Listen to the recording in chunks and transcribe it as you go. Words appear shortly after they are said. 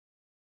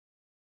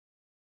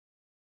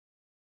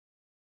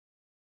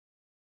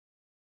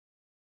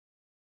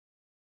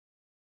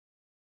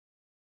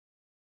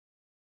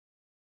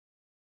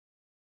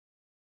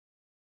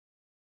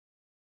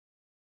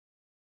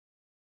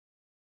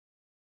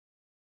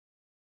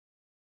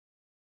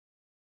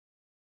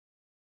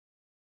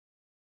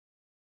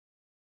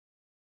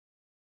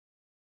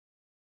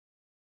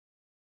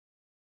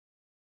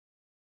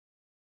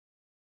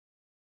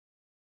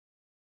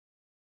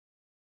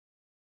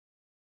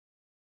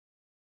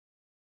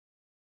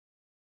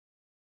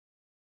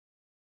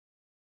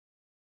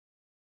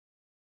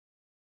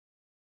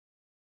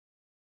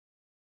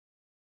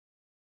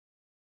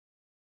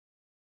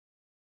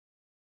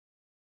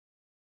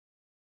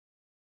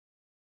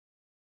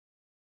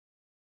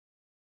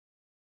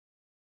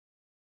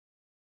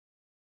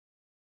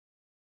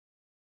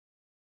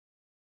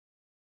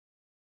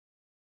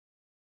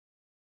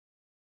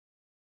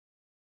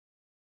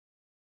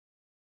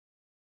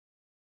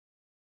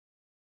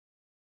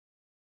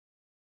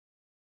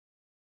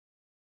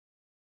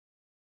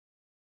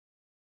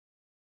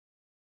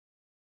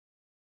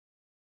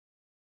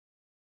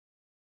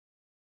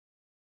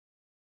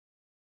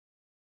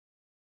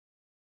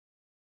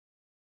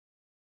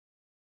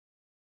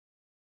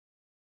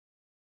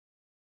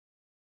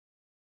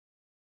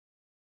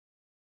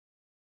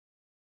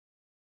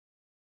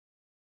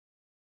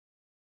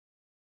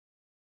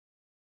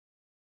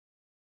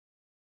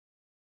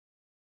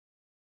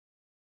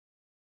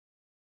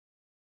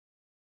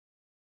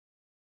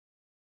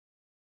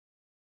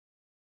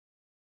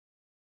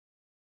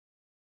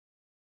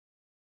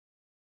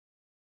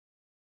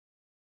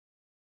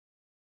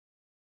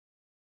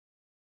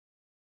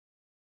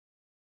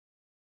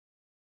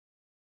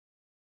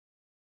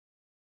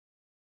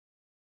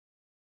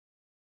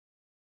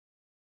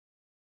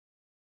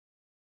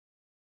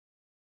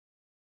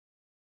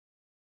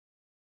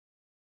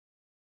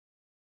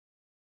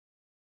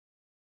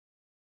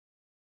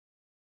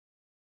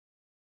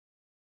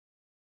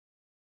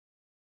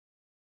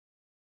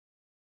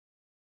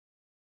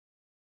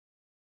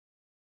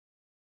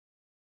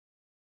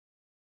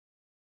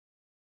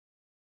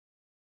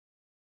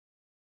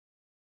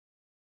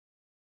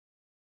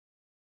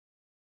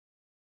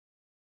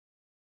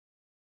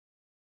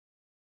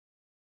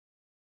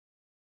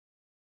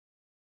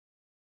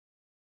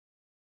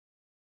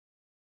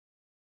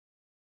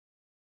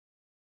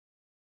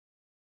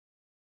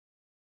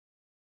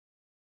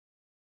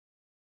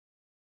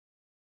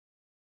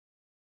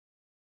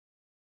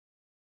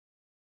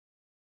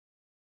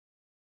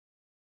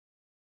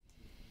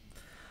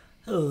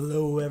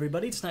Hello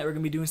everybody, tonight we're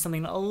going to be doing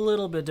something a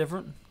little bit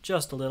different,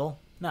 just a little,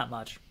 not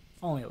much,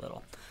 only a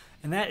little.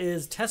 And that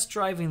is test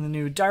driving the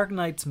new Dark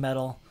Knight's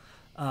Metal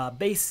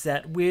base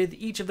set with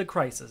each of the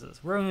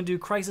Crises. We're going to do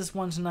Crisis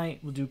 1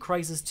 tonight, we'll do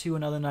Crisis 2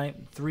 another night,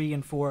 3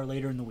 and 4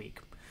 later in the week.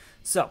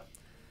 So,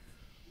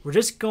 we're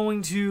just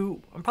going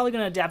to, I'm probably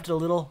going to adapt it a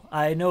little.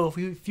 I know a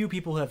few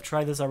people have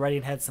tried this already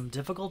and had some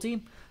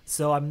difficulty,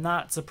 so I'm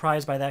not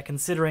surprised by that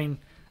considering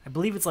I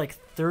believe it's like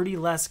 30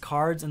 less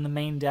cards in the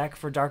main deck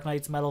for Dark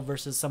Knight's Metal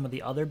versus some of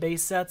the other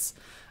base sets.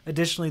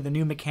 Additionally, the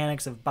new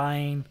mechanics of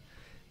buying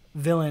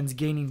villains,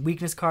 gaining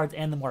weakness cards,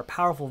 and the more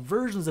powerful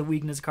versions of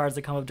weakness cards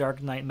that come with Dark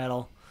Knight's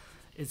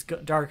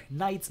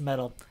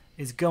Metal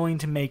is going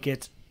to make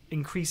it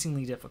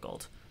increasingly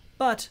difficult.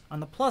 But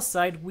on the plus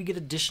side, we get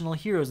additional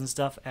heroes and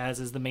stuff, as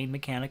is the main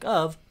mechanic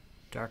of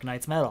Dark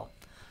Knight's Metal.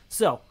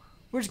 So,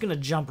 we're just going to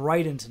jump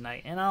right in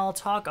tonight, and I'll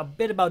talk a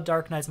bit about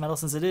Dark Knight's Metal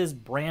since it is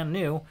brand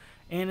new,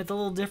 and it's a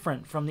little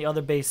different from the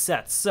other base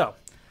sets. So,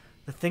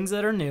 the things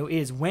that are new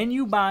is when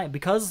you buy,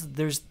 because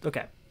there's,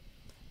 okay,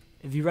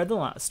 if you read the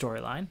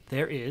storyline,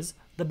 there is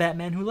the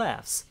Batman who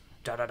laughs.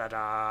 Da da da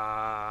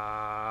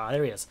da.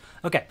 There he is.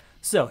 Okay,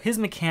 so his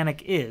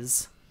mechanic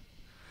is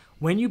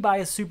when you buy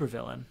a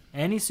supervillain,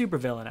 any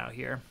supervillain out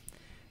here,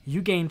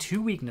 you gain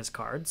 2 weakness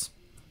cards,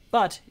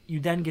 but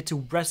you then get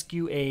to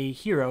rescue a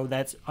hero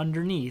that's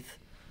underneath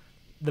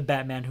the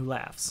Batman who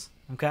laughs.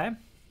 Okay?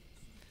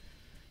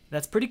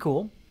 That's pretty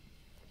cool.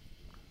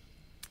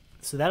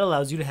 So that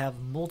allows you to have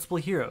multiple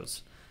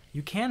heroes.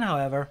 You can,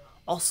 however,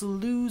 also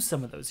lose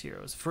some of those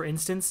heroes. For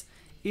instance,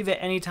 if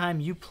at any time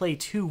you play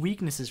 2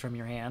 weaknesses from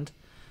your hand,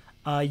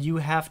 you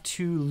have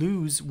to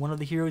lose one of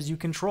the heroes you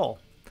control.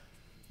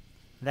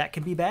 That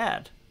can be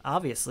bad,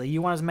 obviously.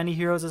 You want as many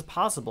heroes as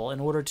possible in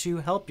order to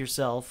help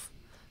yourself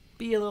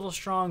be a little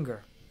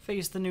stronger,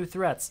 face the new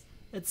threats,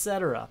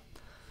 etc.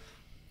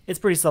 It's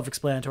pretty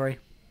self-explanatory.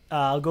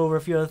 I'll go over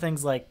a few other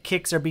things like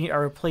kicks are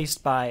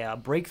replaced by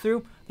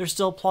breakthrough. They're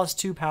still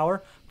 +2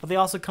 power, but they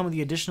also come with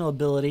the additional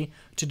ability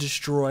to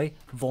destroy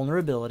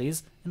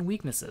vulnerabilities and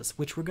weaknesses,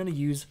 which we're going to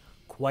use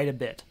quite a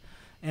bit.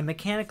 And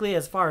mechanically,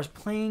 as far as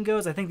playing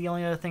goes, I think the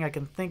only other thing I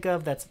can think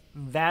of that's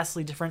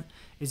vastly different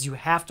is you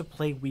have to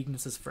play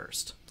weaknesses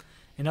first.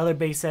 In other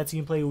base sets,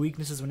 you can play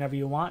weaknesses whenever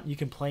you want. You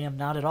can play them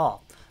not at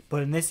all.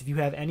 But in this, if you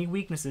have any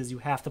weaknesses, you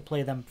have to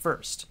play them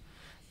first.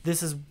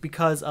 This is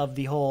because of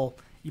the whole,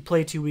 you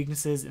play 2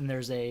 weaknesses and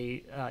there's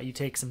you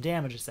take some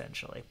damage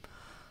essentially.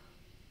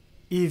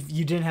 If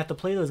you didn't have to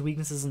play those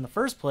weaknesses in the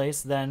first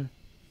place, then,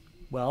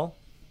 well,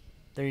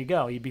 there you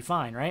go. You'd be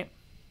fine, right?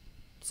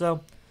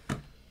 So,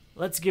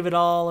 let's give it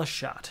all a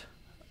shot.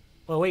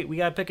 Well, wait, we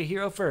gotta pick a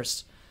hero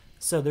first.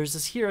 So there's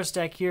this hero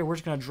stack here. We're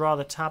just gonna draw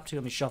the top 2.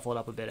 Let me shuffle it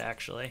up a bit,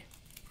 actually.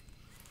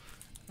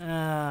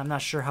 I'm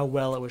not sure how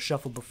well it was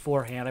shuffled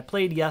beforehand. I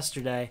played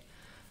yesterday,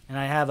 and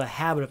I have a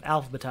habit of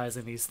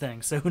alphabetizing these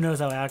things, so who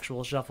knows how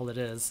actual shuffled it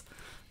is.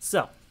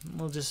 So,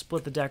 we'll just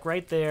split the deck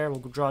right there.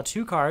 We'll draw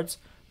 2 cards.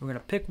 We're going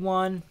to pick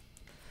one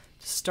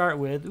to start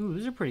with. Ooh,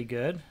 these are pretty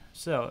good.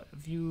 So,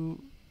 if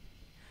you...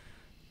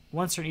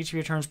 once during each of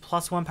your turns,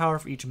 +1 power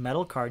for each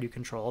metal card you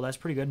control. That's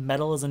pretty good.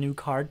 Metal is a new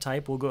card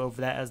type. We'll go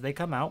over that as they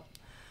come out.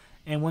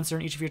 And once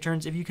during each of your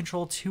turns, if you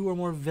control 2 or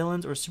more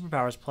villains or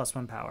superpowers,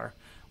 +1 power.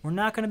 We're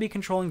not going to be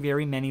controlling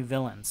very many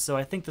villains, so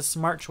I think the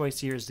smart choice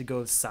here is to go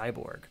with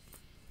Cyborg.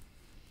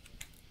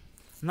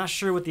 I'm not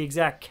sure what the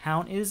exact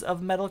count is of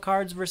metal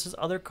cards versus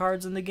other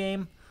cards in the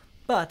game,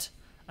 but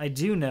I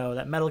do know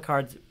that metal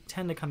cards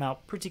tend to come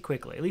out pretty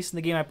quickly. At least in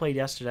the game I played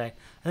yesterday,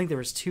 I think there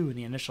was 2 in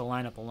the initial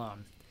lineup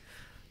alone.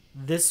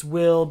 This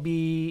will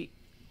be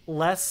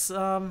less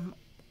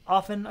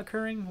often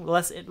occurring,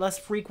 less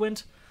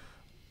frequent,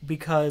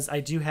 because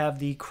I do have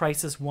the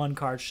Crisis 1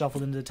 card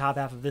shuffled into the top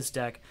half of this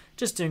deck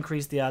just to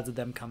increase the odds of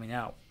them coming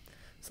out.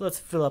 So let's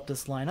fill up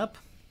this lineup.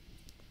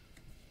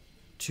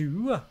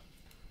 2,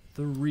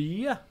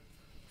 3,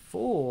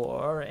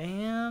 4,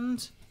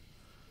 and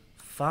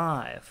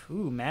 5.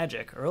 Ooh,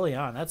 magic early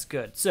on. That's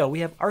good. So we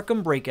have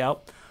Arkham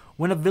Breakout.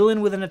 When a villain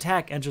with an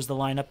attack enters the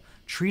lineup,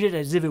 treat it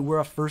as if it were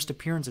a first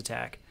appearance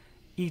attack.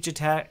 Each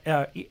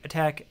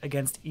attack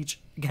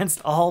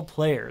against all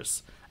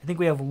players. I think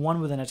we have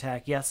 1 with an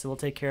attack. Yes, so we'll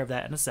take care of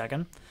that in a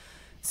second.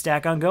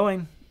 Stack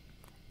ongoing.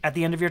 At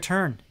the end of your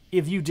turn,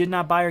 if you did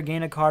not buy or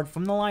gain a card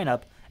from the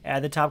lineup,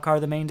 add the top card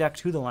of the main deck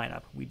to the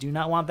lineup. We do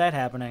not want that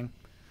happening.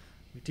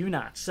 We do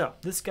not. So,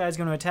 this guy's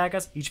going to attack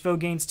us. Each foe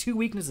gains 2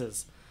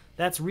 weaknesses.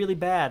 That's really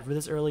bad for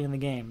this early in the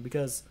game,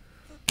 because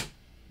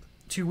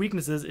 2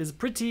 weaknesses is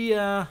pretty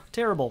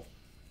terrible.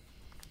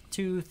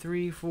 2,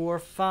 3, 4,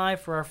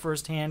 5 for our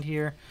first hand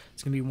here.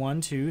 It's going to be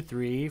 1, 2,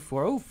 3,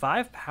 4. Oh,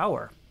 5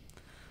 power.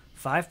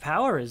 5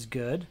 power is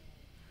good.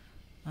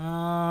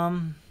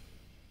 I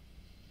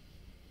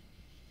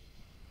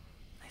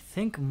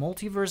think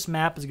Multiverse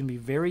Map is going to be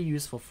very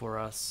useful for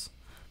us.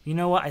 You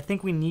know what? I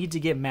think we need to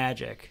get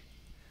Magic.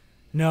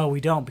 No, we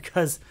don't,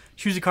 because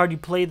choose a card you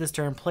played this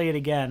turn, play it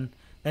again.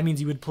 That means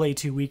you would play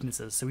 2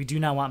 weaknesses, so we do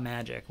not want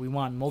Magic. We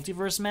want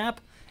Multiverse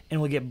Map, and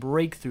we'll get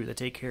Breakthrough to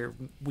take care of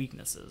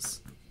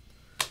weaknesses.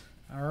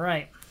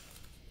 Alright.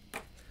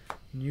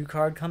 New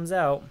card comes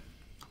out.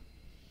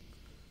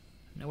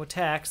 No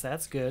attacks,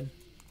 that's good.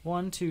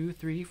 1, 2,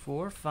 3,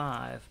 4,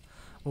 5.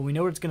 Well, we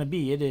know what it's going to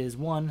be. It is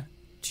 1,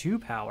 2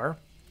 power.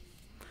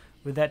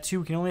 With that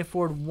 2, we can only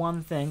afford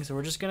one thing, so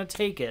we're just going to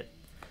take it.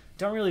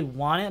 Don't really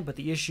want it, but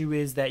the issue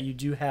is that you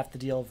do have to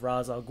deal with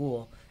Ra's al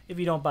Ghul if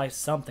you don't buy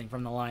something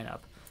from the lineup.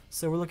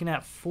 So we're looking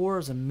at 4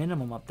 as a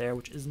minimum up there,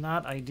 which is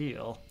not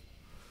ideal.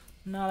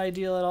 Not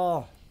ideal at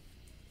all.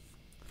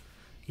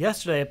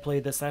 Yesterday I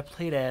played this. I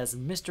played as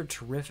Mr.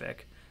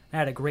 Terrific. I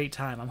had a great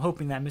time. I'm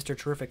hoping that Mr.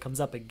 Terrific comes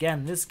up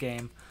again this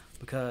game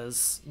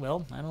because,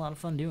 well, I had a lot of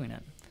fun doing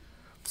it.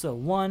 So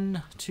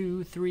 1,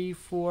 2, 3,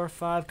 4,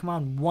 5. Come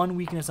on, 1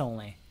 weakness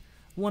only.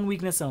 1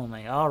 weakness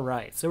only. All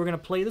right. So we're going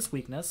to play this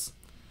weakness.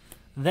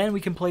 Then we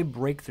can play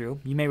Breakthrough.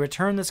 You may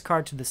return this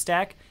card to the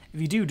stack.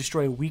 If you do,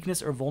 destroy a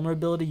weakness or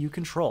vulnerability you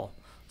control.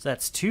 So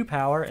that's 2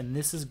 power, and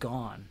this is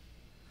gone.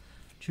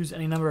 Choose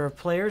any number of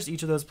players.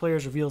 Each of those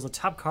players reveals a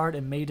top card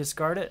and may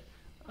discard it.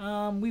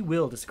 We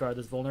will discard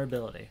this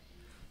vulnerability.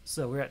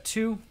 So we're at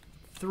 2,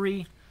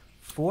 3,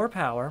 4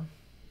 power.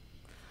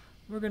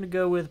 We're going to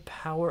go with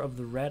Power of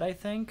the Red, I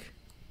think.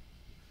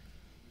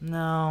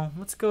 No,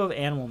 let's go with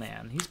Animal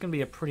Man. He's going to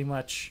be a pretty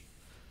much...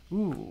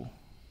 Ooh.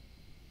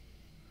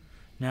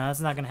 No,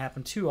 that's not going to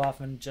happen too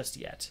often just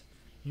yet.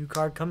 New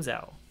card comes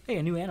out. Hey,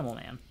 a new Animal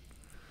Man.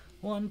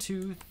 1,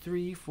 2,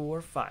 3,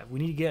 4, 5. We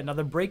need to get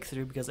another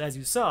Breakthrough because, as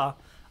you saw,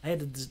 I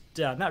had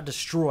to not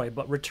destroy,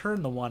 but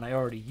return the one I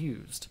already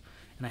used.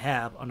 And I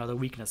have another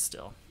weakness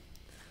still.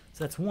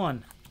 So that's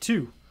 1,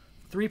 2,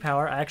 3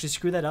 power. I actually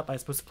screwed that up. I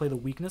was supposed to play the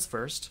weakness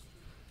first.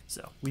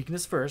 So,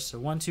 weakness first. So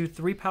 1, 2,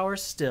 3 power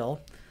still.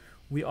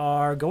 We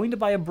are going to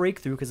buy a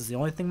Breakthrough because it's the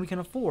only thing we can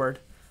afford.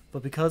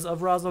 But because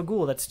of Ra's al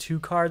Ghul, that's 2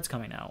 cards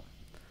coming out.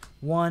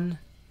 1,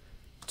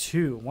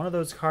 2. One of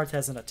those cards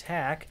has an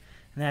attack.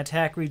 And that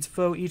attack reads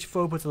foe. Each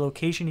foe puts a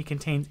location he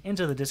contains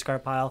into the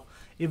discard pile.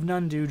 If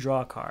none do,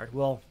 draw a card.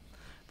 Well,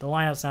 the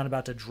lineup's not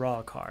about to draw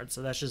a card,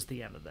 so that's just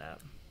the end of that.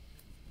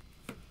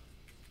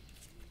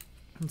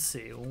 Let's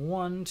see.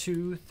 1,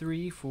 2,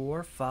 3,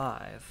 4,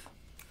 5.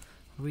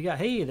 What do we got?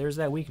 Hey, there's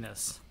that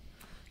weakness.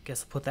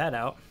 Guess I'll put that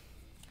out.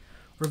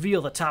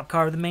 Reveal the top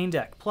card of the main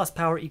deck, plus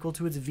power equal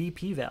to its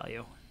VP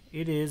value.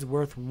 It is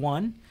worth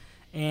 1.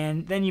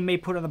 And then you may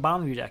put it on the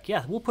bottom of your deck.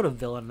 Yeah, we'll put a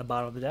villain on the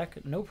bottom of the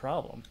deck. No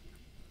problem.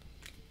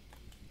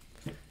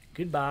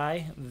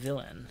 Goodbye,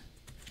 villain.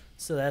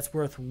 So that's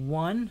worth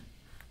 1,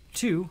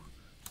 2,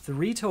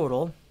 3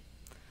 total.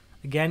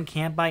 Again,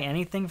 can't buy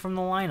anything from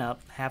the lineup.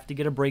 Have to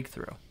get a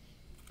Breakthrough.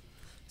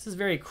 This is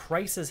very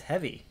crisis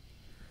heavy.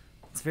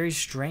 It's very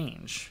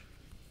strange.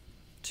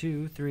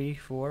 2, 3,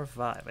 4,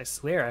 5. I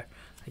swear,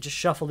 I just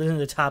shuffled it into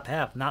the top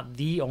half, not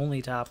the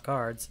only top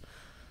cards.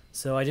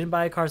 So I didn't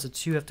buy a card, so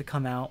 2 have to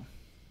come out.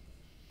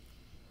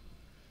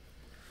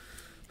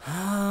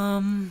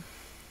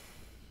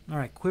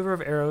 Alright, Quiver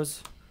of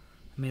Arrows.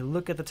 I may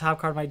look at the top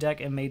card of my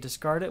deck and may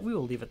discard it. We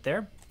will leave it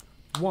there.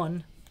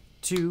 1,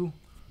 2,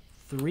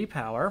 3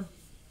 power.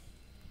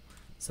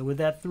 So with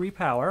that 3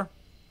 power,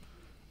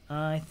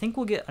 I think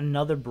we'll get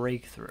another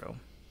Breakthrough.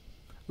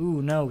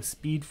 Ooh, no,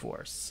 Speed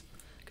Force.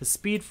 Because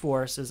Speed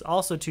Force is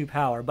also 2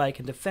 power, but I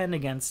can defend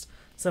against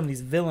some of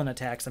these villain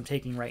attacks I'm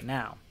taking right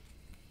now.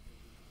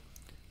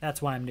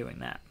 That's why I'm doing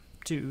that.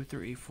 2,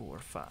 3, 4,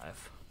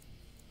 5.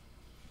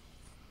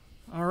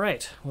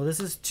 Alright, well this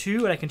is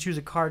 2, and I can choose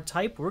a card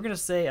type. We're going to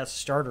say a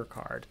starter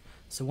card.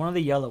 So one of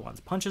the yellow ones.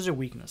 Punches or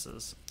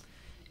weaknesses.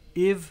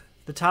 If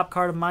the top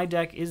card of my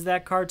deck is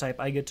that card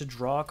type, I get to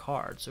draw a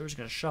card. So we're just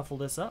going to shuffle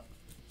this up.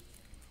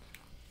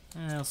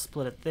 And I'll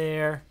split it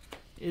there.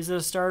 Is it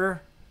a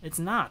starter? It's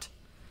not.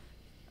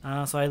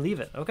 So I leave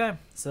it. Okay,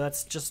 so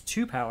that's just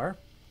 2 power.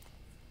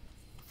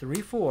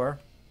 3, 4.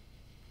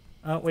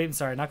 Oh, wait, I'm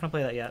sorry. Not going to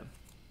play that yet.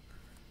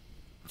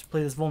 To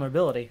play this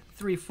vulnerability.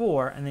 3,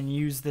 4, and then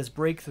use this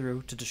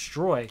Breakthrough to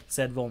destroy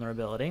said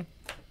vulnerability.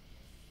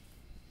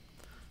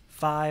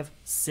 5,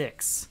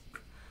 6.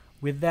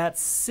 With that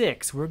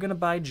 6, we're going to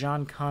buy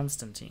John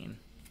Constantine.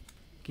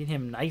 Get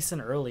him nice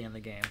and early in the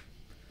game.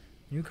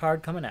 New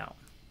card coming out.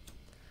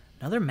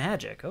 Another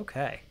magic.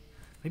 Okay.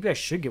 Maybe I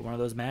should get one of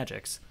those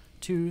magics.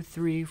 2,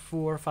 3,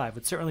 4, 5.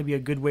 Would certainly be a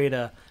good way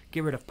to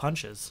get rid of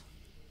punches.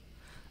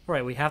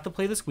 Alright, we have to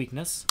play this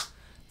weakness.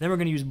 Then we're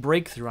going to use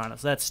Breakthrough on it.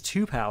 So that's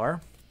 2 power.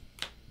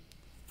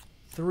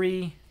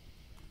 3.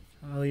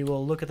 We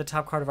will look at the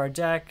top card of our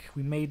deck.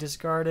 We may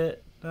discard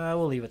it.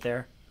 We'll leave it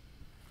there.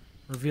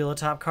 Reveal the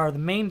top card of the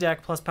main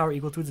deck plus power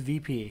equal to its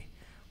VP.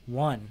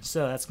 1.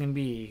 So that's going to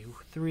be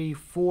 3,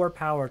 4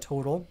 power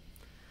total.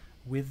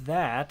 With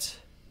that,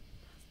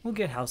 we'll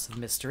get House of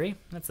Mystery.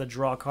 That's a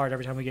draw card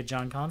every time we get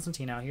John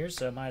Constantine out here,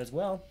 so might as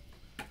well.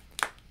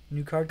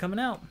 New card coming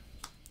out.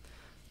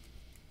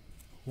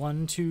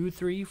 1, 2,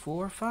 3,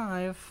 4,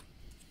 5.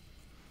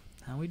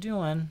 How we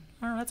doing?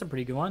 Oh, that's a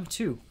pretty good one.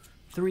 2,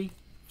 3,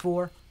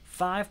 4,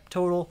 5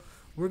 total.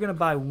 We're going to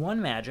buy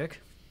 1 magic.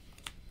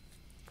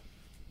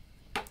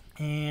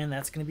 And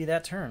that's going to be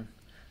that turn.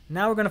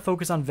 Now we're going to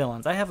focus on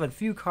villains. I have a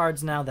few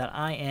cards now that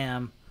I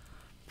am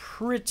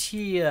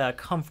pretty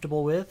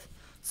comfortable with.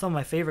 some of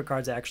my favorite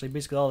cards actually,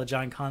 basically all the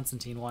John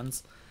Constantine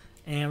ones.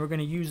 And we're going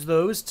to use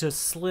those to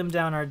slim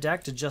down our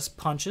deck to just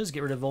punches,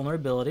 get rid of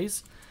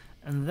vulnerabilities.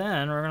 And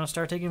then we're going to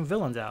start taking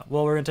villains out.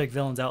 Well, we're going to take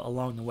villains out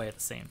along the way at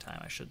the same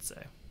time, I should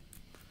say.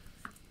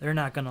 They're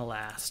not going to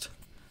last.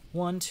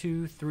 1,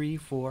 2, 3,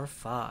 4,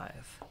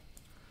 5.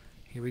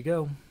 Here we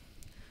go.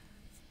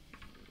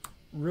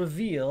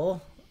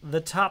 Reveal the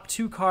top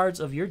 2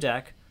 cards of your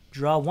deck.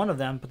 Draw one of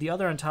them, put the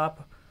other on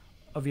top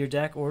of your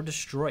deck, or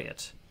destroy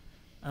it.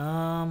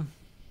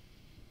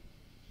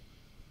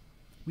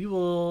 We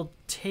will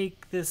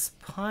take this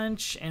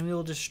punch, and we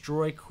will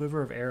destroy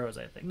Quiver of Arrows,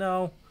 I think.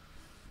 No.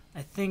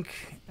 I think,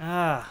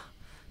 the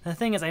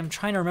thing is, I'm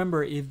trying to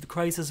remember if the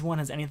Crisis 1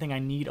 has anything I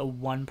need a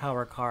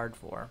 1-power card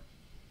for.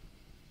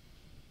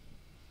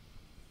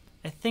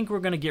 I think we're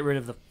going to get rid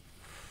of the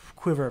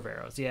Quiver of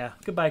Arrows. Yeah,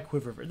 goodbye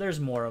Quiver of Arrows.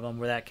 There's more of them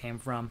where that came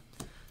from.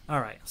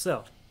 Alright,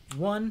 so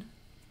 1,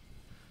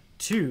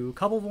 2,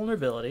 couple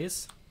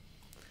vulnerabilities.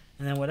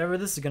 And then whatever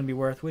this is going to be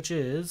worth, which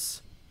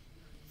is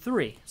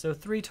 3. So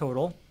 3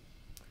 total.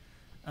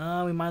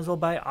 We might as well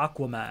buy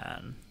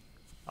Aquaman.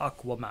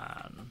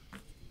 Aquaman.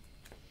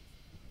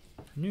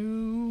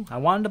 No, I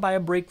wanted to buy a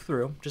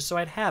Breakthrough just so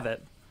I'd have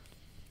it,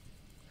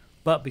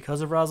 but because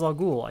of Ra's al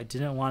Ghul, I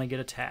didn't want to get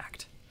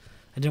attacked.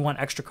 I didn't want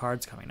extra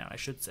cards coming out, I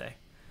should say.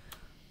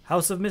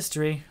 House of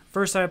Mystery.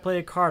 First time I play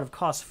a card of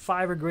cost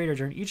 5 or greater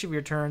during each of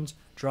your turns,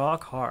 draw a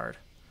card.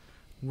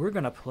 We're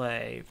going to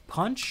play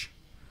Punch.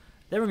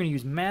 Then we're going to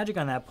use Magic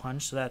on that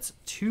Punch, so that's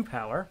 2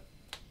 power.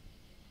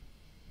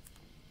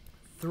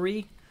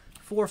 3,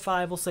 4,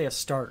 5, we'll say a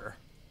starter.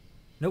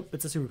 Nope,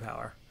 it's a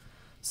superpower.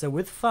 So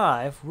with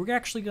 5, we're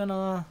actually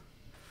gonna...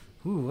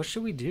 Ooh, what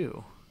should we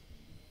do?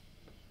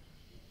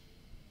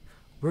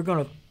 We're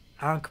gonna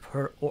Ankh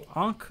Portal?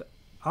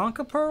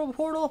 Ankh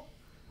Portal?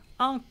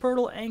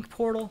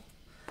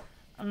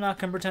 I'm not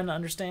gonna pretend to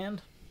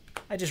understand.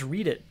 I just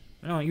read it.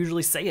 I don't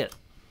usually say it.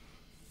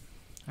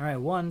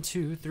 Alright, 1,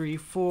 2, 3,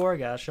 4.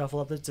 Gotta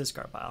shuffle up this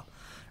discard pile.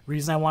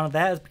 Reason I wanted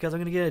that is because I'm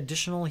gonna get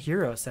additional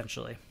hero,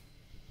 essentially.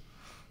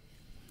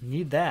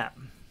 Need that.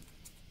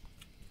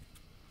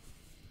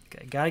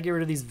 Okay, gotta get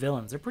rid of these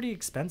villains. They're pretty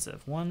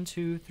expensive. 1,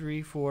 2,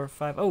 3, 4,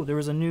 5. Oh, there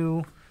was a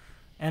new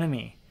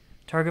enemy.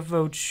 Target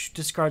foe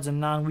discards a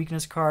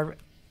non-weakness card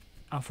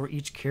for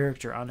each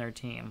character on their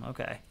team.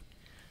 Okay.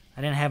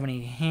 I didn't have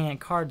any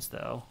hand cards,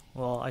 though.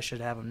 Well, I should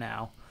have them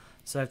now.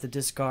 So I have to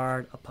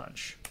discard a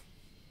punch.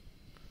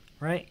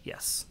 Right?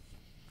 Yes.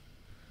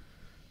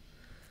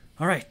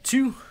 Alright,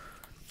 2,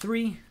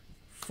 3,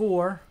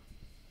 4,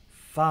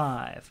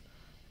 5.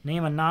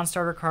 Name a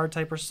non-starter card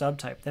type or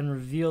subtype. Then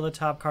reveal the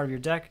top card of your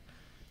deck.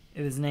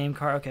 If it's named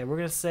card. Okay, we're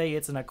going to say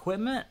it's an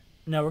equipment.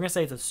 No, we're going to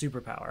say it's a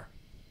superpower.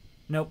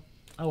 Nope.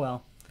 Oh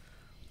well.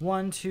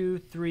 1, 2,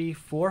 3,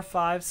 4,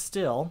 5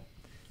 still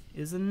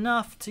is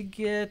enough to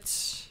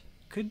get...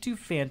 Could do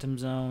Phantom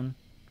Zone.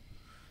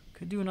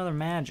 Could do another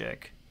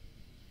Magic.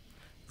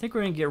 I think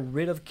we're going to get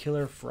rid of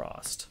Killer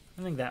Frost.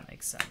 I think that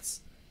makes sense.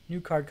 New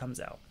card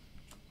comes out.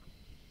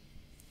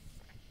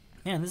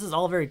 Man, this is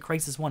all very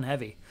Crisis 1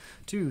 heavy.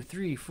 2,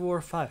 3,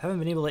 4, 5. Haven't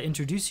been able to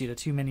introduce you to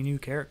too many new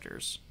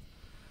characters.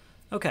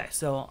 Okay,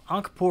 so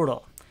Ankh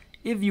Portal.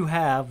 If you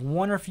have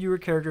 1 or fewer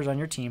characters on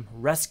your team,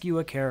 rescue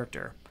a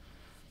character.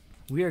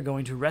 We are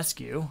going to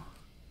rescue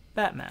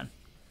Batman.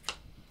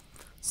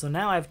 So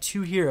now I have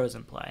 2 heroes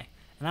in play,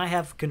 and I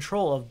have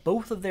control of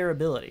both of their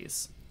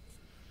abilities.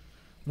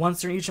 Once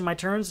during each of my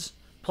turns,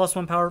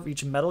 +1 power for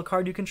each metal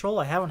card you control.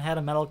 I haven't had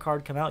a metal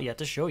card come out yet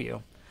to show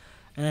you.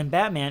 And then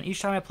Batman,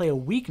 each time I play a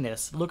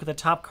weakness, look at the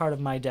top card of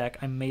my deck.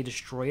 I may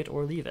destroy it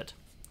or leave it.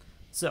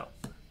 So,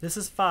 this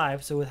is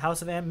 5, so with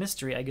House of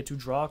Mystery, I get to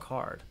draw a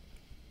card.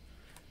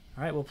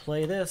 Alright, we'll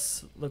play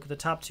this. Look at the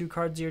top 2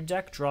 cards of your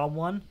deck, draw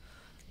 1,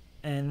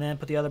 and then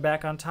put the other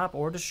back on top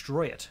or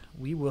destroy it.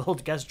 We will,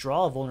 guess,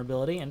 draw a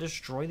vulnerability and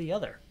destroy the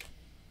other.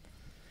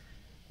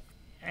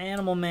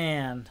 Animal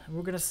Man.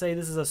 We're going to say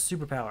this is a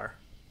superpower.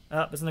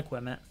 Oh, it's an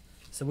equipment.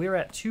 So we are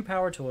at 2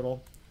 power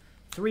total.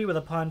 3 with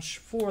a punch,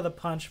 4 with a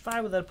punch,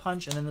 5 with a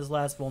punch, and then this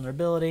last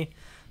vulnerability.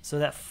 So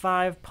that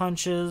 5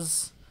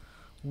 punches,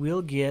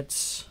 we'll get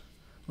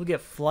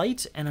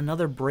flight and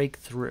another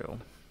breakthrough.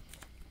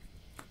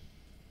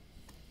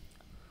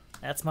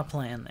 That's my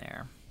plan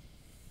there.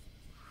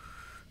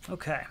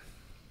 Okay.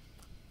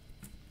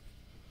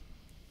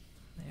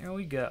 There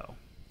we go.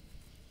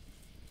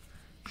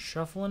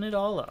 Shuffling it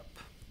all up.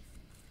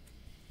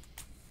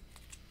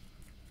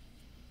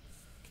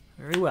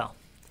 Very well.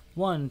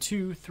 1,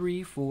 2,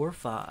 3, 4,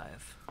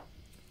 5.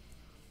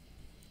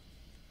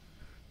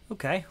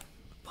 Okay.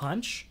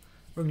 Punch.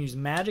 We're going to use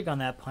magic on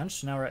that punch,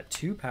 so now we're at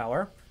 2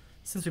 power.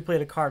 Since we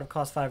played a card that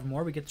costs 5 or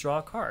more, we get to draw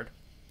a card.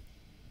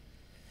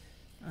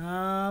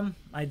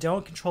 I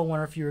don't control 1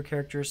 or fewer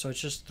characters, so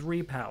it's just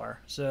 3 power.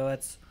 So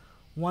that's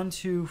 1,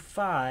 2,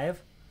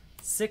 5,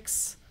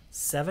 6,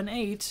 7,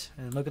 8.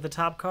 And look at the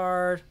top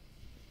card.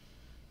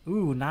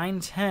 Ooh, 9,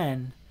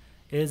 10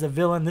 is a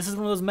villain. This is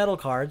one of those metal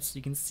cards.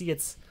 You can see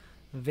it's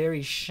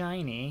very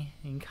shiny.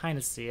 You can kind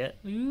of see it.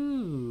 Ooh.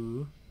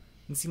 You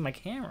can see my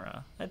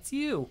camera. That's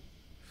you.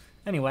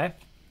 Anyway,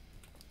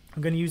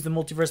 I'm going to use the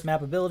multiverse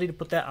map ability to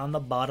put that on the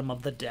bottom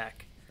of the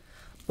deck.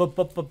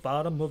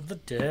 Bottom of the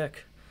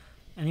deck.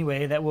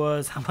 Anyway, that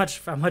was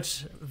how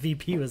much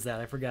VP was that?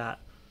 I forgot.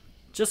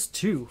 Just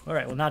 2. All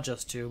right, well, not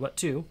just 2, but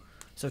 2.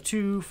 So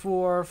 2,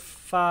 4,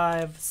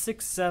 5,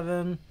 6,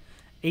 7,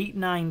 8,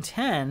 9,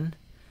 10.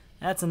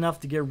 That's enough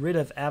to get rid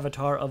of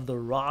Avatar of the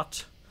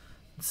Rot.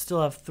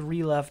 Still have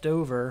 3 left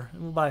over.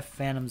 And we'll buy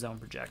Phantom Zone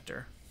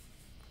Projector.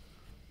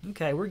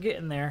 Okay, we're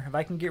getting there. If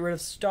I can get rid of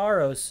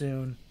Starro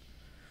soon,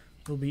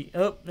 we'll be...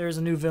 Oh, there's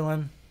a new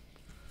villain.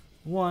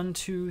 1,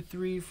 2,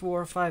 3,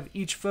 4, 5.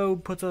 Each foe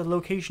puts a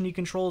location he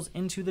controls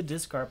into the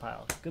discard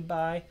pile.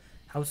 Goodbye,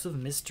 House of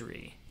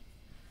Mystery.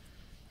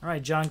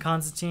 Alright, John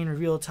Constantine,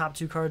 reveal the top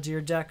 2 cards of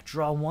your deck,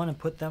 draw 1 and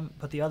put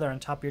the other on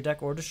top of your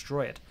deck or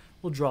destroy it.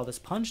 We'll draw this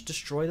punch,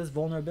 destroy this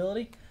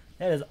vulnerability.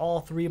 That is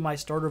all 3 of my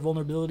starter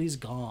vulnerabilities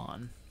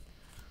gone.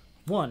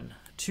 1,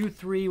 2,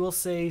 3, we'll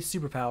say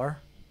superpower.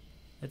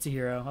 It's a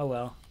hero, oh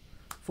well.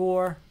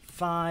 4,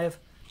 5,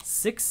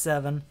 6,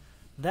 7.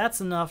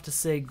 That's enough to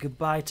say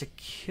goodbye to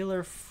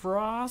Killer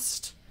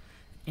Frost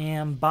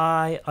and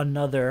buy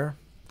another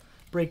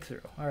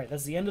breakthrough. Alright,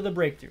 that's the end of the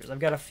breakthroughs. I've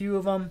got a few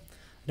of them.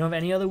 I don't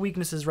have any other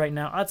weaknesses right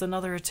now. That's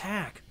another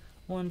attack.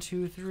 1,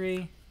 2,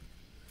 3.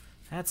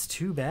 That's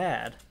too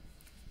bad.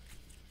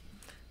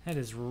 That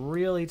is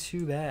really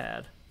too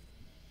bad.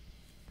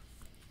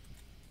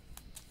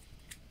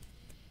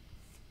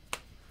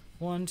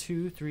 1,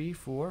 2, 3,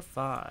 4,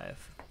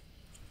 5.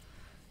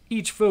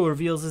 Each foe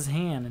reveals his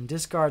hand and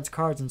discards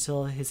cards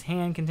until his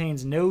hand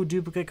contains no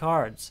duplicate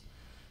cards.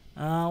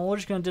 We're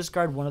just going to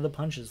discard one of the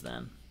punches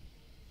then.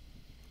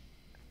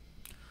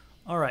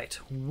 Alright,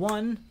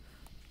 1,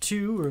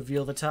 2,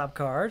 reveal the top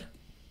card.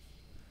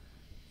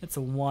 It's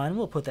a 1.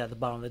 We'll put that at the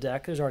bottom of the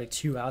deck. There's already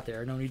 2 out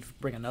there. No need to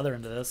bring another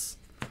into this.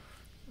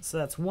 So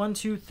that's 1,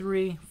 2,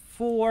 3,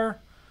 4.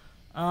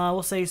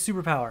 We'll say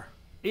superpower.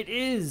 It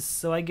is!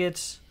 So I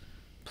get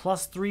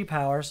plus 3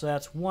 power. So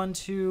that's 1,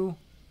 2,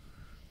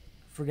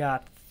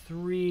 forgot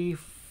 3,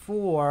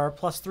 4.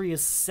 Plus 3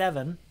 is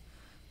 7.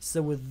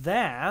 So with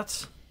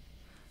that,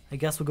 I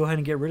guess we'll go ahead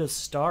and get rid of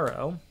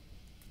Starro.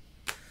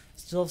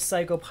 Still have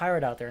Psycho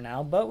Pirate out there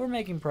now, but we're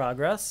making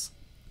progress.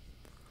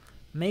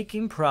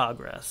 Making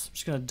progress. I'm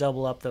just going to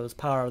double up those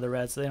power of the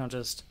red so they don't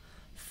just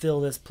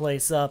fill this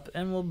place up,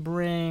 and we'll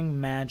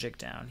bring magic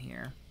down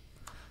here.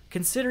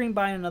 Considering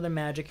buying another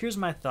magic, here's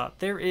my thought.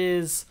 There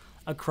is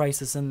a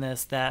crisis in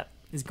this that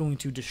is going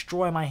to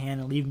destroy my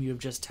hand and leave me with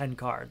just 10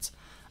 cards.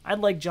 I'd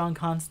like John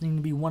Constantine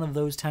to be one of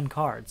those 10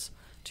 cards.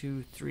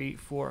 2, 3,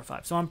 4,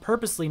 5. So I'm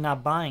purposely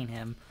not buying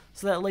him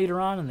so that later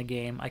on in the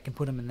game I can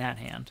put him in that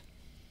hand.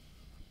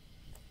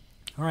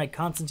 Alright,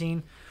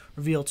 Constantine,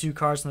 reveal 2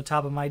 cards from the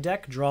top of my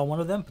deck, draw one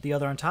of them, put the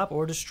other on top,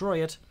 or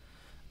destroy it.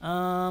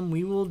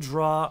 We will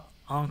draw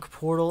Ankh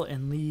Portal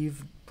and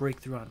leave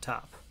Breakthrough on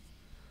top.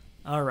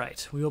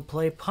 Alright, we will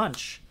play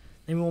Punch.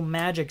 Then we will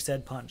Magic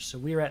said Punch, so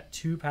we are at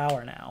 2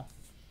 power now.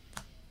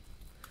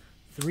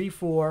 3,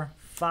 4,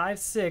 5,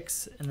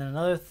 6, and then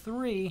another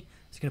 3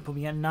 is going to put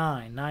me at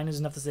 9. 9 is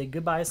enough to say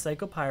goodbye,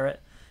 Psycho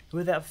Pirate.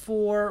 With that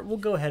 4, we'll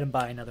go ahead and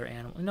buy another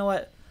animal. You know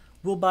what?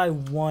 We'll buy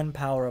 1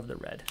 power of the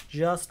red.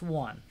 Just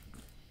 1.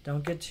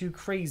 Don't get too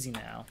crazy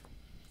now.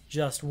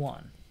 Just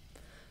 1.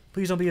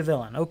 Please don't be a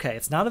villain. Okay,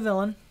 it's not a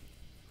villain,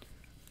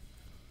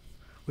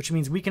 which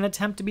means we can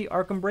attempt to beat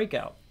Arkham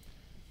Breakout.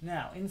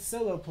 Now, in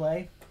solo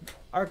play,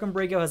 Arkham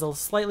Breakout has a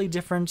slightly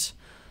different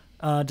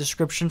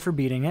description for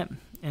beating it,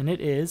 and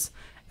it is,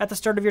 at the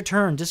start of your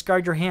turn,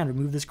 discard your hand,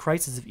 remove this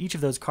crisis if each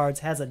of those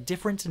cards has a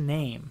different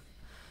name.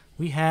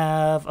 We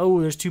have, oh,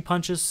 there's 2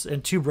 punches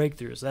and 2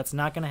 breakthroughs. So that's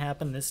not going to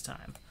happen this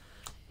time.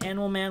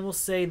 Animal Man will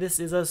say this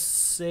is a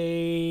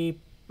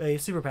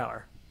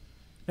superpower.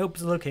 Nope,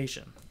 it's a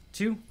location.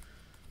 2,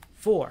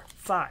 4,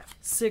 5,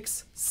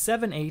 6,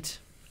 7, 8.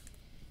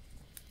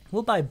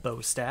 We'll buy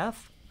Bow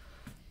Staff.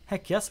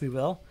 Heck yes, we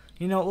will.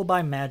 You know what? We'll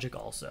buy Magic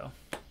also.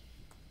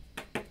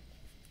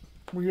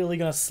 We're really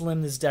going to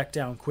slim this deck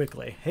down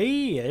quickly.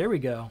 Hey, there we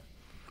go.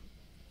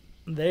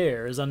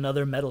 There's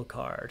another metal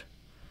card.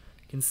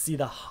 You can see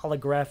the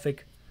holographic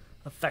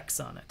effects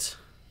on it.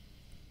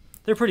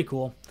 They're pretty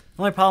cool.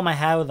 The only problem I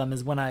have with them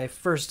is when I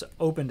first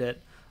opened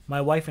it,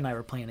 my wife and I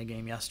were playing a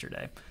game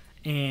yesterday.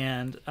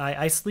 And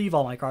I sleeve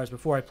all my cards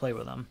before I play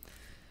with them.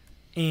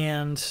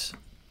 And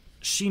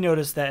she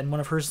noticed that in one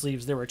of her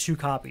sleeves there were 2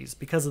 copies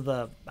because of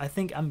the,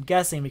 I'm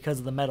guessing because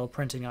of the metal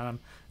printing on them.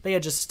 They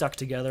had just stuck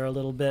together a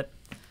little bit.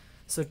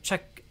 So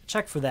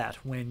check for that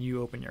when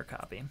you open your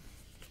copy.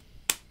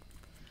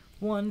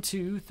 1,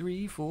 2,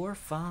 3, 4,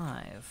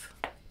 5.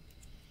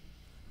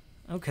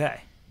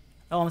 Okay.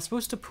 Oh, I'm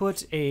supposed to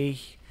put a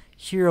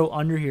hero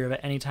under here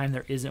at any time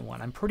there isn't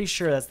one. I'm pretty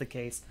sure that's the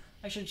case.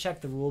 I should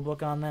check the rule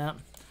book on that.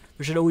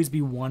 There should always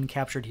be 1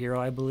 captured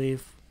hero, I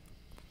believe.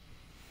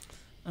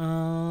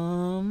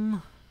 Blah,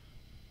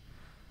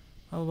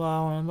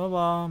 blah, blah,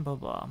 blah, blah,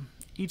 blah.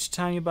 Each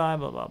time you buy,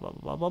 blah, blah, blah,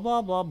 blah, blah,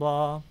 blah, blah,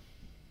 blah.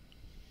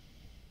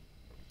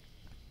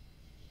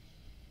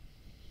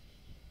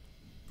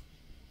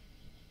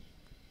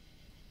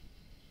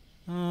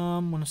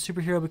 When a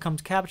superhero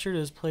becomes captured, it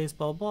is placed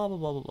blah blah blah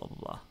blah blah blah blah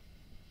blah.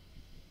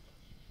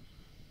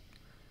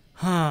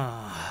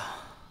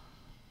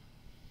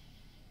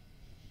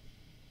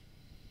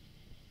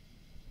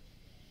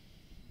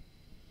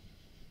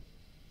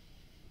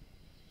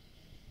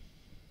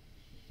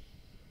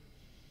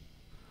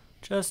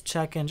 Just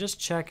checking, just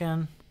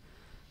checking.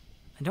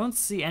 I don't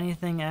see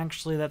anything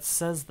actually that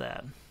says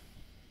that.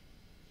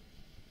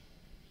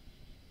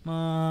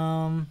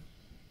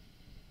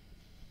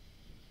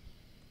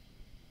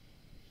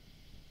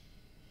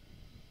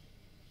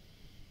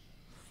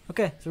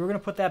 Okay, so we're going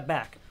to put that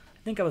back. I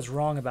think I was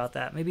wrong about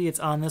that. Maybe it's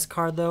on this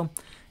card, though.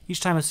 Each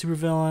time a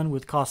supervillain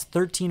with cost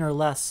 13 or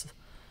less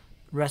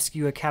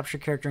rescue a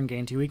captured character and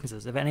gain 2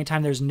 weaknesses. If at any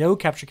time there's no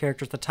captured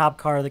characters, the top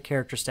card of the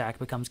character stack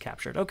becomes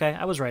captured. Okay,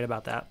 I was right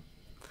about that.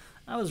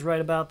 I was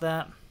right about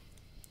that.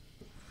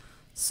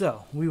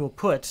 So, we will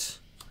put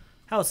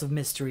House of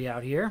Mystery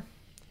out here.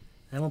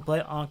 Then we'll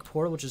play Ankh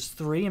Portal, which is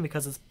 3, and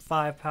because it's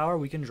 5 power,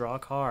 we can draw a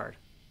card.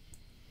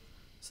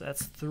 So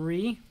that's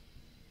 3.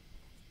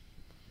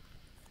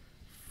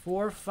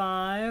 4,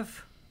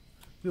 5.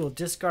 We will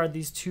discard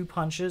these 2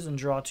 punches and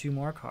draw 2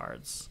 more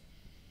cards.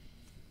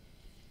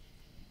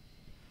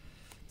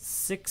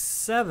 6,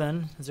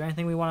 7. Is there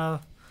anything we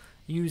want to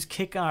use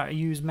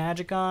use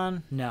magic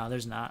on? No,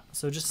 there's not.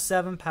 So just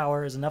 7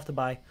 power is enough to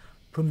buy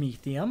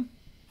Prometheum.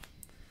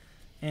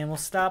 And we'll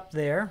stop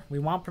there. We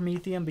want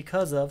Prometheum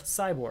because of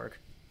Cyborg.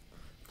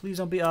 Please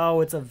don't be...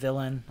 Oh, it's a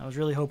villain. I was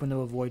really hoping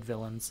to avoid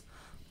villains.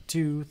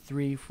 2,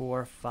 3,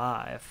 4,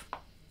 5.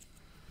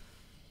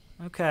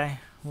 Okay.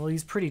 Well,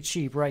 he's pretty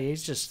cheap, right?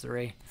 He's just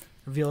 3.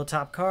 Reveal a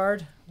top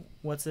card.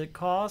 What's it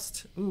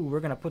cost? Ooh, we're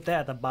going to put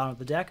that at the bottom of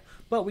the deck.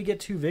 But we get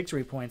 2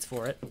 victory points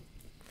for it.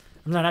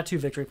 No, not 2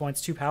 victory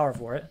points. 2 power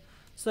for it.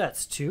 So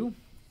that's 2,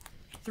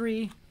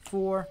 3,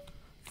 4,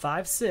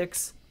 5,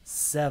 6,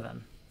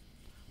 7.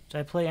 Did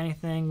I play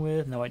anything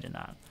with... No, I did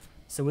not.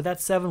 So with that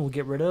 7, we'll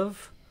get rid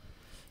of...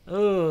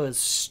 Oh,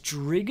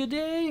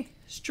 Strigidae?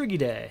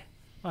 Strigidae.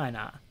 Why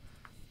not?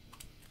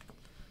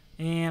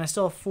 And I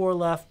still have 4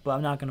 left, but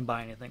I'm not going to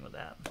buy anything with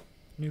that.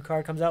 New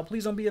card comes out.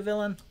 Please don't be a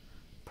villain.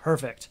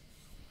 Perfect.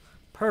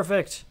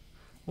 Perfect.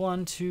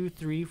 1, 2,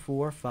 3,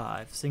 4,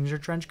 5. Signature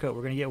Trenchcoat.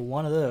 We're going to get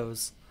 1 of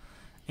those.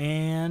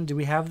 And do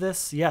we have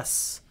this?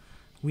 Yes.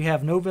 We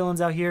have no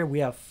villains out here. We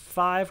have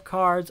 5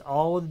 cards,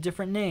 all with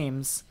different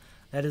names.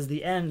 That is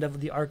the end of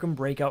the Arkham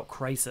Breakout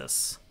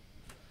Crisis.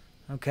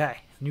 Okay,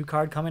 new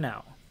card coming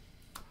out.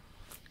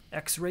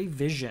 X-Ray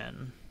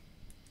Vision.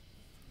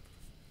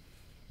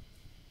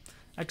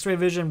 X-Ray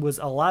Vision was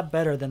a lot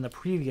better than the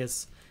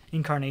previous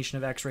incarnation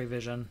of X-Ray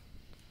Vision.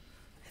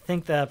 I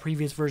think the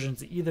previous version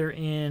is either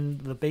in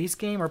the base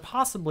game or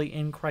possibly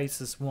in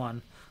Crisis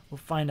 1. We'll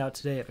find out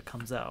today if it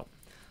comes out.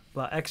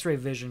 But X-Ray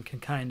Vision can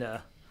kind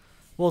of...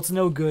 Well, it's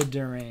no good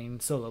during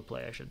solo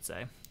play, I should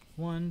say.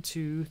 1,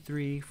 2,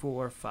 3,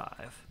 4,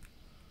 5.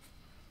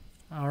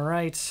 All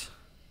right.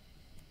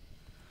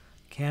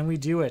 Can we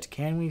do it?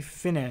 Can we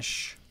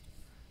finish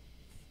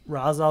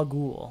Ra's al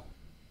Ghul?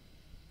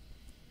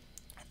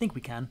 I think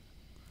we can.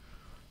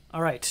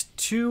 All right,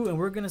 2, and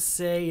we're going to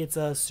say it's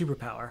a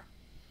superpower.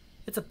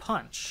 It's a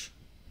punch.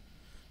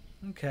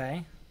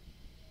 Okay.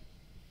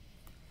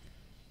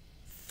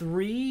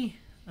 3,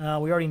 we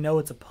already know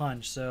it's a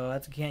punch, so I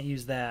can't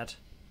use that.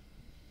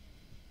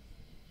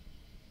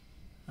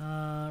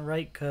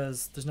 Right,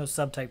 because there's no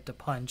subtype to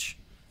punch.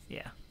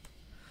 Yeah.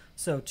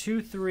 So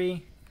 2,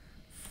 3,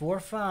 4,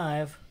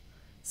 5,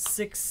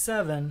 6,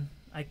 7.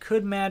 I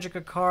could magic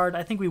a card.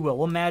 I think we will.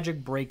 We'll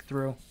magic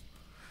Breakthrough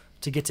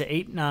to get to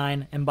 8,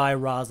 9 and buy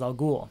Ra's al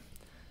Ghul.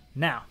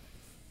 Now,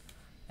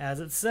 as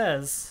it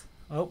says,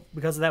 oh,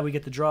 because of that we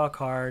get the draw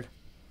card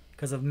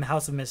because of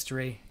House of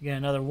Mystery. Get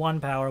another 1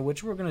 power,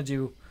 which we're going to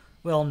do,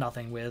 well,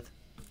 nothing with.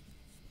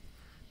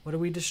 What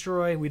did we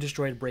destroy? We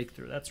destroyed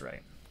Breakthrough. That's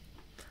right.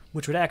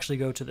 Which would actually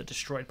go to the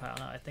destroyed pile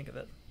now I think of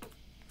it.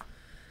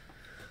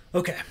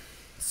 Okay,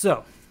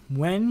 so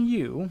when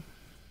you...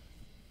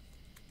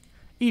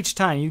 Each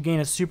time you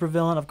gain a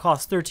supervillain of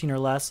cost 13 or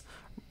less,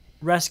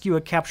 rescue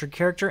a captured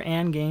character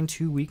and gain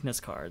 2 weakness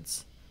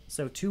cards.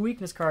 So 2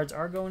 weakness cards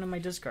are going in my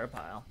discard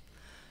pile.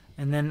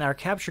 And then our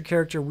captured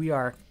character we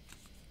are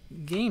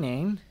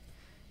gaining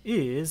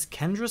is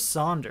Kendra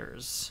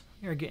Saunders.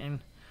 We're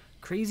getting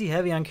crazy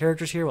heavy on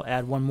characters here. We'll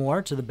add 1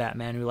 more to the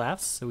Batman Who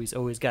Laughs, so he's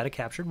always got a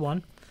captured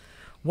 1.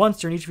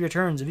 Once during each of your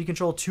turns, if you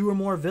control 2 or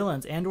more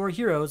villains and or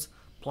heroes,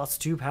 plus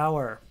 2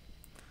 power.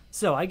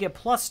 So I get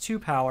plus 2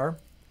 power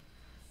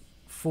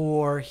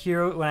for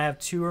hero when I have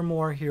 2 or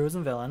more heroes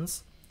and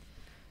villains.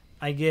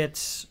 I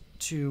get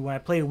to, when I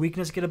play a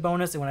weakness, get a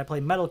bonus, and when I play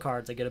metal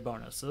cards, I get a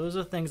bonus. So those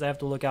are things I have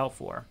to look out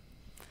for.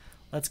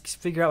 Let's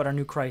figure out what our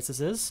new crisis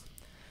is.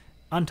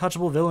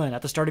 Untouchable villain.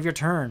 At the start of your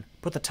turn,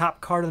 put the top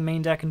card of the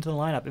main deck into the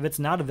lineup. If it's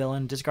not a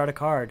villain, discard a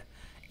card.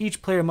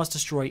 Each player must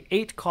destroy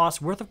 8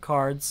 costs worth of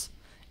cards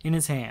in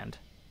his hand.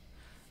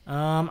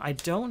 I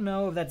don't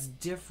know if that's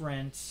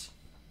different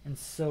in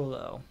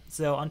solo.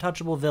 So,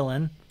 Untouchable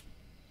villain.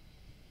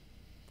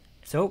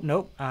 So,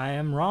 nope, I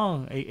am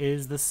wrong. It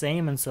is the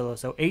same in solo.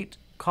 So, 8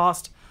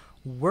 cost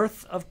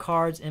worth of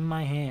cards in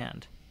my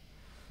hand.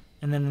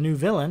 And then the new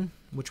villain,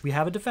 which we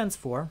have a defense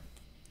for,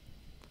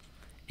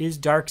 is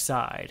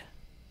Darkseid.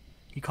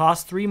 He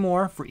costs 3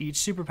 more for each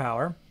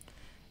superpower,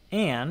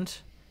 and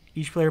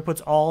each player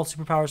puts all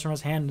superpowers from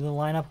his hand into the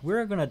lineup.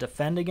 We're going to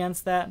defend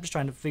against that. I'm just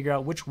trying to figure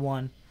out which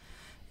one.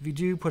 If you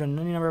do, put any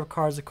number of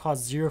cards that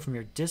cost 0 from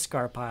your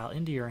discard pile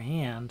into your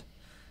hand.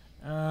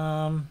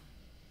 If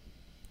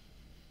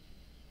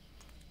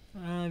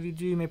you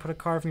do, you may put a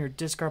card from your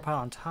discard pile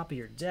on top of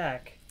your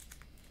deck.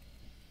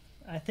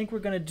 I think we're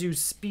going to do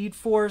Speed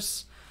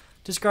Force.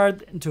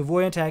 Discard to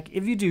avoid attack.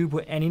 If you do,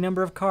 put any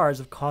number of cards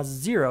of cost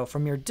 0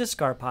 from your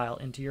discard pile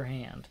into your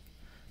hand.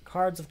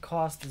 Cards of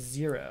cost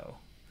 0.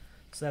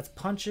 So that's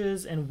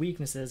punches and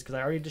weaknesses because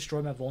I already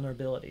destroyed my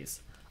vulnerabilities.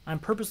 I'm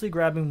purposely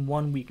grabbing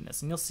 1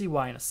 weakness, and you'll see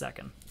why in a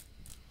second.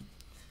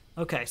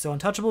 Okay, so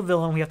Untouchable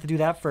Villain, we have to do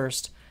that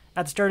first.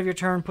 At the start of your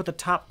turn, put the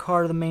top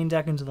card of the main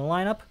deck into the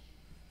lineup.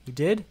 You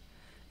did.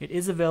 It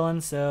is a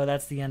villain, so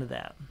that's the end of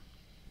that.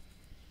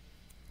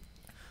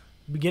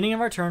 Beginning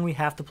of our turn, we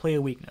have to play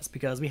a weakness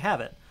because we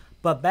have it.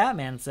 But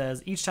Batman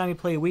says each time you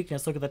play a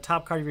weakness, look at the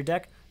top card of your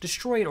deck,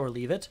 destroy it or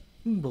leave it.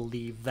 You can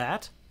believe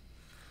that.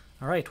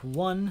 All right,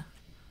 1,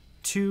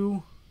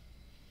 2,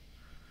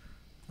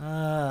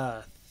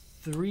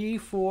 3,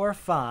 4,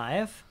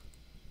 5.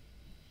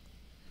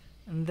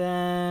 And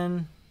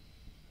then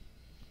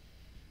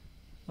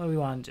what do we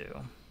want to do?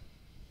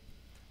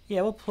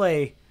 Yeah, we'll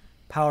play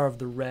Power of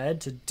the Red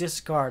to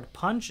discard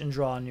Punch and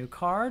draw a new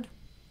card.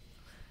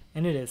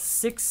 And it is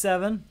 6,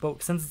 7,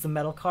 but since it's a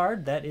metal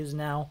card, that is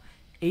now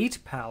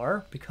 8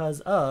 power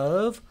because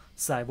of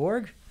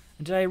Cyborg.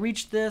 And did I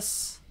reach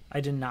this?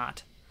 I did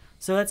not.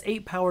 So that's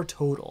 8 power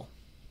total.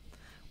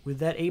 With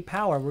that 8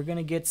 power, we're going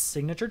to get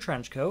Signature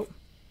Trenchcoat.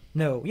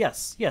 No,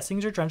 yes,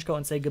 Signature Trenchcoat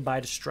and say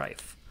goodbye to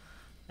Strife.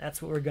 That's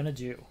what we're going to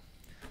do.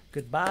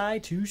 Goodbye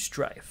to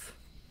Strife.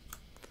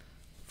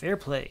 Fair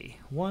play.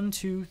 1,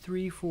 2,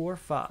 3, 4,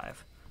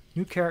 5.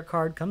 New carrot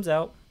card comes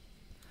out.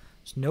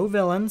 There's no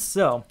villains,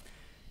 so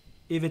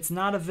if it's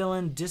not a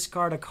villain,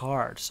 discard a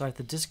card. So I have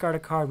to discard a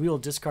card. We will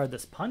discard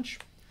this Punch.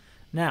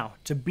 Now,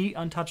 to beat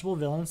Untouchable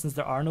Villain, since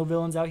there are no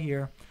villains out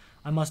here,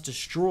 I must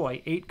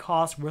destroy 8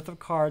 costs worth of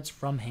cards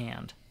from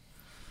hand.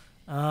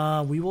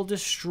 We will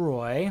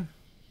destroy...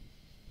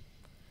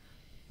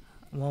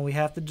 Well, we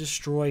have to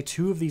destroy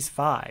 2 of these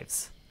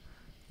 5s.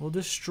 We'll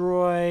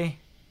destroy...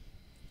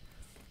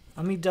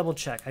 Let me double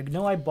check. I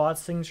know I bought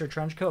Signature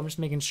Trenchcoat. I'm just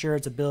making sure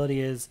its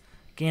ability is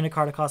gain a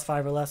card that costs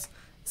 5 or less.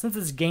 Since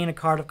it's gain a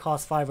card that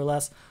costs 5 or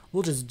less,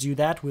 we'll just do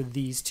that with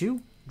these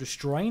 2,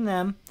 destroying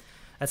them.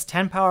 That's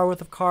 10 power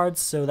worth of cards,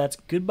 so that's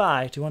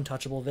goodbye to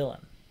Untouchable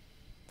Villain.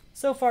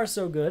 So far,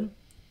 so good.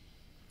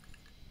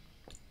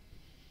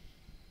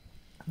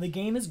 The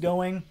game is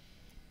going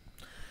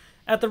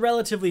at the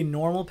relatively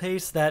normal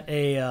pace that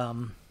a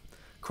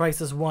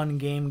Crisis 1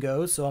 game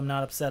goes, so I'm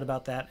not upset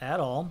about that at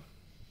all.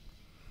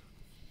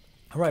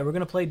 Alright, we're going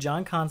to play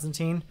John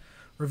Constantine.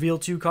 Reveal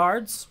 2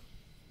 cards.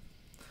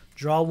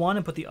 Draw 1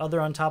 and put the other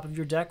on top of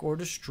your deck or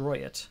destroy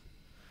it.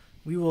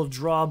 We will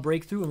draw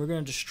Breakthrough and we're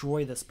going to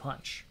destroy this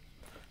Punch.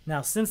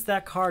 Now, since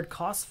that card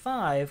costs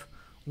 5,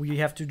 we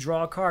have to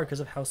draw a card because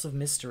of House of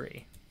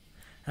Mystery.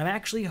 And I'm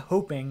actually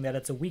hoping that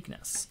it's a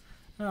weakness.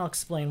 And I'll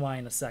explain why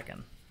in a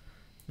second.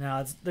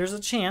 Now, there's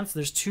a chance.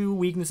 There's 2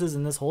 weaknesses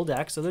in this whole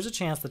deck, so there's a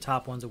chance the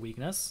top one's a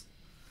weakness.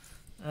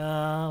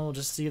 We'll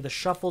just see the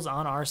shuffles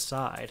on our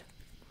side.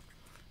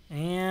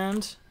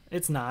 And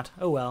it's not.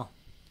 Oh well.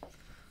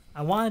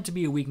 I want it to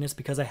be a weakness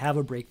because I have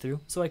a Breakthrough,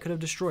 so I could have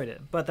destroyed it.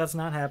 But that's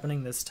not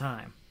happening this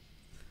time.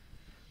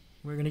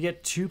 We're going to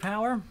get 2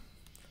 power,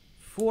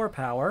 4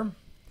 power,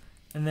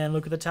 and then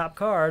look at the top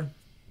card.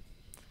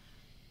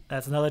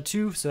 That's another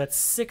 2, so that's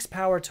 6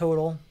 power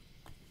total.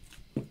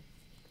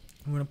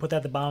 I'm going to put that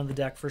at the bottom of the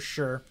deck for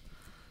sure.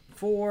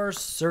 For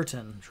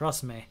certain,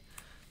 trust me.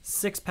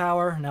 6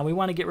 power. Now we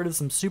want to get rid of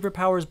some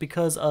superpowers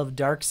because of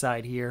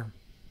Darkseid here.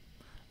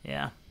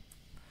 Yeah.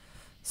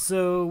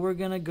 So we're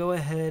going to go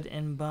ahead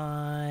and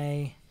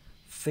buy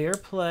Fair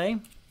Play.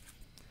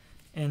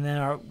 And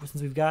then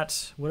since we've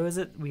got, what is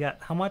it? We got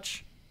how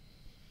much?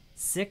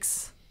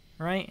 6,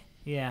 right?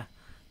 Yeah.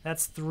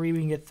 That's 3. We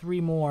can get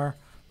 3 more.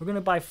 We're going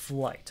to buy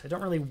Flight. I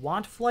don't really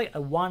want Flight. I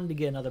wanted to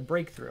get another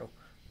Breakthrough.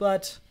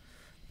 But,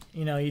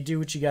 you know, you do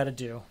what you got to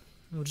do.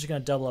 We're just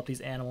going to double up these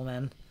Animal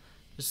Men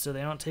just so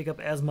they don't take up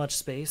as much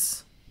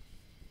space.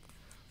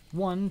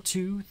 1,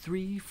 2,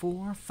 3,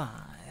 4, 5.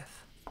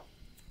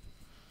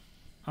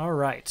 All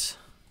right.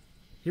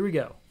 Here we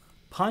go.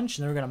 Punch,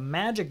 and then we're going to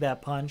magic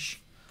that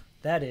Punch.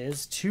 That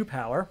is 2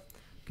 power.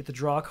 Get to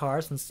draw a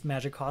card since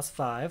magic costs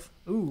 5.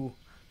 Ooh.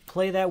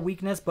 Play that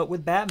weakness, but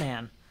with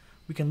Batman.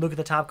 We can look at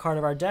the top card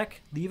of our deck,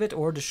 leave it,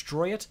 or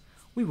destroy it.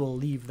 We will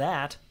leave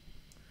that.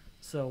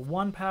 So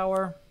 1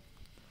 power.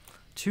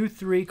 2,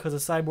 3, because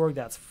of Cyborg,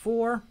 that's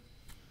 4.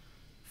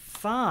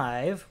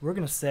 5, we're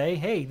going to say,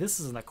 hey,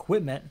 this is an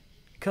equipment,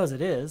 because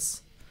it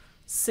is.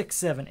 6,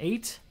 7,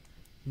 8.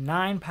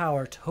 9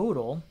 power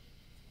total.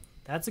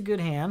 That's a good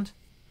hand.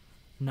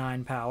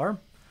 9 power.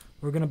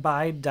 We're going to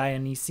buy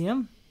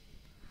Dionysium.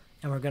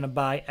 And we're going to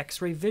buy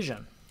X-Ray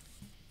Vision.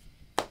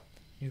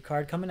 New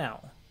card coming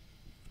out.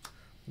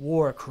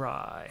 War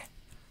Cry.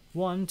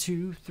 1,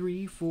 2,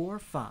 3, 4,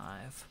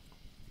 5.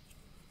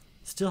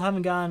 Still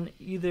haven't gone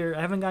either.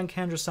 I haven't gotten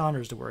Kendra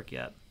Saunders to work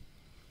yet.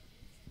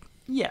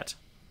 We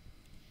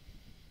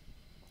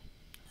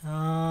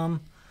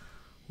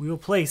will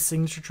play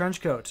Signature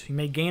Trenchcoat. You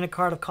may gain a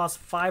card of cost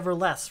 5 or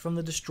less from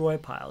the destroy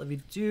pile.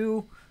 If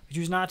you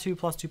choose not to,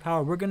 +2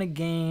 power, we're going to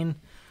gain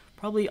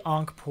probably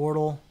Ankh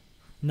Portal.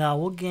 No,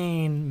 we'll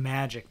gain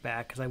Magic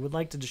back because I would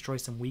like to destroy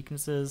some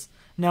weaknesses.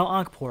 No,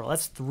 Ankh Portal,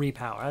 that's 3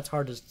 power. That's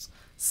hard to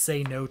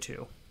say no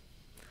to.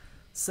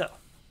 So,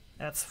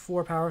 that's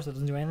 4 power, so it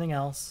doesn't do anything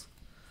else.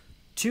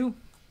 2,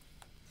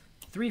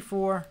 3,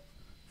 4,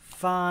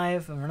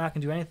 5, and we're not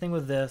going to do anything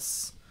with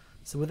this.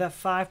 So with that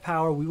 5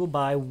 power, we will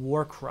buy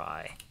War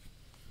Cry.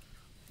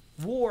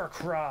 War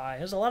Cry!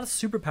 There's a lot of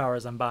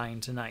superpowers I'm buying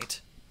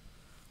tonight.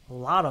 A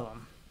lot of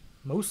them.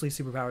 Mostly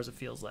superpowers, it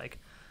feels like.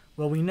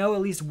 Well, we know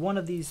at least one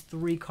of these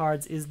 3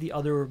 cards is the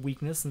other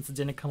weakness since it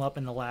didn't come up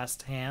in the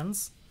last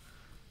hands.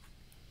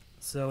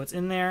 So it's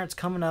in there, it's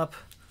coming up.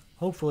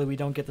 Hopefully we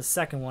don't get the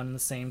second one in the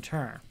same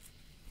turn.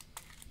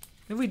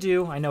 If we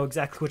do, I know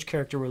exactly which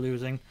character we're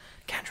losing.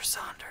 Kendra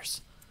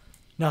Saunders.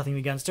 Nothing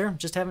against her,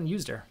 just haven't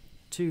used her.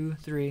 2,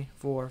 3,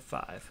 4,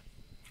 5.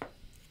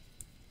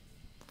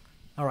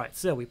 Alright,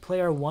 so we play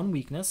our 1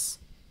 weakness.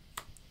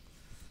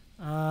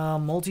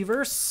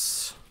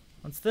 Multiverse.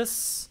 What's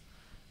this?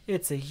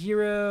 It's a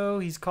hero.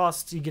 He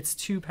gets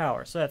 2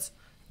 power. So that's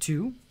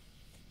 2,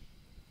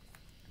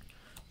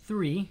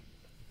 3,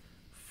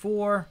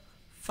 4,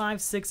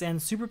 5, 6, and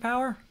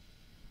superpower?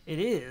 It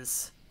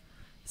is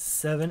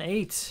 7,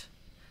 8.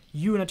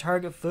 You and a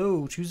target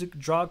foe.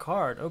 Draw a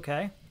card.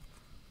 Okay.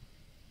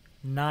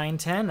 9,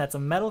 10. That's a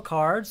metal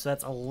card, so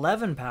that's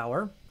 11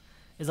 power.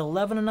 Is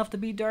 11 enough to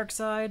beat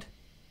Darkseid?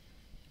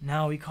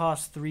 No, he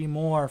costs 3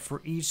 more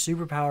for each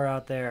superpower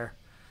out there.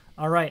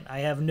 Alright, I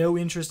have no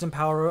interest in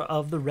power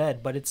of the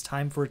red, but it's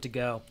time for it to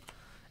go.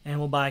 And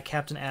we'll buy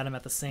Captain Atom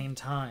at the same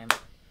time.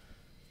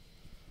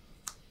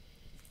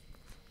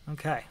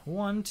 Okay,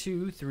 1,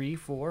 2, 3,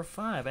 4,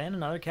 5, and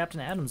another Captain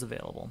Atom's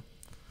available.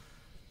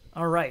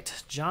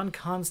 Alright, John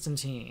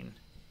Constantine.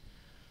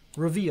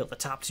 Reveal the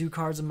top 2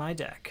 cards of my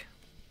deck.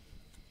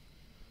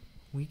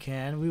 We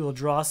will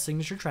draw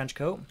Signature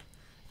Trenchcoat.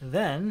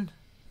 Then,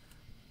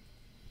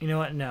 you know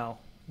what, no.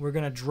 We're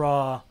going to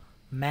draw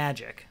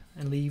Magic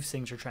and leave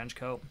Signature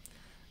Trenchcoat.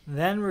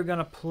 Then we're going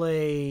to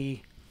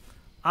play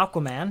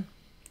Aquaman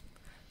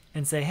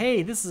and say,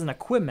 hey, this is an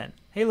equipment.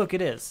 Hey, look,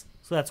 it is.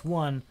 So that's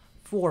 1,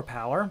 4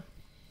 power.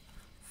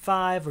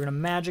 5, we're going to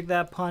Magic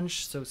that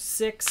punch. So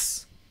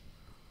 6,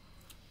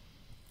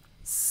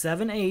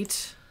 7,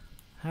 8.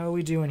 How are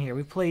we doing here?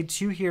 We played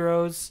 2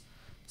 heroes.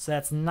 So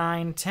that's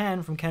 9,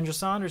 10 from Kendra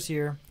Saunders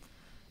here.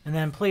 And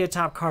then play a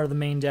top card of the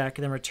main deck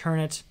and then return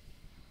it.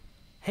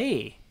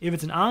 Hey, if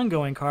it's an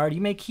ongoing card, you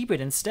may keep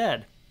it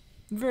instead.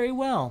 Very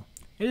well.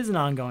 It is an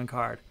ongoing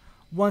card.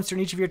 Once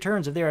during each of your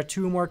turns, if there are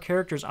 2 more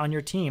characters on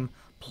your team,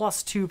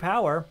 +2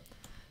 power,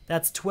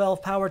 that's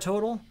 12 power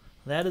total.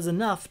 That is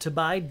enough to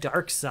buy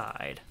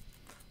Darkseid.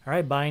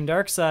 Alright, buying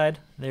Darkseid.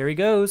 There he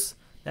goes.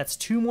 That's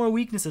 2 more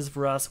weaknesses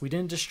for us. We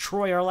didn't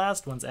destroy our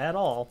last ones at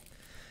all.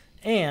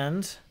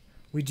 And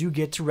we do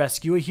get to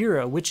rescue a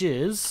hero, which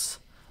is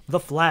the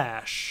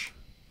Flash.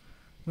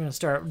 I'm going to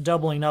start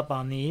doubling up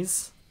on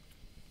these.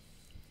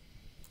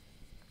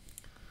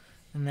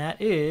 And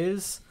that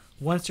is,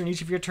 once during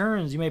each of your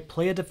turns, you may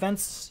play a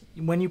defense.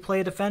 When you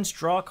play a defense,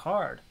 draw a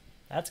card.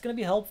 That's going to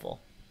be helpful.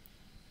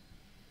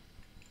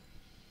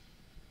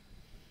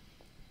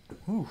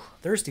 Ooh,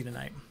 thirsty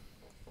tonight.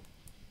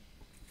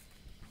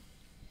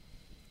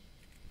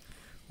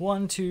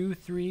 1, 2,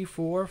 3,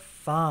 4,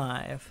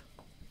 5.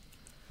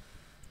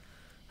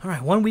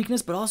 Alright, 1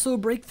 weakness, but also a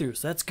breakthrough,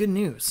 so that's good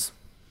news.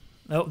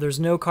 Oh, there's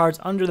no cards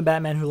under the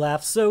Batman Who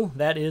Laughs, so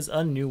that is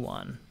a new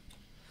one.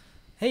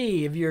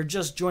 Hey, if you're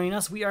just joining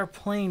us, we are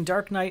playing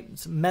Dark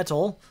Knight's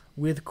Metal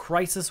with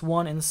Crisis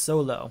 1 in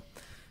solo.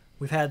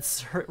 We've had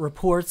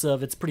reports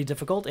of it's pretty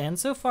difficult, and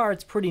so far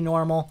it's pretty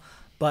normal,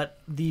 but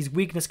these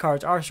weakness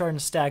cards are starting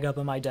to stack up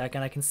in my deck,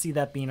 and I can see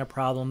that being a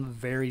problem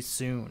very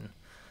soon.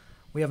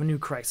 We have a new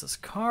Crisis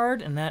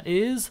card, and that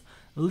is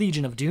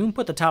Legion of Doom.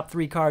 Put the top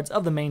 3 cards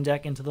of the main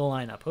deck into the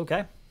lineup.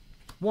 Okay.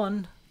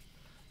 1,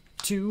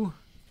 2,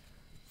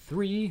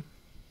 3.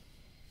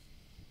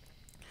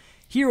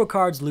 Hero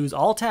cards lose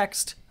all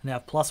text and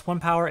have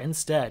 +1 power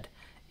instead.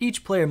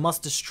 Each player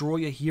must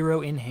destroy a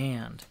hero in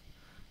hand.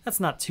 That's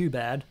not too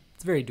bad.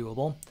 It's very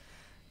doable.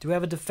 Do I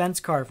have a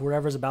defense card for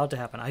whatever's about to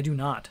happen? I do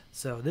not.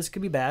 So this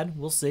could be bad.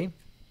 We'll see.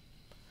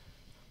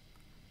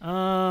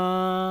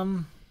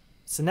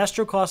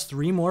 Sinestro costs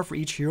 3 more for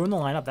each hero in the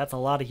lineup. That's a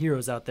lot of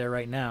heroes out there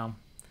right now.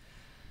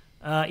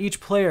 Each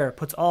player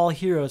puts all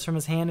heroes from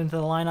his hand into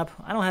the lineup.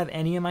 I don't have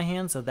any in my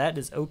hand, so that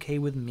is okay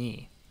with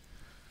me.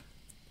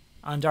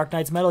 On Dark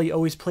Knight's Metal, you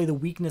always play the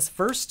weakness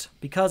first.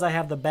 Because I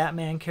have the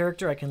Batman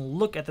character, I can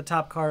look at the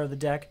top card of the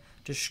deck,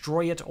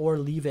 destroy it, or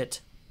leave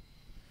it.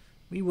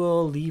 We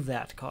will leave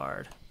that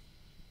card.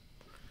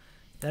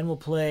 Then we'll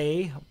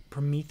play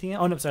Promethean.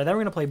 Oh, no, sorry. Then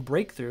we're going to play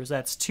Breakthrough. So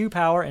that's 2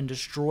 power and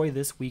destroy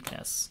this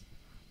weakness.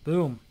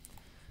 Boom.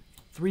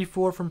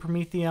 3-4 from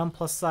Promethean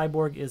plus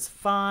Cyborg is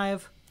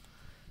 5.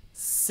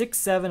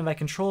 6-7. If I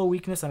control a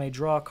weakness, I may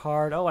draw a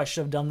card. Oh, I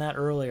should have done that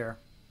earlier.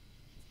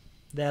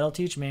 That'll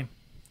teach me.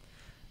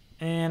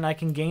 And I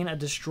can gain a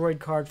destroyed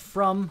card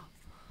from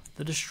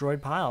the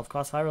destroyed pile of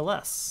cost 5 or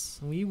less.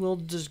 We will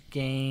just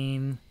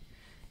gain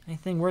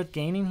anything worth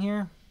gaining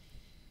here.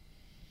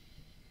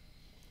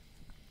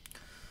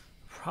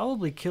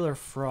 Probably Killer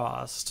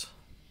Frost.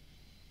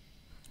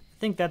 I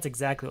think that's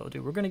exactly what we'll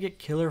do. We're going to get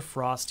Killer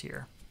Frost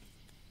here.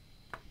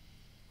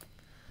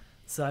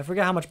 So I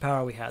forgot how much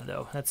power we had,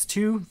 though. That's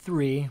 2,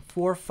 3,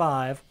 4,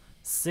 5,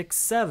 6,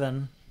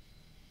 7.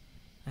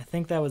 I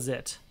think that was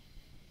it.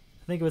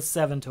 I think it was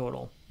 7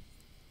 total.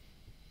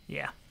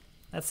 Yeah,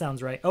 that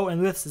sounds right. Oh,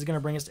 and this is going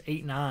to bring us to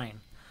 8,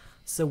 9.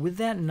 So with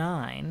that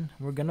 9,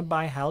 we're going to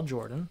buy Hal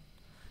Jordan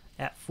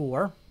at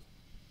 4.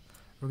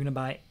 We're going to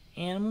buy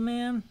Animal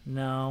Man?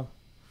 No.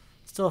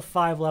 Still have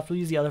 5 left. We'll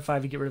use the other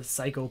 5 to get rid of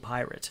Psycho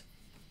Pirate.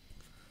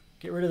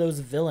 Get rid of those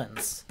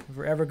villains if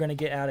we're ever going to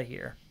get out of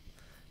here.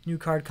 New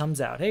card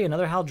comes out. Hey,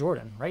 another Hal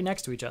Jordan, right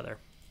next to each other.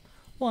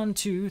 1,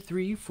 2,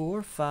 3,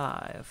 4,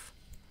 5.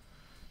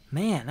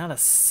 Man, not a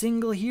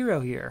single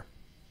hero here.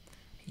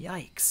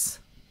 Yikes.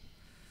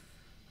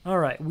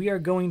 Alright, we are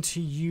going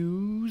to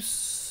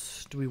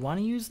use... Do we want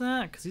to use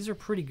that? Because these are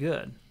pretty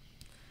good.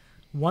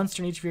 Once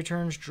during each of your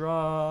turns,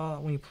 draw...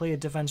 When you play a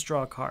defense,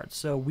 draw a card.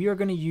 So we are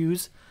going to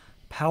use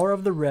Power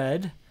of the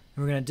Red. And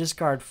we're going to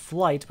discard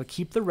Flight, but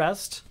keep the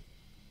rest.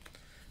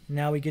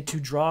 Now we get to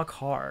draw a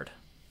card.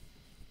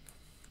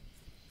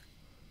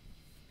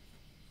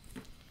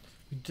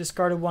 We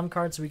discarded 1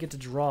 card, so we get to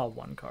draw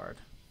 1 card.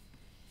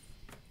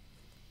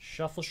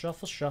 Shuffle,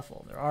 shuffle,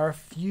 shuffle. There are a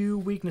few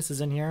weaknesses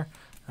in here.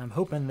 I'm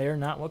hoping they're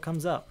not what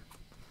comes up.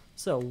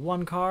 So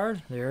 1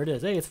 card. There it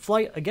is. Hey, it's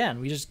Flight again.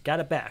 We just got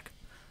it back.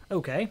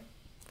 Okay.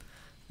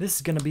 This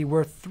is going to be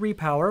worth 3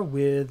 power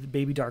with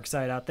Baby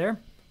Darkseid out there.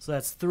 So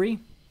that's 3,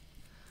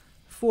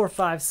 4,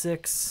 5,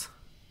 6,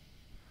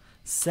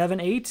 7,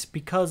 8.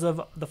 Because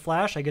of the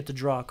Flash, I get to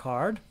draw a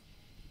card.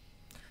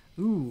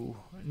 Ooh,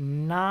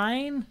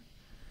 9.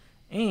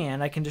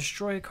 And I can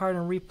destroy a card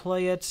and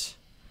replay it.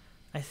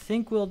 I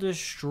think we'll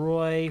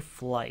destroy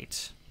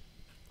Flight.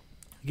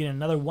 Get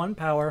another 1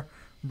 power,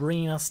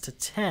 bringing us to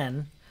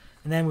 10.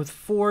 And then with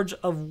Forge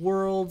of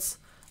Worlds,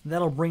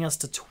 that'll bring us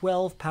to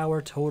 12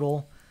 power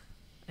total.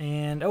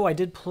 And, oh, I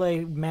did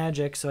play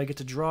Magic, so I get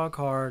to draw a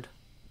card.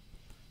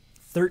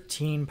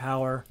 13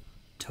 power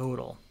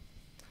total.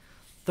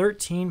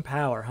 13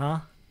 power, huh?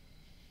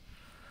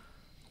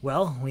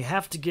 Well, we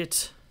have to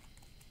get...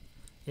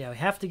 Yeah, we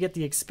have to get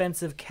the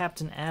expensive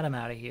Captain Atom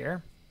out of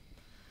here.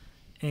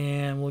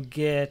 And we'll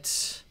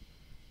get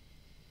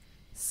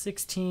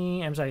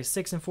 16, I'm sorry,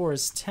 6 and 4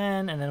 is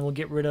 10, and then we'll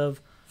get rid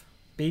of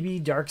Baby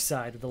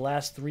Darkseid with the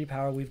last 3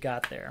 power we've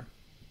got there.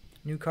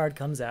 New card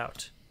comes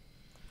out.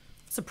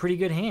 That's a pretty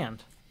good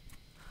hand.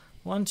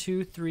 1,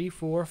 2, 3,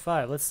 4,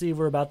 5. Let's see if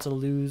we're about to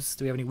lose.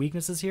 Do we have any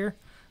weaknesses here?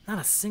 Not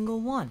a single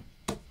one.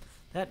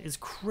 That is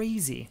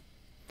crazy.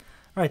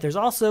 All right, there's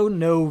also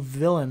no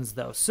villains,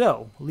 though.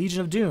 So, Legion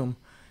of Doom.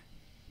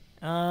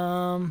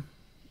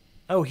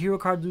 Oh, hero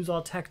card, lose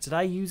all text. Did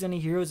I use any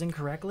heroes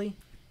incorrectly?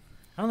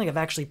 I don't think I've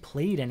actually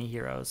played any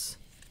heroes.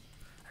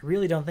 I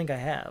really don't think I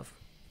have.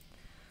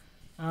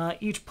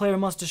 Each player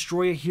must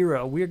destroy a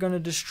hero. We're going to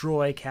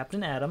destroy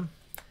Captain Atom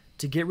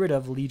to get rid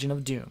of Legion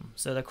of Doom.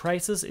 So the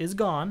Crisis is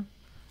gone.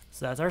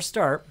 So that's our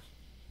start.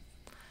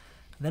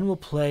 Then we'll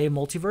play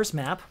Multiverse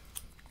Map,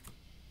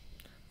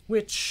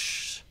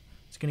 which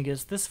is going to get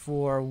us this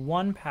for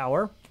 1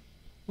 power.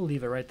 We'll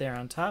leave it right there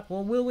on top.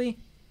 Well, will we?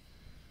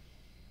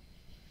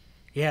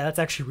 Yeah, that's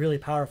actually really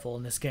powerful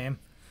in this game.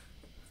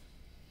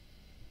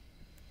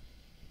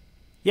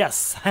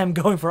 Yes, I'm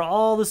going for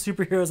all the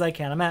superheroes I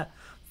can. I'm at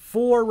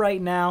 4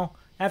 right now.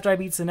 After I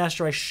beat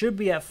Sinestro, I should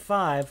be at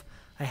 5.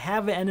 I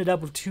haven't ended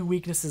up with 2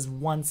 weaknesses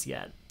once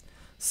yet.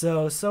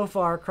 So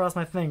far, cross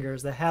my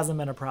fingers, that hasn't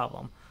been a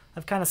problem.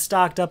 I've kind of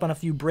stocked up on a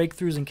few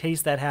breakthroughs in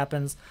case that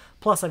happens.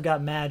 Plus, I've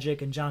got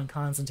Magic and John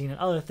Constantine and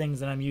other things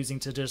that I'm using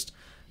to just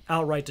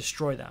outright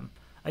destroy them.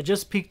 I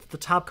just peeked the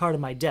top card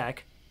of my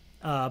deck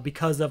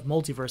because of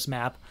Multiverse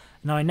Map.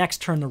 Now, my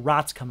next turn, the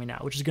Rot's coming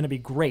out, which is going to be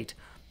great.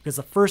 Because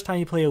the first time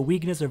you play a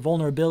weakness or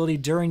vulnerability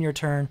during your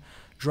turn,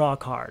 draw a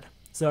card.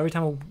 So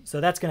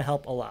that's going to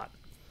help a lot.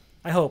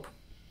 I hope.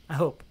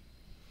 All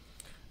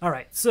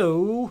right,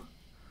 so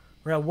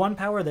we're at 1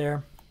 power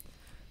there.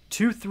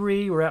 2,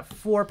 3. We're at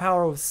 4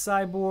 power with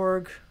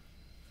Cyborg.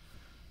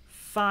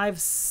 5,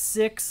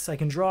 6. I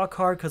can draw a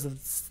card because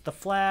of the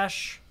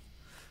Flash.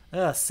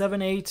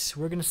 7, 8.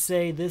 We're going to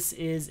say this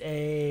is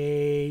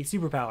a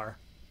superpower.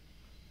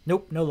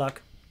 Nope, no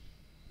luck.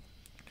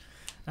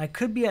 I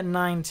could be at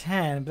 9,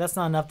 10, but that's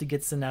not enough to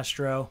get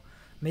Sinestro.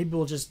 Maybe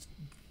we'll just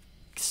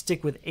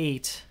stick with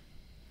 8.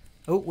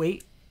 Oh,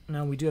 wait.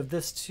 No, we do have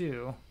this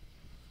too.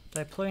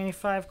 Did I play any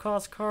 5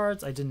 cost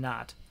cards? I did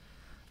not.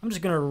 I'm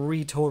just going to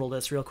retotal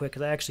this real quick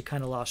because I actually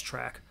kind of lost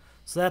track.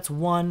 So that's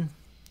 1,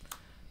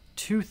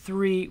 2,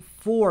 3,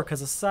 4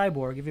 because of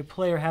Cyborg. If your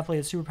player half-play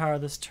a superpower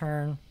this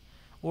turn,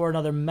 or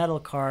another metal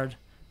card,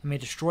 I may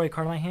destroy a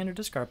card in my hand or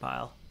discard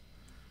pile.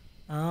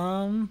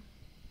 I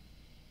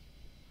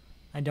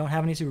don't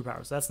have any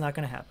superpowers, so that's not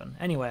going to happen.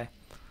 Anyway,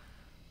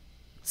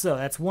 so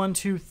that's 1,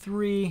 2,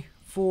 3,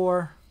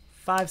 4,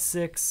 5,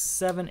 6,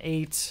 7,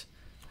 8.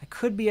 I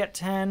could be at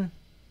 10,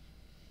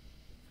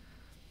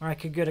 or I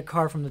could get a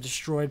card from the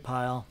destroyed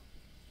pile.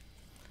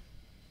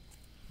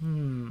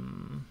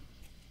 I'd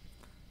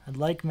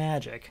like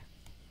magic.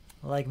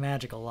 I like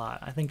magic a lot.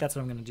 I think that's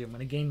what I'm going to do. I'm going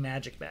to gain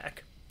magic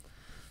back.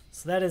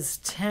 So that is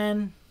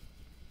 10.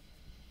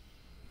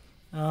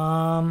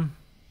 10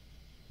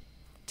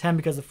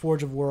 because of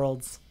Forge of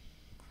Worlds.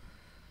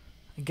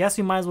 I guess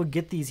we might as well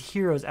get these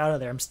heroes out of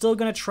there. I'm still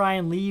going to try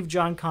and leave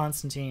John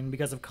Constantine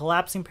because if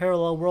collapsing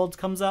parallel worlds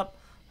comes up,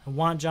 I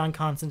want John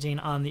Constantine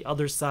on the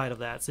other side of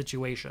that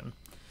situation.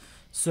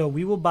 So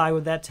we will buy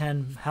with that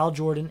 10 Hal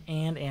Jordan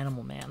and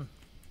Animal Man.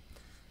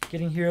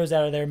 Getting heroes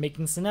out of there,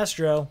 making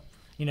Sinestro,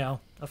 you know,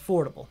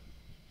 affordable.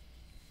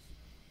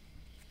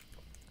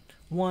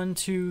 1,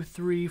 2,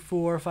 3,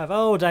 4, 5.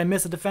 Oh, did I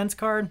miss a defense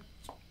card?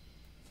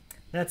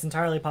 That's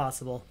entirely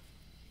possible.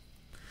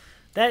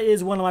 That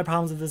is one of my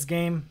problems with this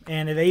game,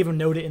 and they even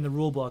note it in the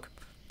rulebook.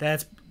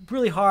 That's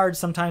really hard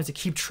sometimes to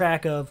keep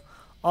track of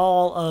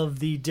all of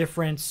the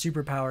different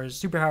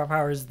superpower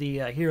powers the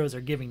heroes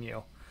are giving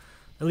you.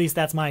 At least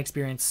that's my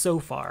experience so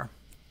far.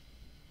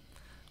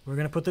 We're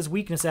going to put this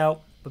weakness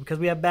out, but because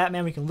we have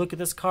Batman, we can look at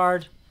this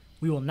card.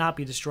 We will not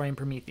be destroying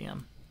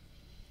Prometheum.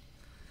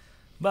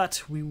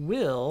 But we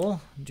will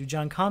do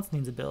John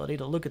Constantine's ability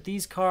to look at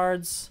these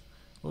cards.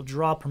 We'll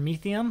draw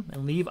Prometheum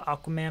and leave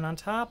Aquaman on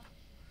top.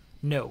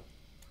 No.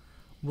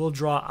 We'll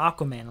draw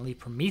Aquaman and leave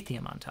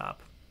Prometheum on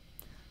top.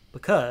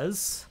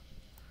 Because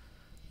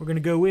we're going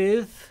to go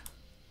with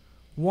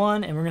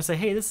 1, and we're going to say,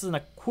 hey, this is an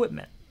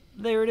equipment.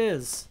 There it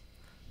is.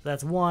 So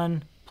that's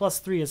 1 plus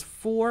 3 is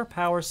 4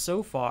 power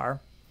so far.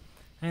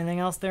 Anything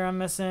else there I'm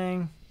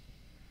missing?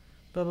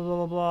 Blah, blah, blah,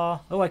 blah, blah.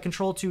 Oh, I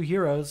control 2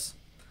 heroes.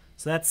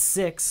 So that's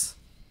 6.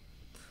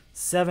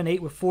 7,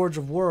 8 with Forge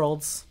of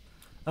Worlds.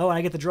 Oh, and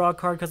I get to draw a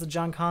card because of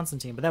John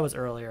Constantine, but that was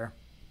earlier.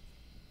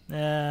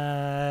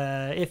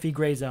 Iffy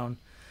gray zone.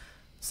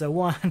 So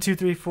 1, 2,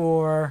 3,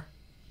 4,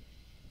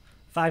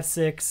 5,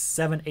 6,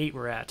 7, 8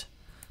 we're at.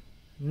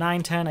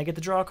 9, 10, I get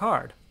to draw a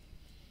card.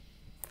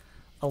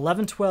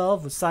 11,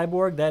 12 with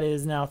Cyborg, that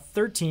is now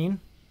 13.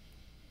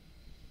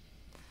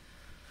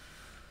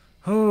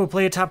 Oh,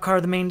 play a top card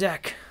of the main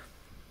deck.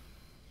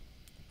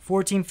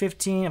 14,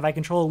 15, if I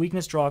control a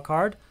weakness, draw a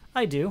card.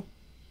 I do.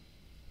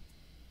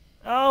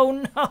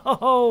 Oh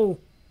no!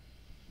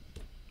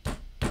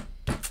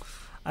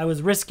 I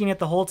was risking it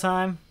the whole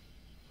time.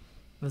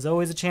 There's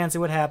always a chance it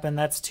would happen.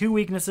 That's 2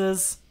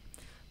 weaknesses.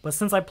 But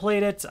since I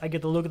played it, I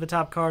get to look at the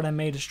top card. I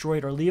may destroy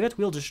it or leave it.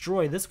 We'll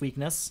destroy this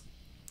weakness.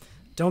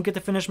 Don't get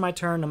to finish my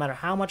turn no matter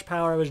how much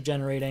power I was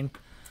generating.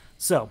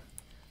 So,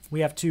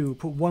 we have to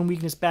put 1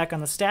 weakness back on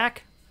the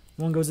stack.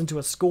 1 goes into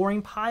a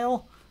scoring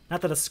pile.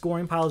 Not that a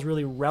scoring pile is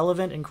really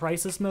relevant in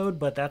crisis mode,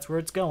 but that's where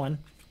it's going.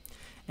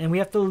 And we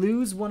have to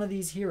lose one of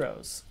these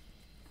heroes.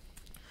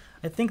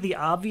 I think the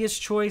obvious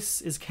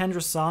choice is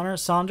Kendra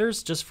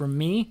Saunders, just for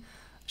me.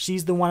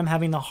 She's the one I'm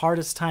having the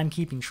hardest time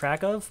keeping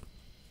track of.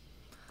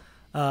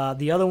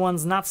 The other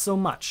ones, not so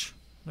much.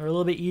 They're a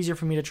little bit easier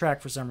for me to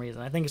track for some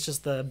reason. I think it's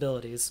just the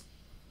abilities.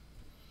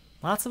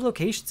 Lots of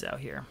locations out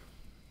here.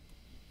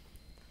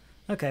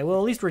 Okay, well,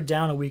 at least we're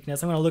down a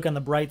weakness. I'm going to look on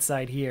the bright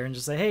side here and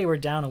just say, hey, we're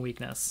down a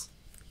weakness.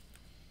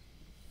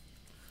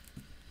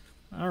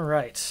 All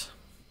right.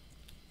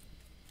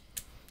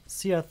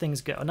 See how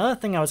things go. Another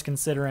thing I was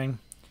considering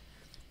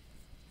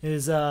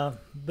is,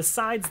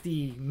 besides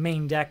the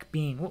main deck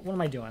being... What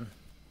am I doing?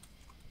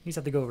 You just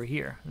have to go over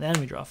here. Then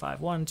we draw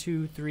 5. 1,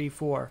 2, 3,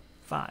 4,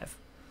 5.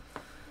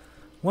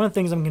 One of the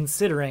things I'm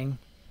considering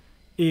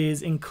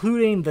is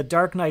including the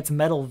Dark Knight's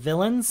metal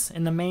villains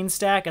in the main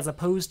stack as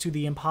opposed to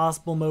the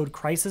impossible mode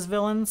crisis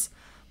villains,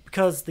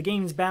 because the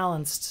game's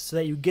balanced so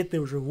that you get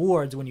those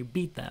rewards when you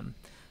beat them.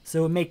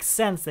 So it makes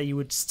sense that you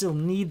would still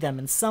need them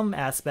in some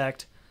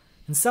aspect,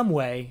 in some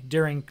way,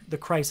 during the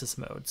crisis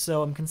mode.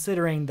 So I'm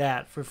considering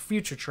that for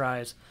future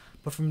tries.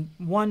 But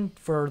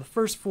for the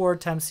first 4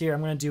 attempts here,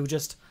 I'm going to do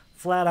just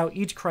flat out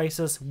each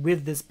crisis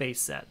with this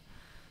base set.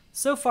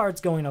 So far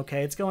it's going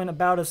okay. It's going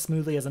about as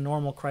smoothly as a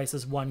normal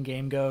Crisis 1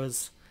 game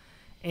goes.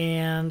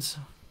 And,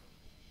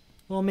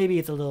 well, maybe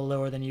it's a little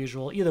lower than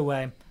usual. Either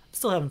way, I'm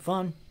still having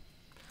fun.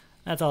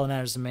 That's all that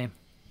matters to me.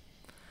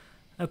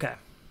 Okay.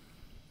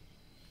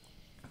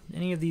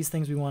 Any of these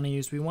things we want to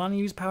use? Do we want to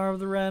use Power of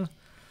the Red?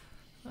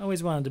 I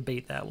always want to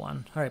debate that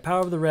one. Alright, Power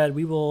of the Red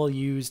we will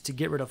use to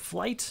get rid of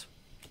Flight.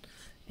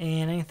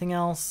 And anything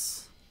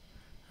else?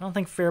 I don't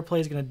think Fair Play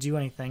is going to do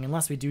anything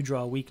unless we do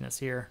draw a weakness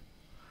here.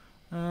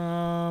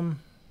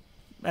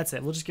 That's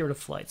it. We'll just get rid of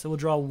Flight. So we'll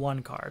draw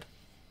 1 card.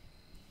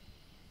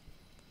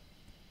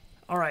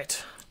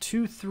 Alright,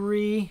 2,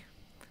 3,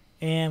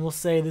 and we'll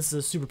say this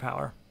is a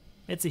superpower.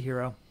 It's a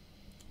hero.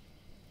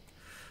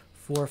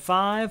 4,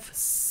 5,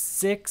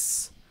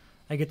 6.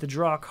 I get to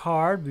draw a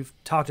card. We've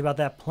talked about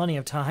that plenty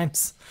of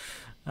times.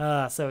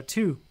 So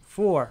 2,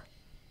 4.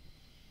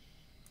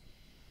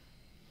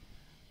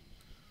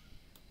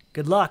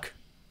 Good luck.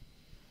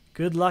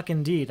 Good luck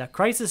indeed. Now,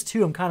 Crisis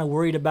 2 I'm kind of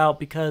worried about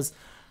because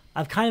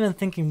I've kind of been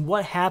thinking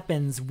what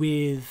happens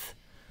with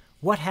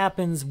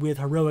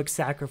Heroic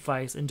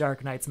Sacrifice in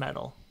Dark Knight's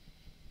Metal.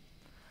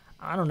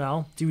 I don't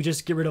know. Do we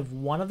just get rid of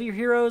one of your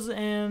heroes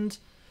and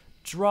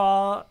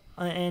draw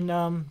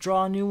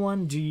a new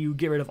one? Do you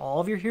get rid of all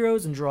of your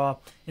heroes and draw,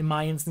 in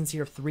my instance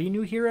here, 3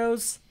 new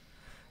heroes?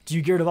 Do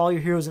you get rid of all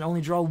your heroes and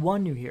only draw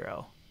 1 new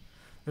hero?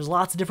 There's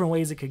lots of different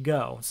ways it could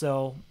go,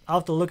 so I'll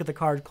have to look at the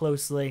card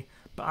closely,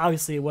 but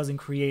obviously it wasn't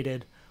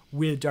created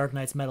with Dark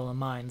Knight's Metal in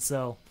mind,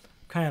 so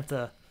kind of have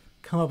to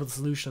come up with a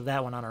solution of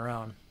that one on our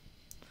own.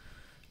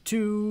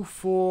 2,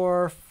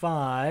 4,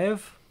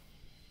 5,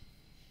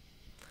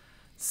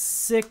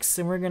 6,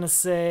 and we're going to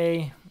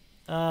say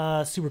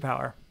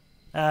Superpower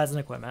as an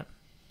equipment.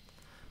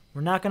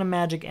 We're not going to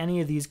magic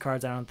any of these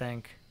cards, I don't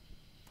think.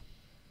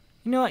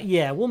 You know what?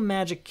 Yeah, we'll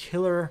magic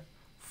Killer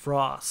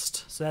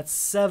Frost. So that's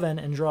 7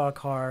 and draw a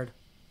card.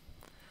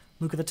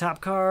 Look at the top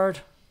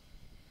card.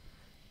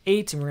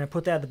 8, and we're going to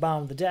put that at the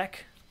bottom of the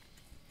deck.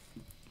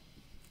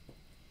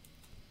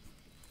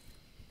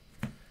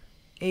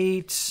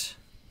 8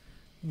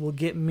 will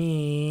get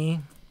me...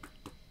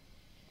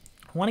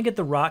 I want to get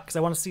the Rock because I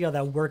want to see how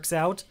that works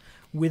out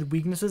with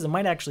weaknesses. It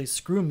might actually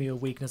screw me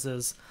with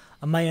weaknesses.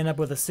 I might end up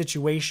with a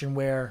situation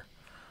where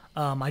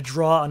I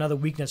draw another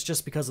weakness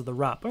just because of the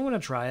Rock. But I'm going to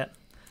try it.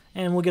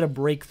 And we'll get a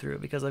breakthrough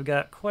because I've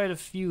got quite a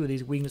few of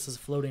these weaknesses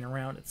floating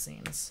around, it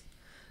seems.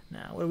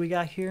 Now, what do we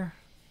got here?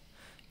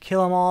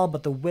 Kill them all,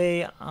 but the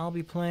way I'll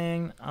be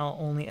playing, I'll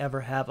only ever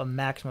have a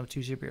maximum of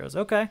 2 superheroes.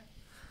 Okay.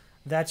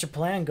 That's your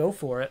plan. Go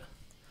for it.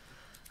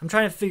 I'm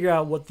trying to figure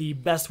out what the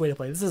best way to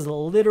play. This is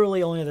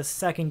literally only the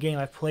second game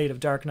I've played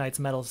of Dark Knight's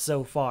Metal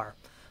so far.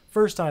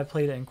 First time I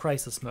played it in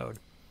Crisis mode.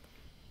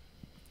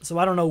 So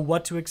I don't know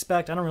what to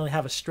expect. I don't really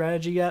have a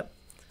strategy yet.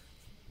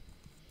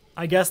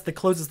 I guess the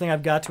closest thing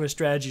I've got to a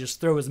strategy is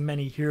throw as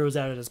many heroes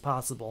at it as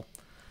possible.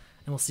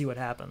 And we'll see what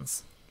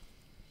happens.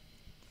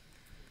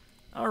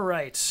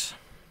 Alright.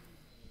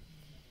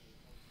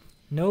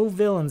 No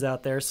villains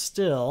out there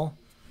still.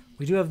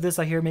 We do have this,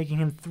 I hear, making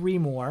him 3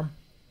 more.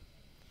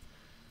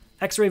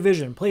 X-Ray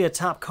Vision. Play a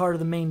top card of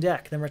the main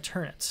deck, then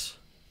return it.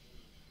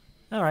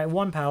 Alright,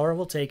 1 power.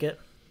 We'll take it.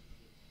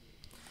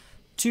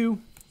 2,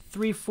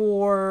 3,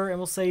 4, and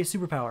we'll say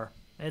Superpower.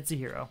 It's a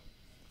hero.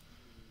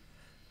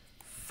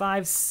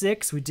 5,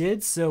 6 we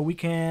did, so we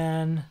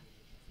can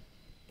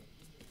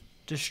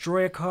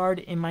destroy a card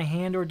in my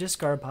hand or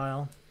discard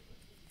pile.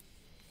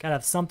 Gotta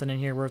have something in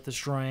here worth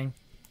destroying.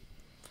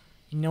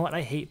 You know what?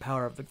 I hate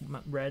power of the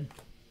red.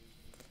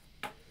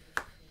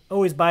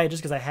 Always buy it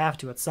just because I have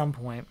to at some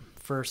point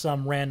for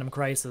some random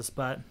crisis,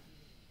 but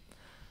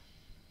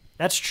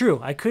that's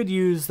true. I could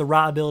use the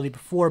Rot ability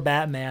before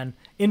Batman,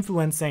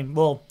 influencing,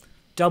 well,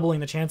 doubling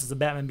the chances of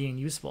Batman being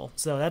useful.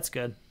 So that's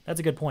good. That's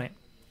a good point.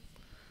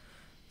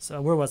 So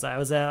where was I? I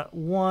was at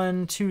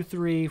 1, 2,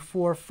 3,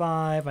 4,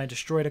 5. I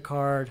destroyed a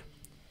card.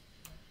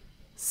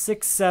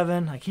 6,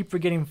 7. I keep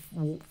forgetting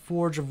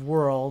Forge of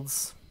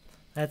Worlds.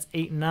 That's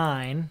 8,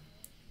 9.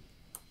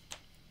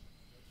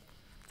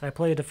 Did I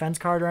play a defense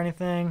card or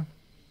anything?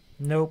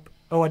 Nope.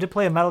 Oh, I did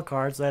play a metal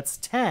card, so that's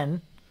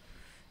 10.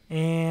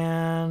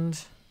 And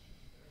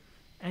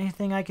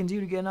anything I can do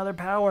to get another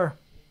power.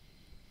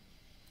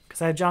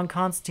 Because I have John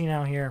Constantine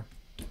out here.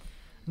 I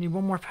need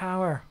 1 more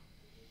power.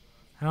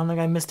 I don't think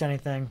I missed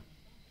anything.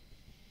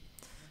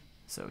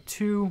 So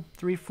 2,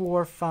 3,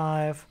 4,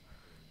 5,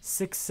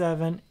 6,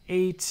 7,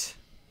 8,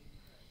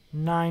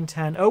 9,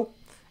 10. Oh,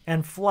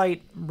 and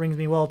Flight brings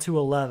me well to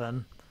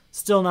 11.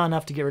 Still not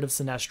enough to get rid of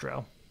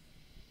Sinestro.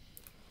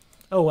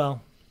 Oh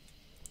well.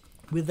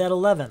 With that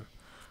 11,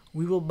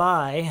 we will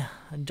buy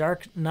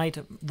Dark Knight,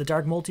 the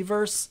Dark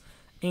Multiverse,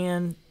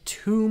 and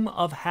Tomb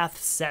of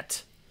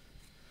Hathset.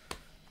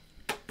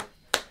 I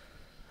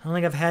don't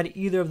think I've had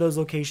either of those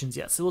locations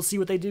yet, so we'll see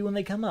what they do when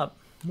they come up.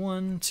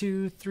 1,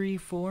 2, 3,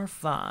 4,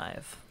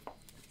 5.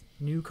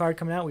 New card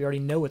coming out. We already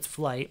know it's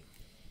Flight.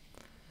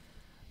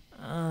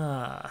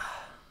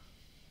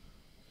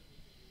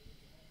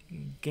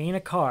 Gain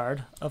a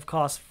card of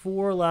cost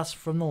 4 less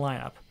from the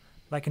lineup.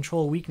 If I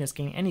control a weakness,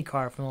 gain any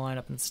card from the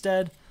lineup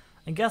instead.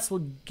 I guess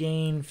we'll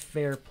gain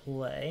Fair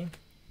Play.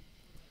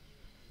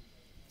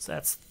 So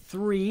that's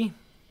 3.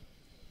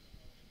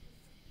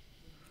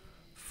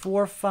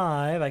 4,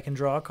 5. I can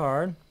draw a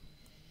card.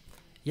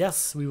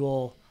 Yes, we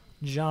will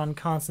John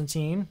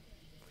Constantine.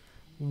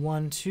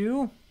 1,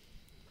 2.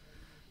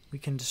 We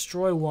can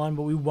destroy 1,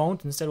 but we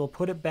won't. Instead, we'll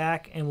put it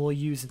back, and we'll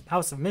use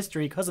House of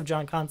Mystery because of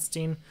John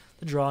Constantine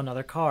to draw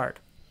another card.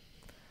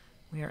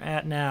 We are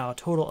at now a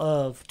total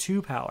of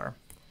 2 power.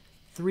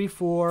 3,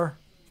 4.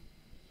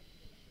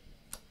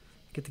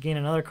 Get to gain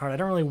another card. I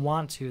don't really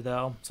want to,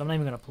 though, so I'm not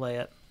even going to play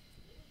it.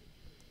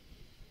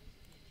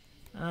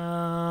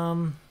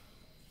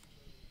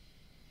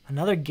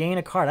 Another gain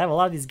a card. I have a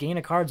lot of these gain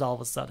a cards all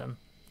of a sudden.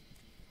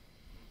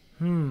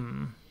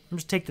 I'm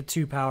just take the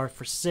 2 power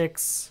for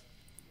 6.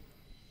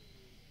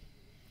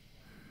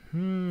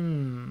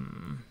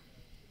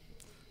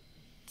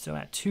 So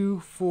at 2,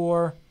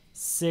 4,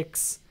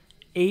 6,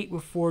 8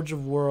 with Forge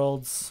of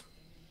Worlds,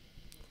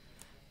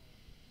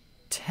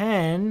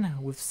 10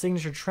 with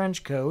Signature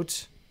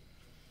Trenchcoat,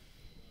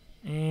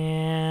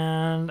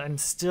 and I'm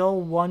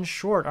still 1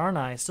 short, aren't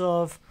I? I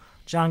still have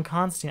John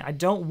Constantine. I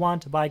don't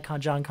want to buy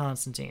John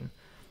Constantine.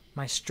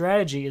 My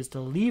strategy is to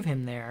leave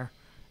him there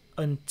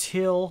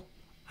until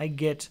I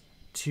get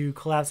to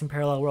Collapsing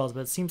Parallel Worlds,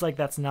 but it seems like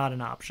that's not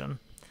an option.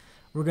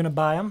 We're going to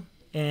buy him,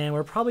 and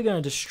we're probably going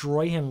to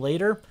destroy him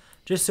later,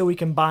 just so we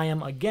can buy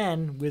him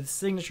again with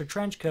Signature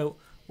Trenchcoat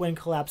when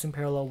Collapsing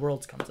Parallel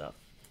Worlds comes up.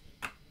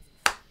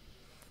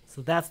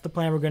 So that's the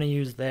plan we're going to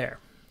use there.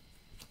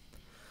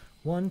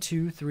 1,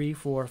 2, 3,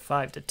 4,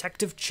 5.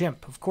 Detective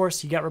Chimp. Of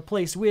course, he got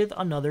replaced with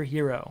another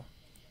hero.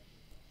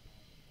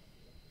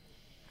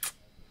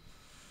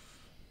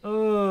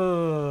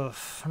 Ugh,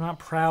 I'm not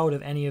proud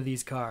of any of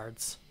these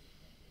cards.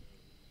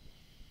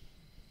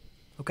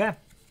 Okay.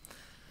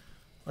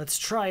 Let's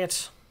try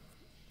it.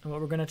 And what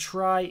we're going to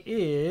try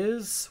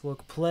is, we'll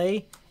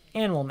play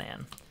Animal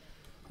Man.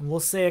 And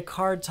we'll say a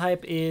card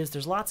type is,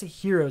 there's lots of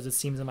heroes it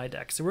seems in my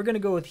deck, so we're going to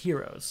go with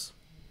heroes.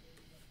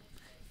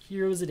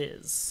 Heroes it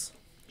is.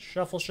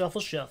 Shuffle,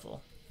 shuffle,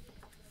 shuffle.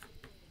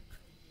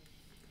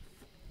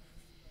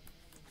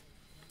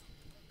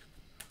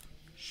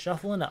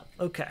 Shuffling up.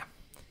 Okay.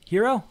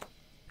 Hero?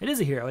 It is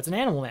a hero. It's an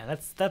Animal Man.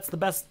 That's the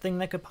best thing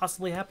that could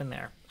possibly happen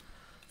there.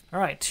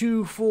 Alright,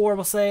 2, 4,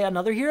 we'll say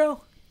another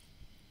hero?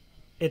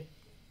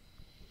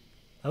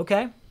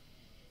 Okay.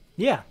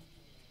 Yeah.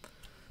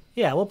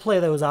 Yeah, we'll play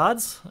those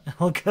odds.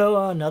 We'll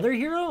go another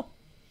hero?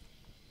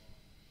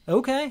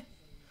 Okay.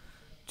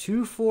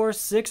 2, 4,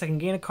 6. I can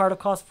gain a card of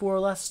cost 4 or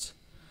less.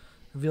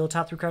 Reveal the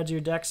top 3 cards of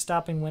your deck,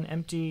 stopping when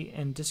empty,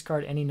 and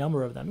discard any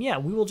number of them. Yeah,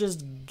 we will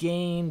just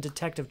gain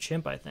Detective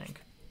Chimp, I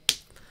think.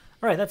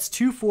 Alright, that's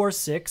 2, 4,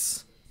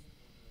 6.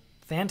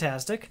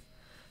 Fantastic.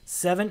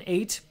 7,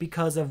 8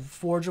 because of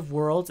Forge of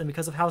Worlds, and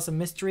because of House of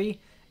Mystery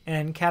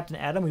and Captain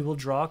Atom, we will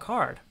draw a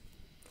card.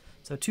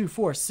 So 2,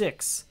 4,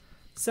 6,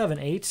 7,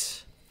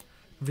 8.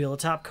 Reveal the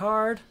top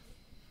card.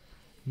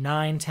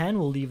 9, 10.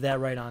 We'll leave that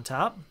right on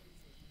top.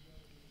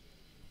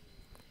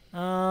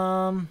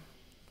 11,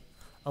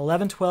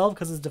 12,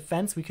 because it's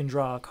defense, we can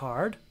draw a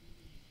card.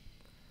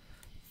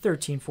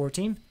 13,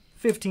 14.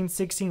 15,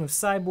 16 with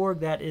Cyborg.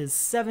 That is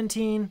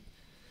 17.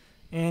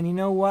 And you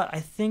know what? I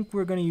think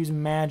we're going to use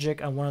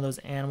magic on one of those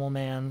Animal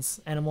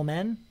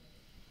Men.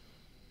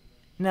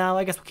 No,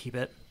 I guess we'll keep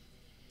it.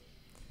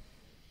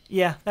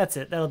 Yeah, that's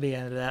it. That'll be the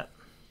end of that.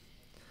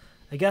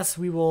 I guess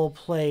we will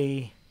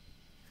play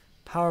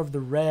Power of the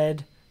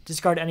Red,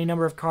 discard any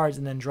number of cards,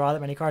 and then draw that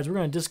many cards. We're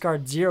going to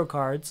discard 0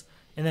 cards,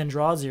 and then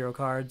draw 0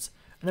 cards,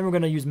 and then we're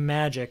going to use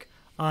magic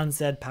on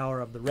said Power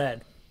of the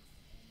Red.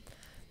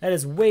 That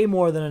is way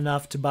more than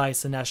enough to buy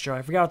Sinestro.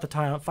 I forgot what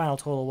the final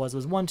total was. It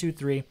was 1, 2,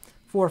 3,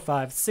 4,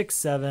 5, 6,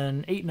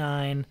 7, 8,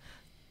 9,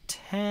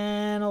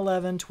 10,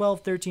 11,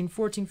 12, 13,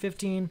 14,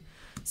 15,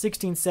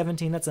 16,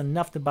 17. That's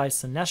enough to buy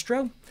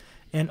Sinestro.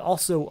 And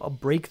also a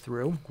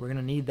breakthrough. We're going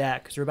to need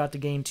that because we're about to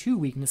gain 2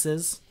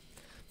 weaknesses.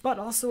 But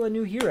also a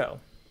new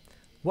hero.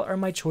 What are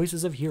my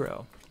choices of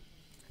hero?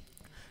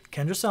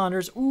 Kendra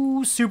Saunders.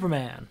 Ooh,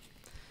 Superman.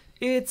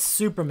 It's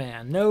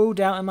Superman. No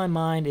doubt in my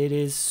mind it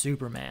is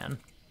Superman.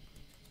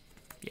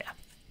 Yeah.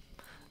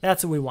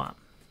 That's what we want.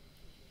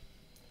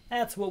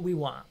 That's what we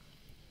want.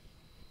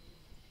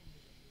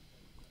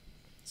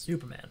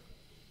 Superman.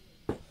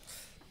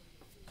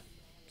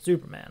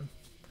 Superman.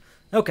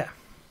 Okay.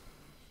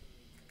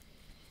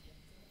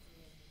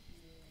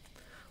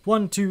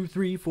 1, 2,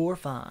 3, 4,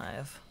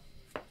 5.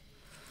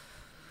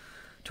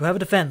 Do I have a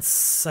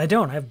defense? I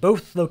don't. I have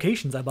both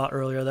locations I bought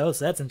earlier, though,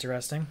 so that's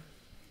interesting.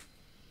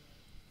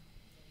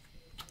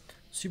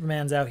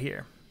 Superman's out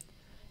here.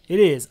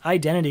 It is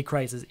Identity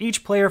Crisis.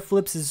 Each player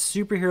flips his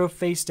superhero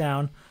face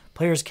down.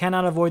 Players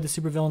cannot avoid the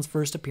supervillain's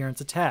first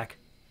appearance attack.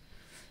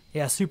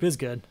 Yeah, Soup is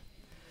good.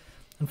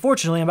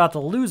 Unfortunately, I'm about to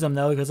lose him,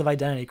 though, because of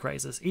Identity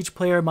Crisis. Each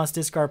player must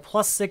discard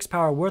 +6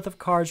 power worth of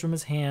cards from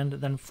his hand,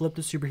 then flip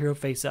the superhero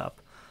face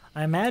up.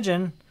 I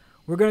imagine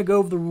we're going to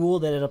go with the rule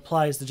that it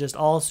applies to just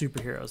all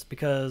superheroes,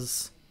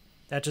 because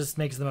that just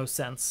makes the most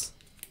sense.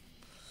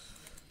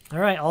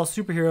 Alright, all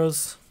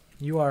superheroes,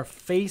 you are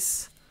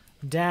face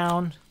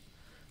down.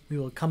 We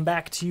will come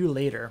back to you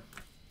later.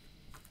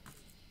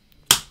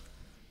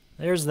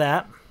 There's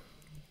that.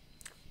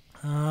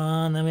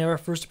 And then we have our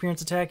first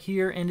appearance attack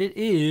here, and it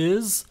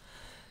is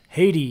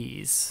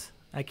Hades.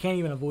 I can't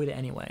even avoid it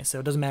anyway, so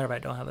it doesn't matter if I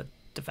don't have a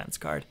defense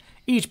card.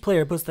 Each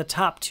player puts the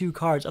top 2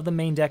 cards of the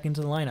main deck into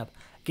the lineup.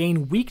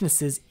 Gain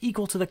weaknesses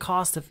equal to the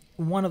cost of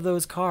one of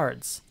those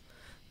cards.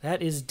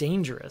 That is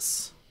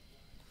dangerous.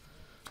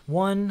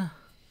 1,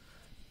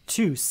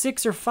 2,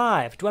 6 or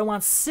 5. Do I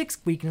want 6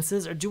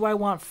 weaknesses or do I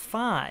want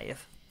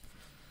 5?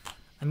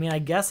 I mean, I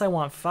guess I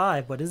want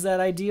 5, but is that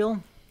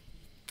ideal?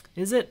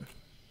 Is it?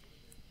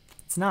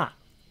 It's not.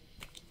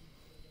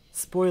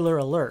 Spoiler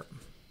alert.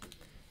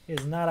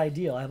 is not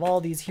ideal. I have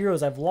all these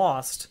heroes I've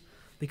lost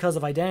because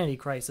of Identity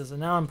Crisis, and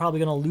now I'm probably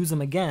going to lose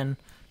them again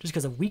just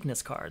because of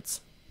weakness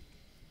cards.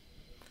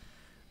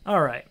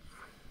 Alright.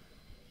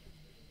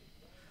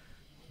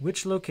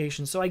 Which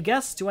location? So I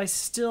guess, do I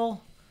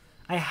still...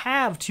 I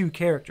have 2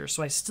 characters,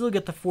 so I still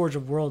get the Forge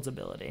of Worlds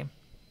ability.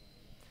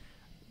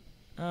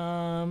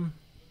 Yeah,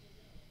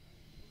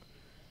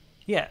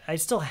 I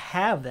still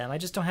have them. I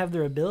just don't have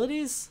their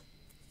abilities?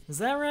 Is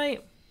that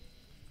right?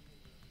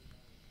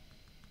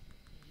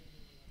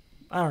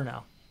 I don't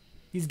know.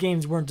 These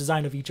games weren't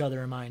designed with each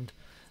other in mind.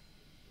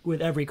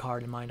 With every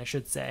card in mind, I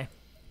should say.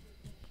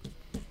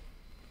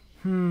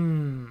 I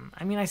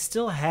mean, I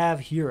still have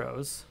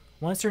heroes.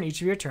 Once during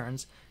each of your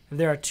turns, if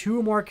there are 2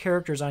 or more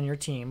characters on your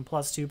team,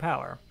 plus 2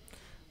 power.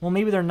 Well,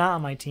 maybe they're not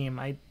on my team.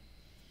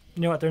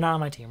 You know what? They're not on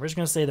my team. We're just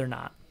going to say they're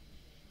not.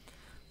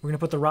 We're going to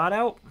put the Rod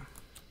out.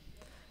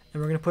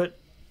 And we're going to put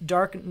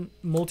Dark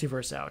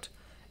Multiverse out.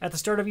 At the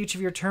start of each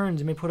of your turns,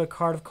 you may put a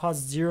card of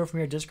cost 0 from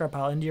your discard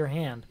pile into your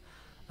hand.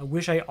 I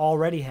wish I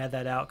already had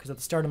that out, because at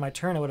the start of my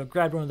turn, I would have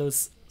grabbed one of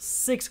those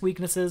 5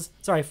 weaknesses,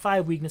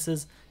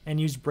 and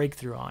used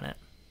Breakthrough on it.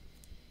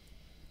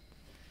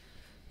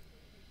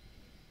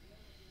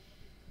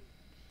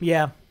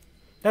 Yeah,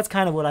 that's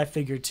kind of what I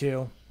figured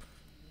too.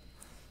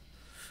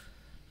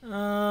 We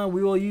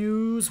will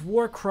use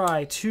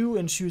Warcry 2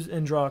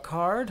 and draw a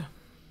card.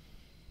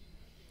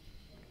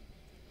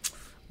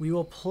 We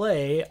will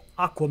play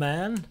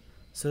Aquaman,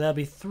 so that'll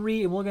be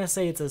 3, and we're going to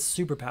say it's a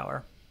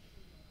superpower.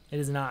 It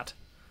is not.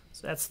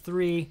 So that's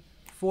 3,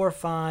 4,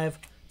 5,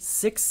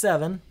 6,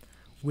 7.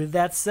 With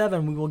that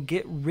 7, we will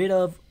get rid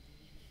of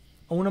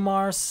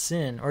Onimar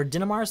Sin, or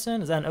Dinamar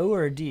Sin. Is that an O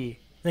or a D?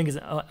 I think it's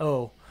an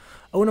O.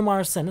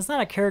 Onimar Sin. It's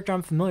not a character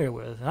I'm familiar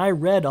with, and I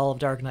read all of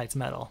Dark Knight's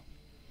Metal.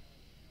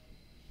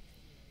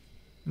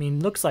 I mean,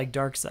 looks like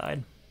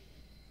Darkseid.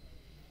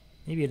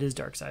 Maybe it is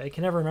Darkseid. I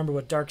can never remember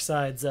what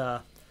Darkseid's,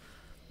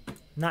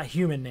 not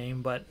human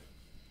name, but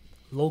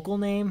local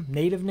name,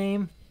 native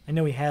name. I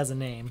know he has a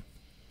name.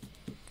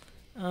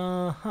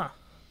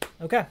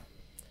 Okay.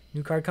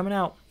 New card coming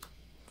out.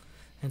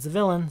 And it's a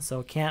villain,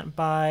 so can't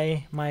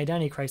buy my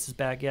Identity Crisis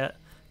back yet.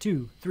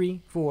 2,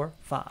 3, 4,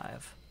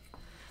 5.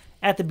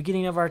 At the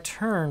beginning of our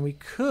turn, we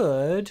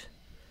could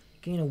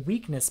gain a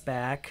weakness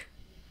back,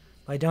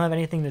 but I don't have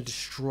anything to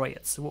destroy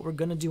it. So what we're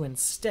going to do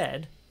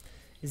instead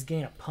is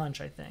gain a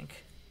punch, I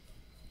think.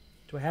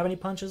 Do I have any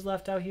punches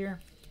left out here?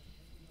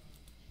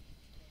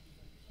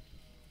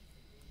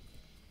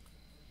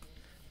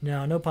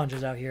 No, no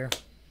punches out here.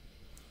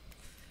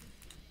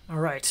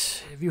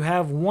 Alright, if you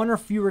have 1 or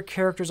fewer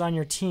characters on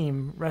your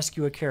team,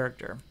 rescue a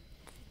character.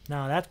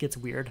 Now that gets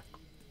weird.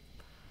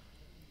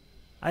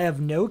 I have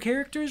no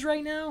characters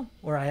right now,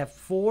 or I have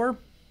 4.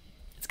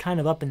 It's kind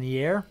of up in the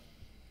air.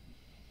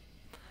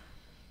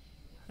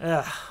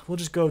 We'll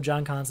just go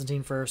John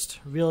Constantine first.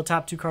 Reveal the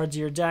top 2 cards of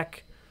your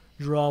deck,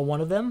 draw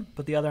one of them,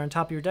 put the other on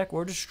top of your deck,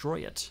 or destroy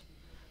it.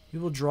 We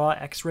will draw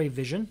X-Ray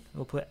Vision.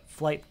 We'll put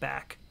Flight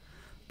back.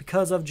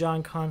 Because of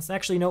John Constantine.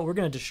 Actually, no, we're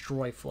going to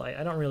destroy Flight.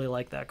 I don't really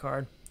like that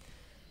card.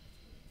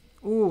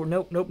 Ooh,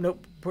 nope, nope,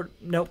 nope.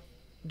 Nope.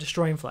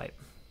 Destroying Flight.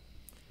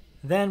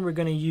 Then we're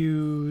going to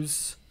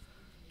use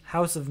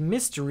House of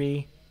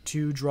Mystery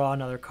to draw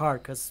another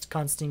card, because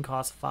Constantine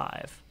costs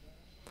 5.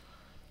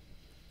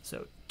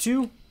 So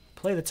 2,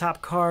 play the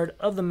top card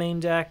of the main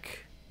deck.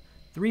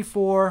 3,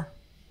 4.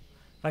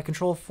 If I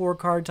control 4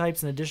 card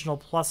types, an additional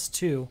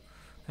 +2.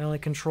 I only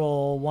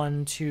control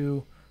 1,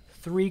 2,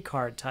 3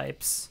 card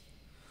types.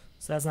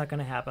 So that's not going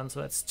to happen.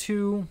 So that's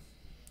 2,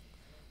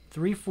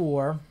 3,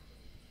 4.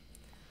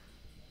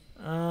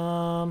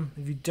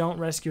 If you don't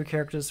rescue a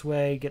character this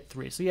way, get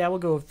 3. So yeah, we'll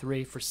go with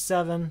 3 for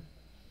 7.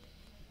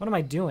 What am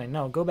I doing?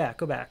 No, go back,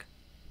 go back.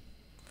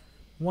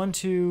 1,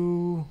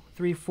 2,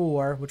 3,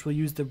 4, which we'll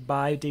use to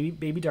buy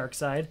Baby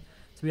Darkseid.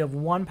 So we have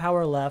 1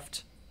 power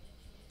left.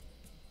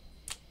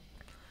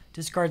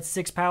 Discard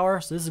 6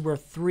 power. So this is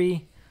worth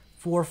 3,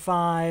 4,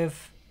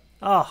 5.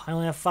 Oh, I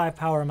only have 5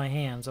 power in my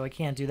hand, so I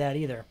can't do that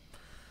either.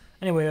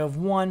 Anyway, I have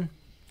 1,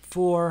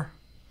 4,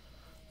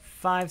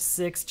 5,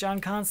 6.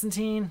 John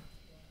Constantine,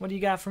 what do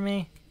you got for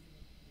me?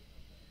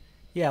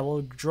 Yeah,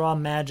 we'll draw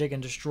magic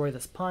and destroy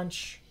this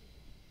punch.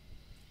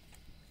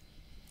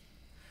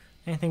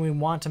 Anything we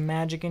want to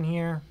magic in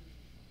here?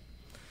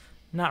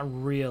 Not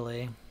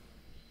really.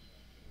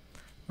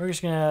 We're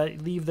just going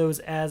to leave those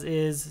as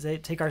is.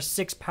 Take our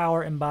 6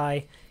 power and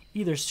buy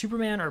either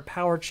Superman or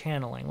Power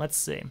Channeling. Let's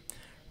see.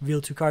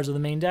 Reveal 2 cards of the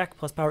main deck,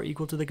 plus power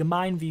equal to the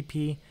combined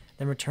VP,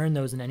 then return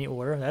those in any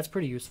order. That's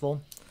pretty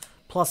useful.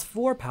 Plus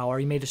 4 power,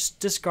 you may just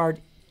discard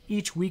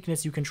each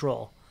weakness you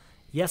control.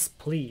 Yes,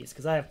 please,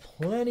 because I have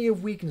plenty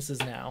of weaknesses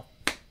now.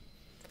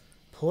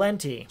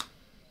 Plenty.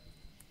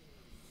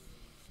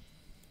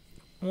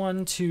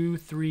 1, 2,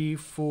 3,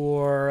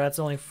 4. That's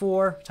only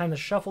 4. Time to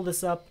shuffle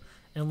this up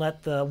and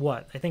let the,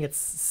 what? I think it's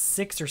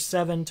 6 or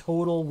 7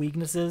 total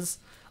weaknesses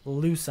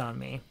loose on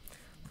me.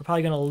 We're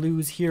probably going to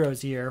lose heroes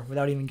here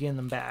without even getting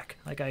them back,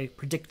 like I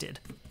predicted.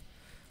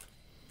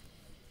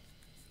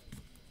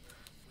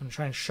 I'm going to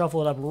try and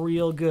shuffle it up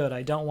real good.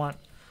 I don't want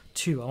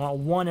 2. I want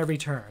 1 every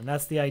turn.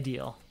 That's the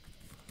ideal.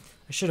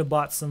 I should have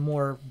bought some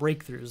more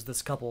breakthroughs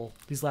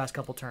these last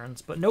couple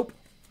turns, but nope.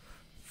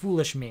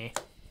 Foolish me.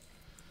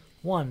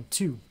 1,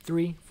 2,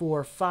 3,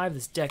 4, 5.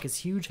 This deck is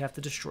huge. Have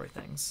to destroy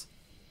things.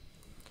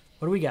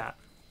 What do we got?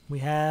 We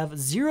have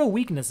 0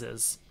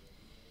 weaknesses.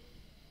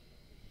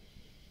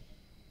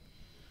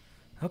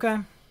 Okay.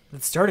 At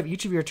the start of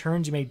each of your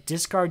turns, you may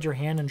discard your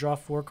hand and draw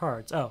 4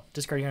 cards. Oh,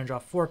 discard your hand and draw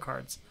 4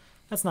 cards.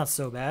 That's not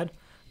so bad.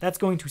 That's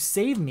going to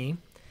save me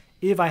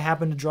if I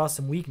happen to draw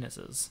some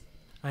weaknesses.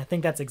 I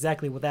think that's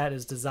exactly what that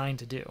is designed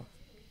to do.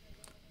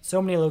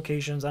 So many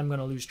locations, I'm going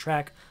to lose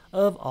track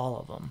of all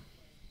of them.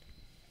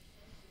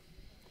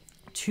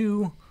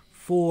 2,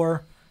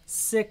 4,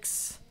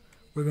 6.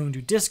 We're going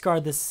to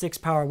discard this 6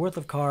 power worth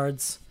of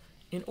cards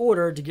in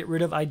order to get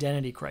rid of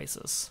Identity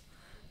Crisis.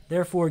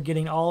 Therefore,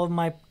 getting all of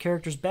my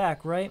characters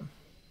back, right?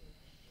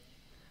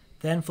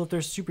 Then flip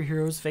their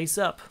superheroes face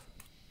up.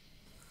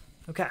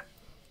 Okay.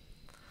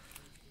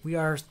 We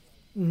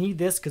need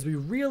this because we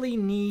really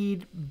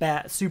need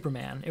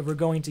Superman if we're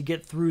going to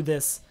get through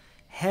this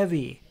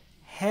heavy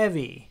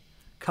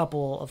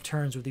couple of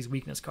turns with these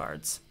weakness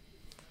cards.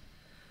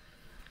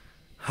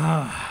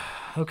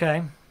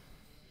 Okay.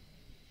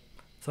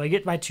 So I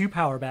get my 2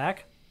 power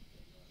back.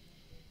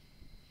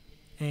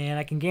 And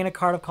I can gain a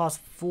card of cost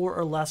 4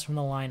 or less from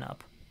the lineup.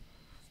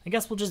 I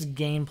guess we'll just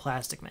gain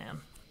Plastic Man.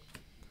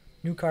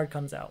 New card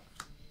comes out.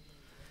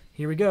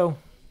 Here we go.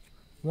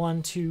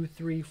 1, 2,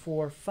 3,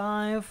 4,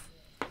 5.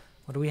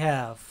 What do we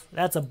have?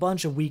 That's a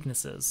bunch of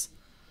weaknesses.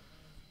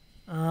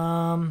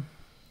 What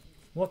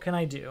can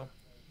I do?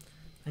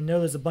 I know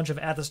there's a bunch of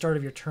at the start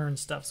of your turn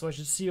stuff, so I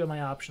should see what my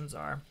options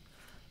are.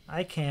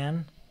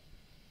 You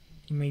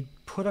may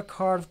put a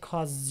card of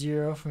cost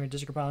 0 from your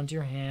discard pile into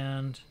your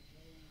hand.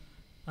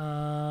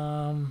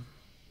 At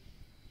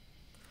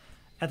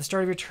the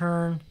start of your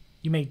turn,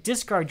 you may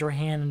discard your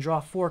hand and draw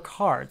 4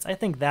 cards. I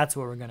think that's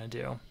what we're going to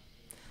do.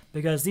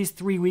 Because these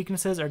 3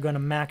 weaknesses are going to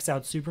max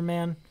out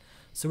Superman.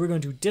 So we're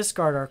going to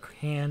discard our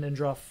hand and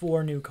draw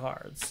 4 new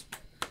cards.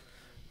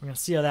 We're going to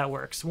see how that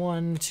works.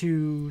 1,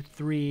 2,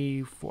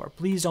 3, 4.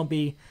 Please don't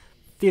be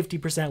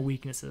 50%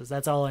 weaknesses.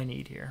 That's all I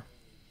need here.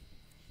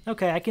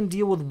 Okay, I can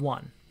deal with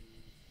 1.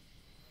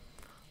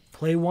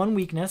 Play 1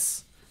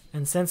 weakness.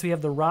 And since we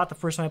have the Rot, the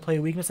first time I play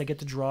a weakness, I get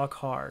to draw a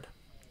card.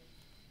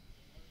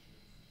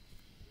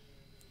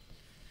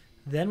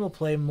 Then we'll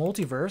play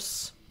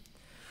Multiverse.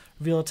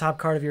 Reveal a top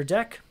card of your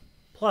deck.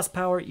 Plus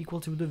power equal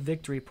to the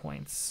victory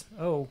points.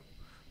 Oh,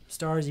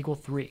 stars equal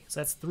 3.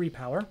 So that's 3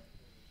 power.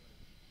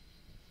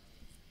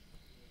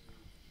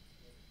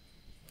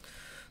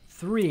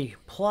 3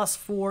 plus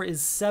 4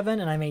 is 7,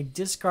 and I may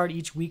discard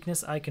each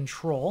weakness I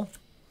control.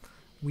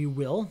 We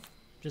will,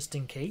 just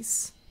in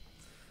case.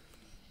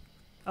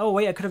 Oh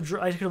wait, I could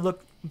have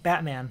looked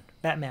Batman.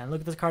 Batman,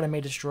 look at this card. I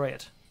may destroy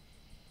it.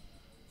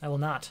 I will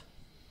not.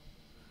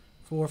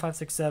 4, 5,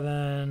 6,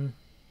 7.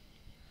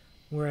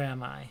 Where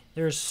am I?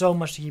 There is so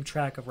much to keep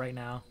track of right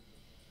now.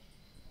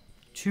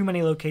 Too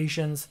many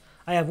locations.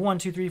 I have 1,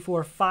 2, 3,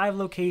 4, 5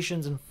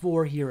 locations and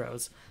 4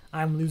 heroes.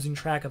 I'm losing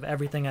track of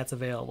everything that's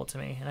available to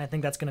me, and I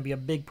think that's going to be a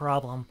big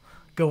problem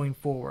going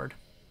forward.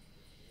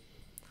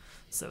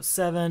 So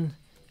 7,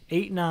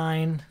 8,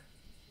 9,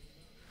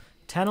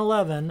 10,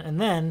 11,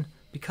 and then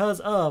because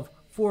of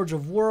Forge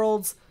of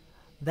Worlds,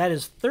 that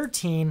is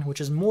 13,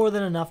 which is more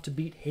than enough to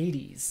beat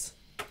Hades.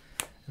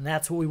 And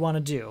that's what we want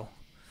to do.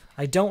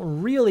 I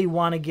don't really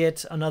want to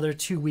get another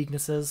 2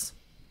 weaknesses,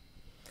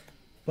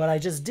 but I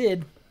just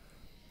did.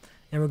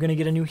 And we're going to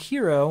get a new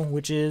hero,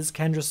 which is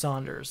Kendra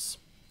Saunders.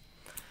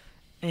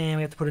 And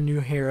we have to put a new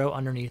hero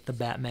underneath the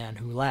Batman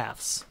Who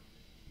Laughs.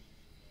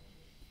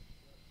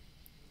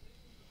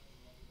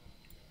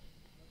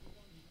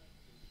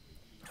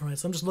 Alright,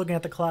 so I'm just looking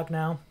at the clock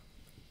now.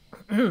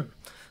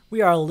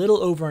 We are a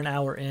little over an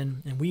hour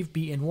in, and we've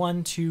beaten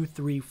 1, 2,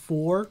 3,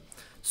 4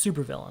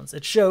 supervillains.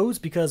 It shows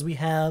because we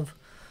have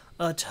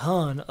a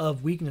ton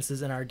of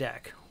weaknesses in our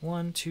deck.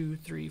 1, 2,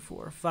 3,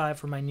 4, 5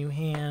 for my new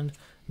hand.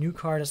 New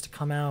card has to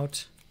come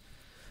out.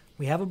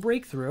 We have a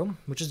breakthrough,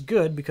 which is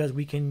good because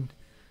we can,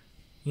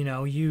 you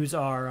know, use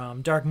our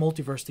Dark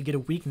Multiverse to get a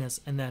weakness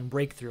and then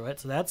break through it,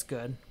 so that's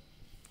good.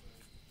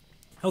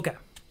 Okay.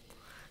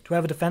 Do I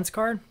have a defense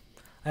card?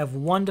 I have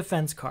 1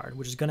 defense card,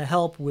 which is going to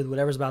help with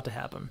whatever's about to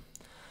happen.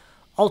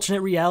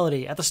 Alternate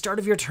reality. At the start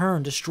of your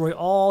turn, destroy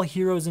all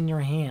heroes in your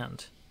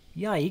hand.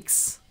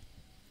 Yikes.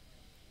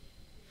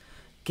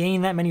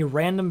 Gain that many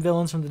random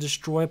villains from the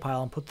destroy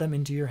pile and put them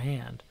into your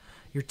hand.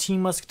 Your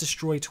team must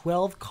destroy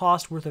 12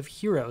 cost worth of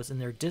heroes in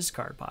their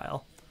discard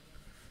pile.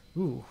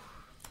 Ooh,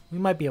 we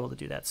might be able to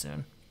do that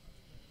soon.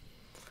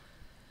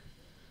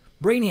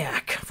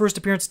 Brainiac. First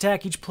appearance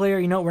attack. Each player,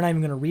 you know, we're not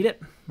even going to read it.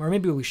 Or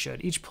maybe we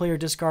should. Each player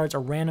discards a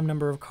random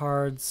number of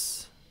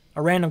cards.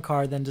 A random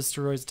card, then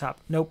destroys the top.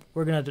 Nope,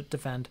 we're going to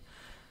defend.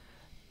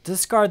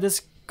 Discard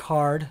this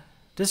card.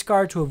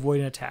 Discard to avoid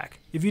an attack.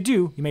 If you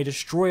do, you may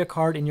destroy a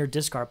card in your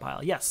discard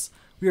pile. Yes,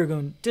 we are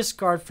going to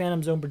discard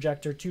Phantom Zone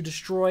Projector to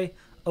destroy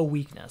a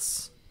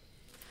weakness.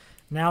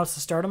 Now it's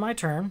the start of my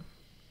turn.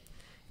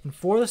 And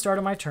for the start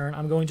of my turn,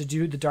 I'm going to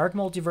do the Dark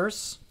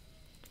Multiverse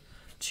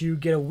to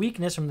get a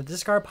weakness from the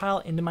discard pile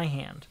into my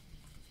hand.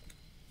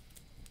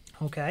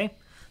 Okay,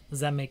 does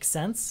that make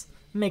sense?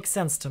 It makes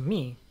sense to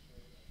me.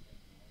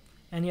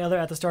 Any other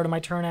at the start of my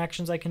turn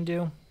actions I can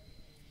do?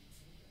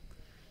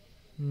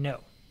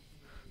 No.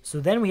 So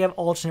then we have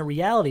alternate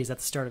realities at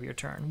the start of your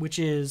turn, which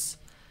is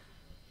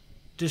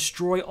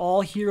destroy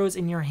all heroes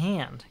in your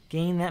hand.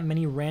 Gain that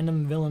many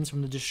random villains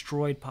from the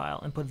destroyed pile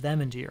and put them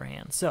into your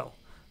hand. So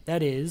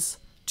that is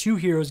 2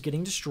 heroes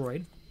getting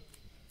destroyed.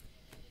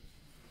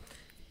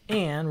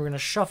 And we're going to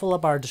shuffle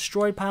up our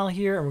destroyed pile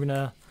here, and we're going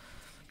to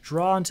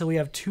draw until we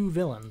have 2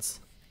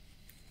 villains.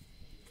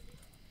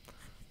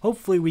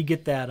 Hopefully we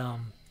get that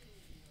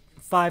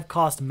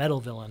 5-cost metal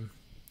villain.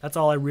 That's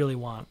all I really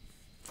want.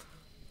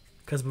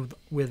 Because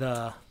with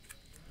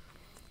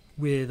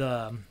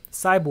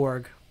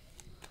Cyborg,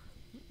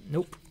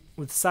 nope.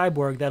 With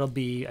Cyborg, that'll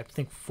be, I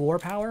think, 4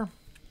 power.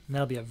 And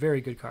that'll be a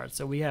very good card.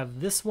 So we have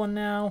this one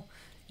now.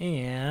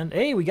 And,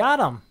 hey, we got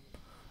him!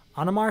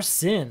 Anamar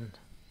Sin.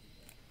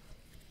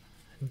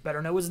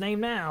 Better know his name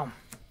now.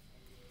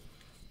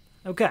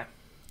 Okay.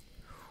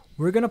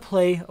 We're going to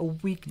play a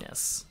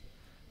weakness.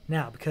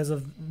 Now, because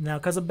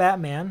of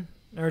Batman,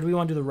 or do we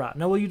want to do the Rot?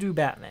 No, will you do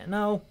Batman?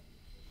 No.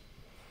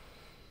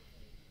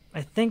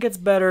 I think it's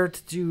better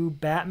to do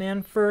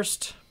Batman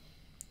first.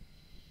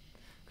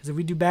 Because if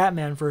we do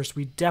Batman first,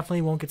 we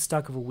definitely won't get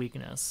stuck with a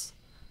weakness.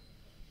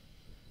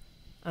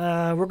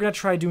 We're going to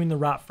try doing the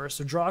Rot first.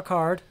 So draw a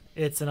card.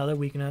 It's another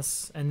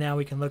weakness. And now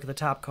we can look at the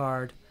top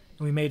card.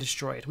 And we may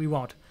destroy it. We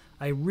won't.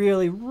 I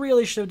really,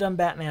 really should have done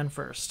Batman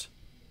first.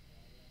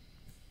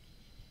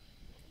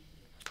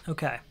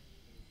 Okay.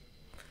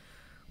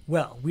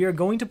 Well, we are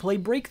going to play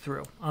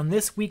Breakthrough on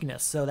this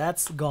weakness. So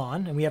that's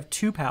gone. And we have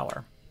 2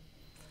 power.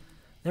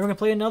 Then we're going to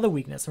play another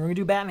weakness. And we're going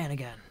to do Batman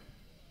again.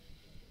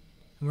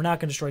 And we're not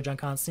going to destroy John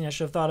Constantine. I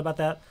should have thought about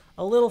that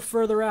a little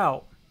further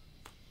out.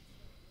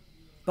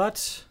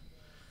 But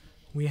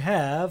we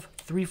have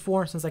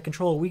 3/4. Since I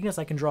control a weakness,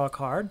 I can draw a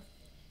card.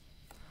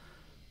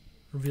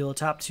 Reveal the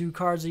top 2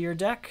 cards of your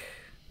deck.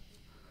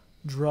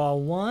 Draw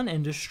 1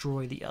 and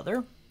destroy the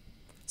other.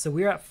 So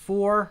we're at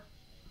 4.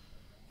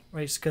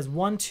 Right, because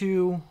 1,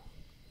 2,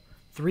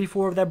 3,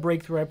 4 of that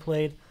Breakthrough I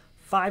played.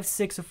 5,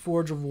 6 of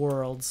Forge of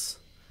Worlds.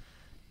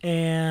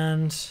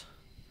 And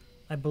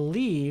I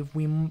believe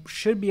we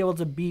should be able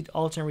to beat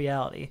Alternate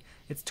Reality.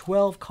 It's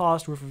 12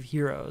 cost worth of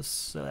heroes.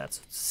 So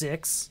that's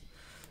 6.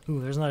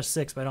 Ooh, there's another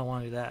 6, but I don't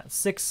want to do that.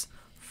 6,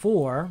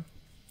 4.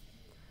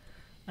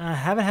 I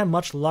haven't had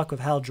much luck with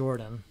Hal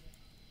Jordan.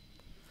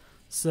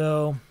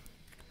 So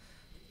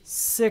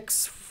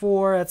 6,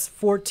 4, that's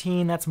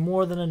 14. That's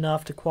more than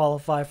enough to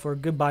qualify for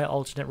Goodbye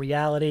Alternate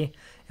Reality.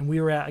 And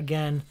we were at,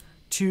 again,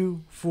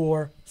 2,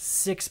 4,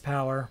 6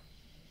 power.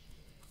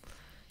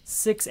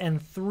 6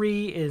 and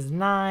 3 is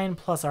 9,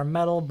 plus our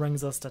metal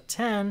brings us to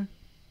 10.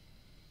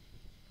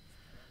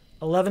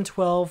 11,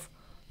 12.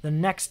 The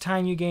next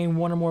time you gain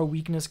 1 or more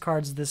weakness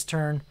cards this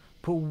turn,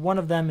 put 1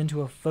 of them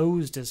into a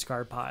foe's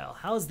discard pile.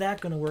 How is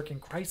that going to work in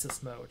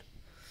Crisis Mode?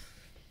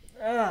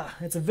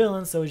 It's a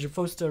villain, so you're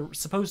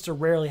supposed to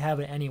rarely have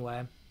it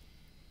anyway.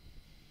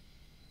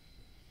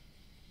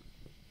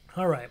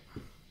 Alright.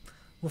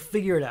 We'll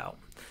figure it out.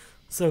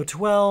 So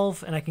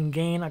 12, and I can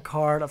gain a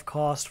card of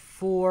cost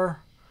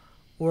 4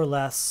 or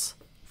less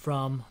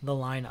from the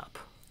lineup.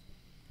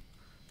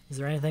 Is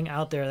there anything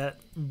out there that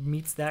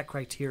meets that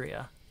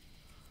criteria?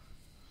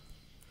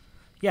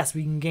 Yes,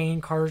 we can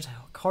gain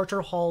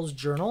Carter Hall's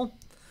Journal.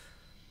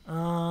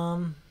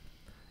 And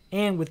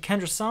with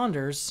Kendra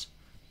Saunders,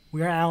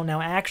 we are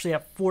now actually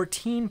at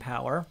 14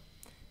 power.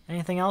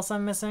 Anything else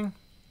I'm missing?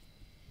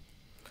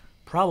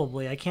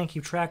 Probably. I can't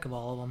keep track of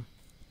all of them.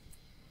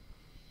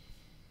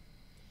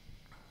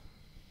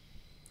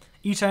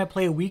 Each time I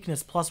play a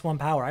weakness, plus 1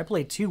 power. I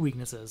played 2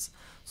 weaknesses,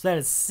 so that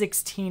is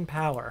 16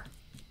 power.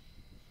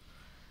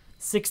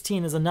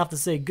 16 is enough to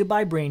say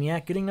goodbye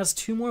Brainiac, getting us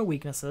 2 more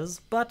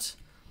weaknesses, but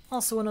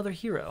also another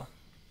hero.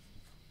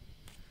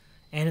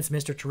 And it's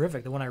Mr.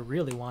 Terrific, the one I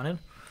really wanted.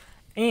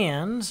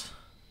 And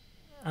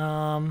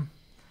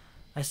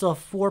I still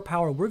have 4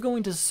 power. We're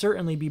going to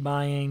certainly be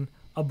buying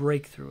a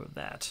Breakthrough of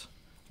that.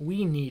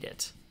 We need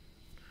it.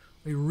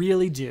 We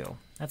really do.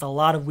 That's a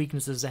lot of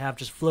weaknesses to have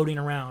just floating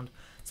around,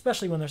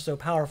 especially when they're so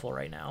powerful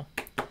right now.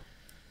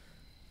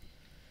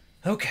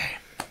 Okay.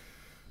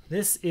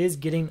 This is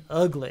getting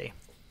ugly.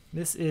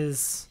 This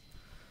is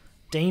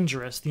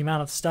dangerous, the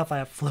amount of stuff I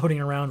have floating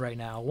around right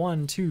now.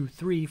 1, 2,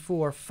 3,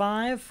 4,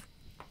 5.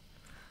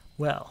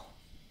 Well,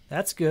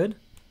 that's good.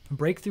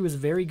 Breakthrough is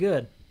very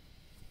good.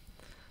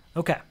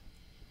 Okay.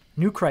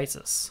 New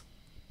Crisis.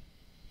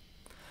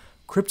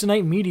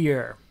 Kryptonite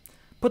Meteor.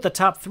 Put the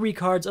top 3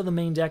 cards of the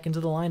main deck into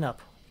the lineup.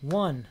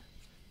 1,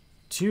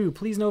 2.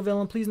 Please no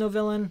villain, please no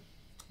villain.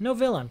 No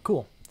villain.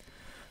 Cool.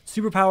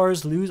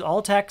 Superpowers lose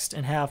all text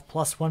and have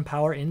plus 1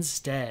 power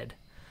instead.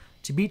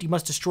 To beat, you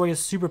must destroy a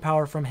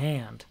superpower from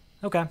hand.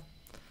 Okay.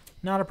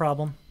 Not a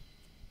problem.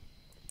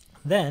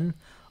 Then,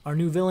 our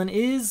new villain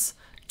is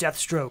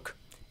Deathstroke.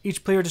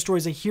 Each player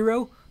destroys a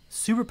hero,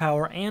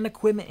 superpower, and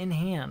equipment in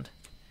hand.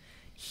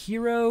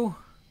 Hero,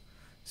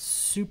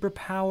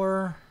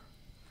 superpower.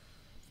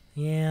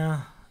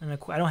 Yeah, and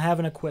I don't have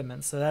an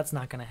equipment, so that's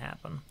not going to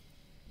happen.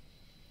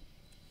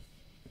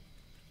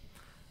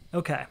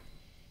 Okay.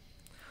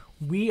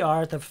 We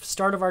are at the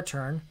start of our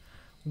turn.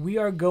 We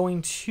are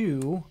going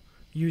to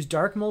use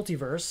Dark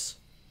Multiverse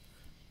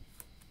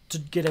to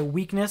get a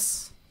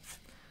weakness.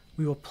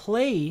 We will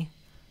play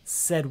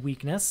said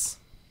weakness,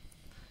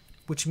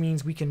 which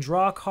means we can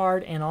draw a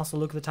card and also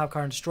look at the top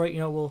card and destroy it. You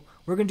know,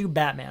 we're going to do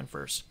Batman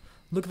first.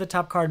 Look at the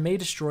top card, may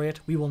destroy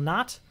it. We will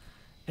not,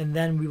 and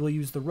then we will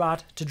use the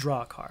Rot to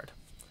draw a card.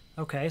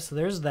 Okay, so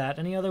there's that.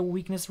 Any other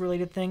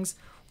weakness-related things?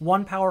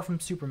 1 power from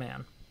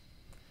Superman.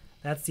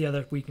 That's the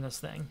other weakness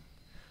thing.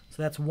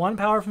 So that's 1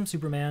 power from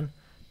Superman,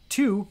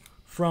 2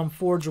 from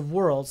Forge of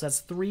Worlds. That's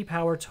 3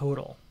 power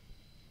total.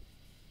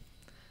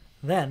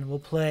 Then we'll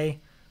play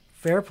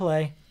Fair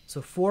Play.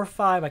 So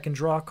 4/5, I can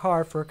draw a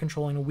card for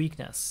controlling a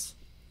weakness.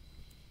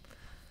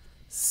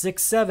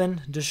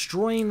 6/7,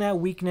 destroying that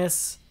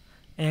weakness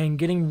and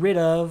getting rid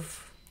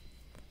of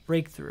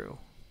Breakthrough.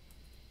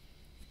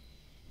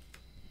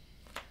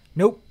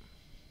 Nope,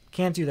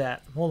 can't do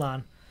that. Hold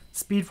on.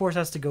 Speed Force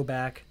has to go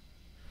back.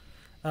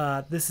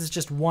 This is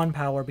just 1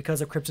 power because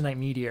of Kryptonite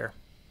Meteor.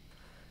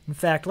 In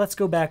fact, let's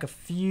go back a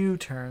few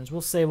turns.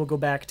 We'll say we'll go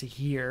back to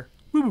here.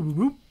 Woo, woo, woo,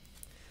 woo.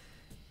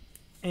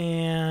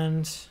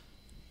 And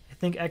I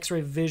think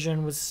X-Ray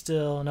Vision was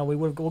still... No,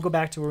 we'll go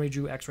back to where we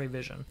drew X-Ray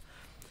Vision.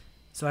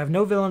 So I have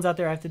no villains out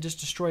there. I have to just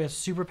destroy a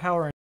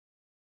superpower.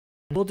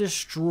 And we'll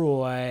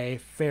destroy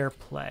Fair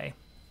Play,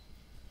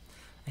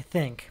 I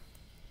think.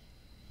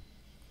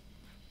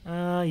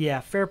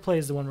 Yeah, Fair Play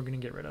is the one we're going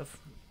to get rid of.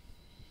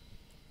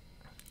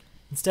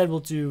 Instead, we'll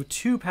do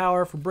 2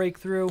 power for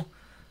Breakthrough.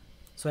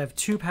 So I have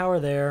 2 power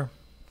there.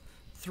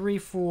 3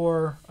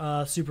 for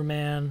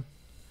Superman.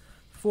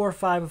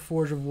 4/5 of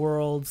Forge of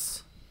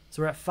Worlds.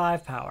 So we're at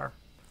 5 power.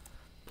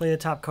 Play the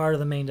top card of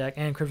the main deck,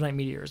 and Kryptonite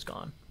Meteor is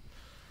gone.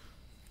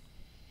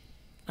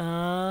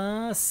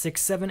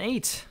 6, 7,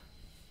 8.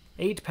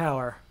 8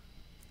 power.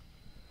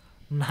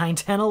 9,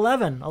 10,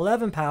 11.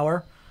 11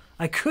 power.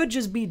 I could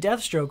just beat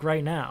Deathstroke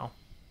right now.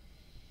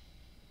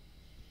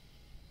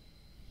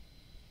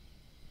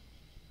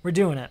 We're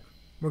doing it.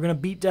 We're going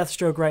to beat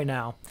Deathstroke right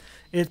now.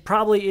 It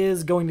probably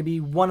is going to be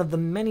one of the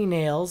many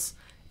nails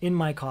in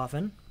my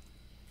coffin.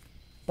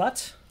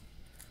 But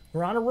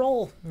we're on a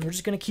roll, and we're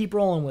just going to keep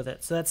rolling with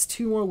it. So that's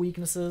 2 more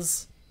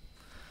weaknesses.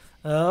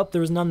 Oh,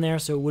 there was none there,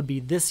 so it would be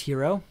this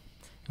hero.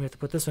 We have to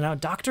put this one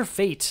out. Dr.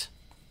 Fate.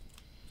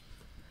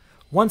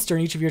 Once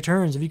during each of your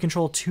turns, if you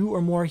control 2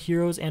 or more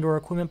heroes and or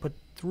equipment,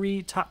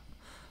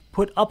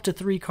 put up to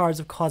 3 cards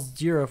of cost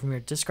 0 from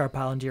your discard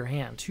pile into your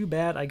hand. Too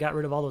bad I got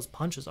rid of all those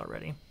punches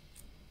already.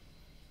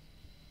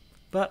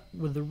 But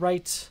with the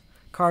right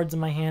cards in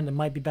my hand, it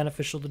might be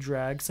beneficial to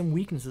drag some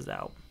weaknesses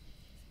out.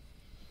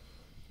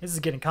 This is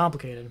getting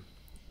complicated.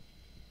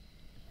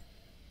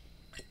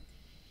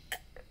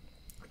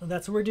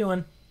 That's what we're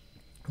doing.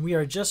 We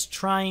are just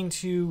trying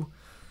to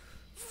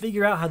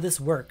figure out how this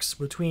works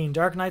between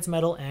Dark Knight's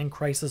Metal and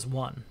Crisis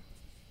 1.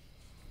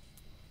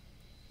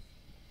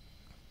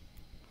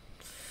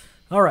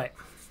 Alright.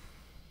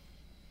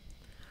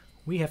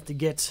 We have to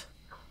get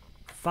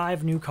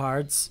 5 new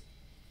cards.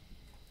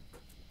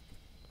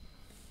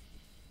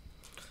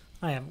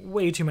 I have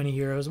way too many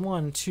heroes.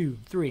 1, 2,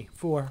 3,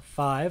 4,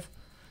 5.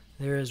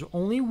 There is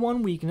only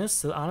 1 weakness,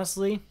 so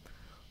honestly,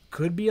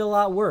 could be a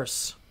lot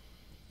worse.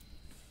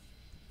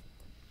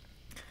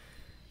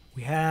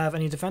 We have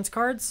any defense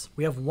cards?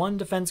 We have 1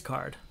 defense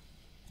card.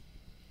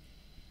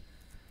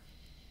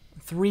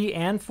 3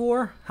 and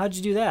 4? How'd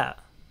you do that?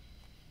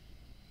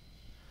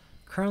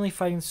 Currently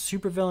fighting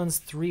supervillains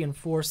 3 and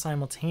 4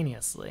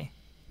 simultaneously.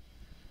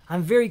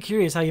 I'm very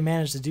curious how you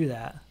managed to do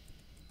that.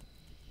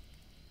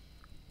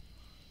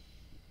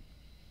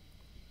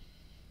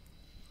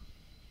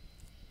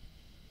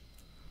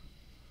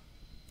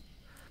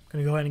 I'm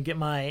going to go ahead and get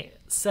my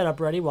setup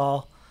ready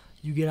while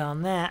you get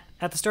on that.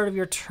 At the start of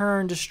your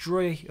turn,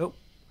 destroy... Oh,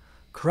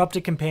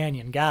 Corrupted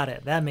Companion. Got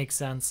it. That makes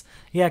sense.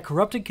 Yeah,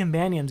 Corrupted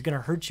Companion's going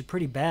to hurt you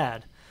pretty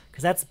bad,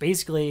 because that's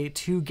basically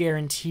 2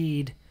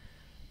 guaranteed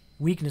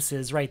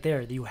weaknesses right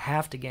there that you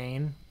have to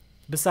gain,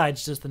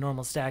 besides just the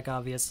normal stack,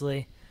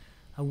 obviously.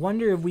 I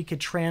wonder if we could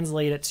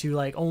translate it to,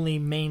 like, only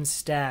main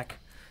stack,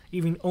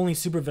 even only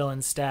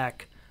supervillain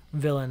stack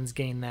villains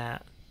gain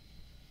that.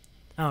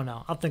 I don't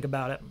know. I'll think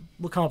about it.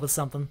 We'll come up with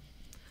something.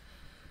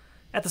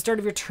 At the start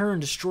of your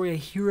turn, destroy a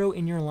hero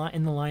in the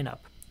lineup.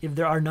 If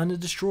there are none to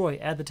destroy,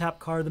 add the top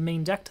card of the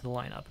main deck to the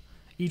lineup.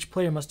 Each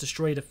player must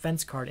destroy a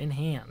defense card in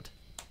hand.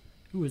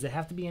 Ooh, does it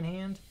have to be in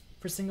hand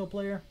for single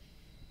player?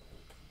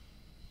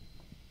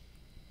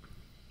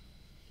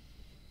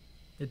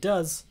 It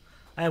does.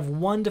 I have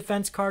 1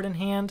 defense card in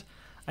hand.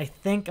 I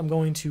think I'm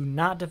going to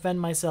not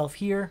defend myself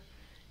here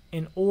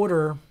in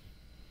order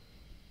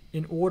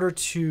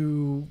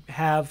to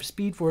have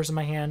Speed Force in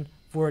my hand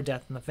for a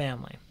Death in the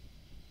Family.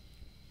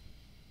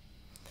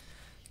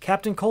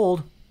 Captain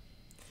Cold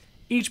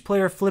Each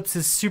player flips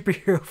his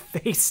superhero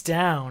face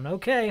down.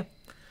 Okay.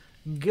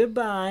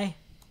 Goodbye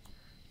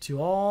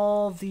to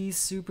all these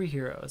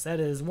superheroes.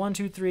 That is 1,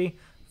 2, 3,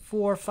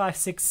 4, 5,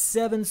 6,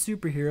 7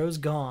 superheroes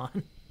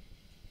gone.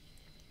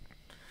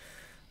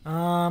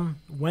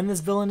 When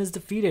this villain is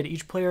defeated,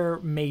 each player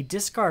may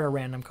discard a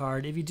random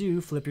card. If you do,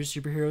 flip your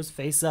superheroes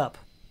face up.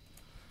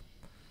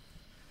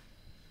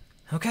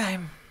 Okay.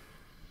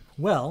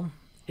 Well,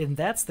 if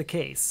that's the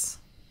case,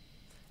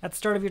 at the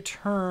start of your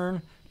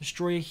turn,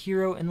 destroy a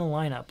hero in the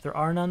lineup. There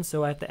are none,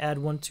 so I have to add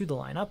one to the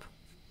lineup.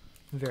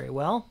 Very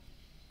well.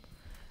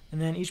 And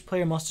then each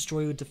player must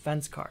destroy a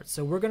defense card.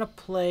 So we're going to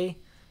play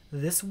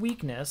this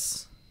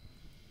weakness.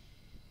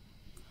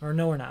 Or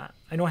no, we're not.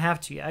 I don't have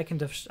to yet.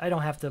 I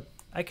don't have to.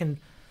 I can.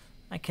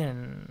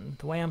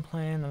 The way I'm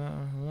playing, the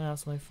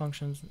last life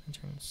functions,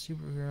 enter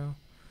superhero.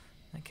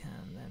 I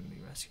can then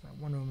be rescued by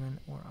Wonder Woman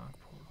or Arc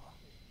Portal.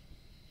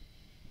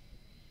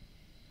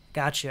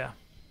 Gotcha.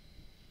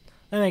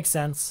 That makes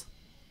sense.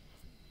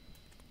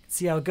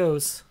 See how it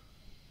goes.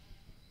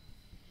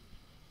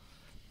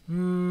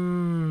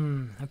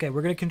 Okay,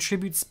 we're going to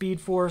contribute Speed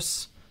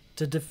Force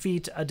to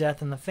defeat a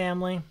death in the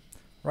family.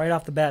 Right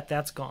off the bat,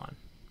 that's gone.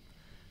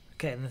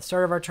 Okay, at the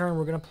start of our turn,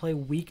 we're going to play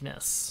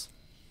Weakness.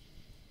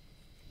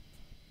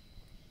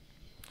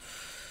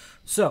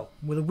 So,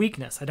 with a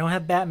Weakness, I don't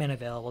have Batman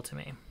available to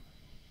me.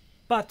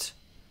 But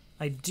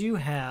I do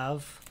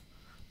have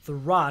the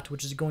Rot,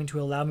 which is going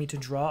to allow me to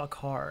draw a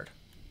card.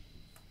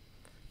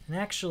 And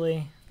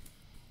actually,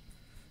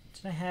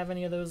 did I have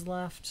any of those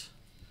left?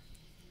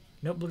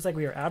 Nope, looks like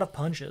we are out of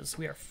punches.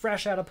 We are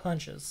fresh out of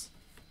punches.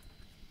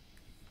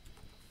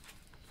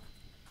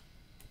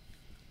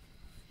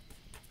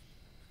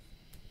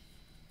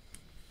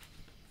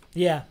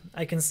 Yeah,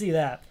 I can see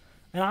that.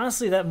 And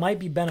honestly, that might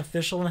be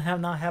beneficial to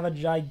not have a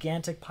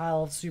gigantic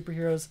pile of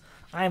superheroes.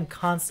 I am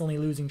constantly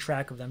losing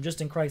track of them,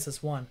 just in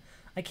Crisis 1.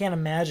 I can't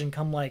imagine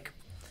come like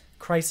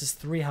Crisis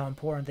 3 how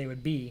important they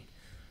would be.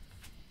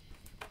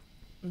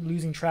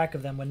 Losing track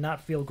of them would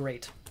not feel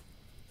great.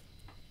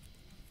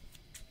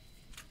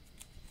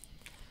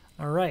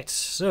 Alright,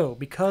 so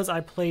because I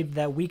played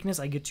that Weakness,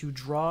 I get to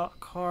draw a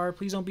card.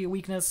 Please don't be a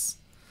Weakness.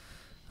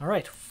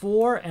 Alright,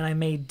 4, and I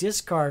may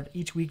discard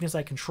each weakness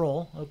I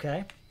control.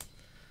 Okay.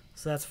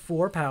 So that's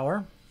 4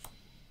 power.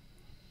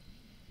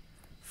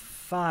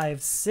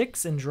 5,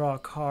 6, and draw a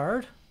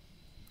card.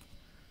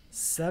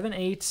 7,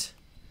 8,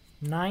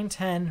 9,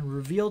 10,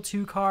 reveal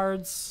 2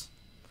 cards.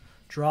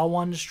 Draw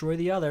 1, destroy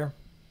the other.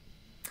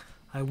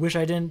 I wish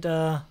I didn't,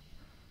 I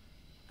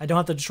don't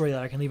have to destroy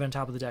that. I can leave it on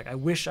top of the deck. I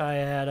wish I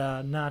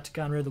had not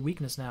gotten rid of the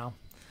weakness now.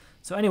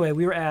 So anyway,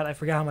 we were at, I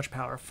forgot how much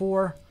power.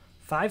 4,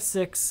 5,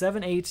 6,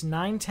 7, 8,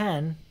 9,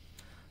 10,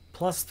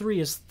 plus 3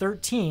 is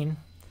 13.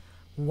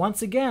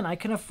 Once again, I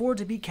can afford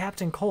to be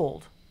Captain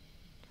Cold.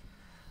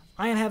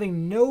 I am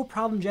having no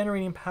problem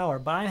generating power,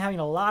 but I'm having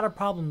a lot of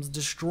problems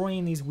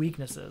destroying these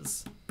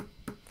weaknesses.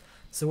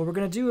 So what we're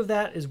going to do with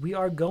that is we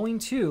are going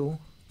to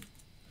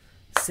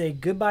say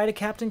goodbye to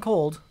Captain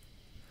Cold,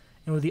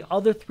 and with the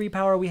other 3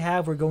 power we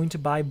have, we're going to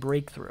buy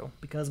Breakthrough,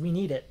 because we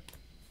need it.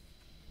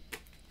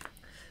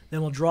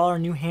 Then we'll draw our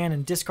new hand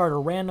and discard a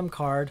random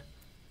card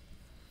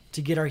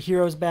to get our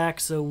heroes back,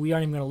 so we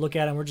aren't even going to look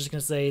at them. We're just going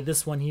to say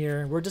this one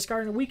here. We're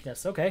discarding a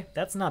weakness. Okay,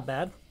 that's not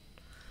bad.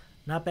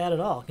 Not bad at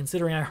all,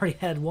 considering I already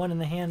had one in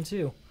the hand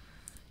too.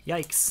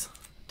 Yikes.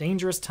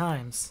 Dangerous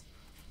times.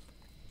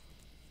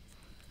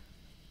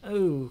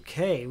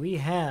 Okay, we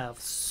have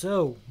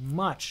so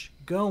much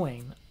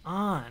going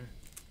on.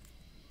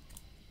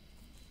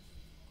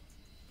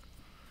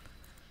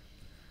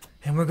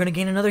 And we're going to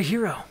gain another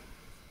hero.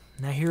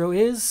 And that hero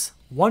is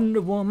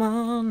Wonder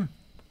Woman.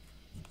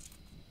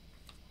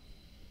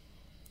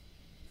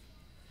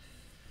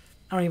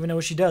 I don't even know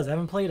what she does. I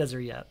haven't played as her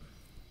yet.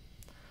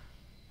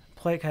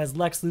 Play has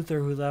Lex Luthor,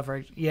 who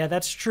leverage. Yeah,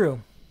 that's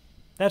true.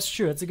 That's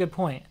true. That's a good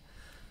point.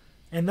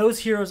 And those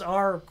heroes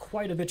are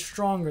quite a bit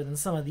stronger than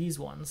some of these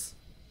ones.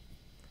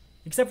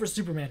 Except for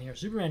Superman here.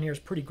 Superman here is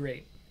pretty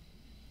great.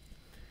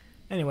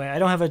 Anyway, I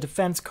don't have a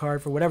defense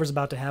card for whatever's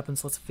about to happen,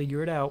 so let's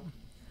figure it out.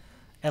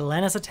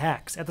 Atlantis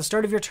attacks. At the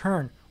start of your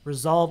turn,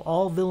 resolve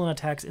all villain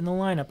attacks in the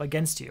lineup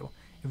against you.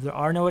 If there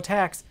are no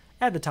attacks,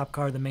 add the top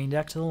card of the main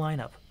deck to the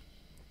lineup.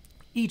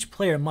 Each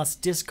player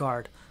must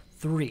discard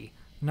 3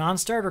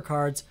 non-starter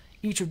cards,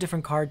 each of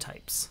different card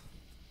types.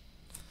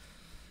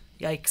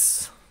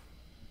 Yikes.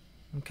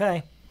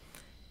 Okay.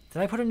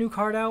 Did I put a new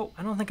card out?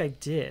 I don't think I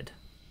did.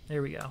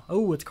 There we go.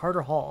 Oh, it's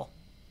Carter Hall.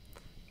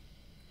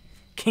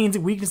 Gains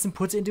a weakness and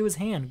puts it into his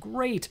hand.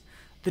 Great.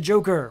 The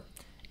Joker.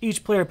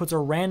 Each player puts a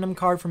random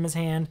card from his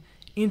hand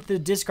into the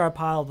discard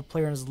pile of the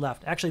player on his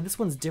left. Actually, this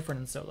one's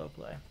different in solo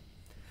play.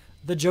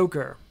 The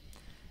Joker.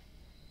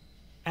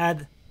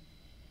 Add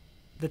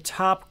the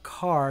top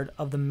card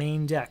of the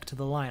main deck to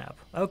the lineup.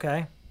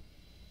 Okay.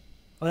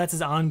 Oh, that's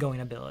his ongoing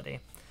ability.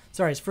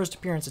 Sorry, his first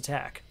appearance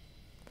attack.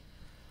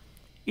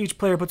 Each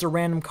player puts a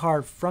random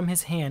card from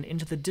his hand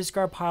into the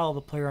discard pile of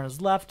the player on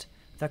his left.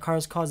 If that card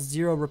has cost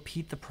 0,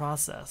 repeat the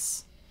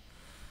process.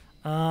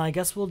 I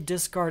guess we'll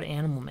discard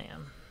Animal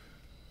Man.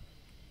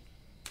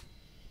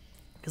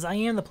 because I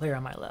am the player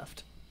on my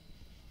left.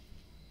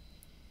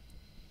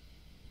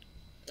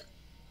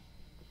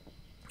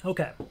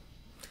 Okay,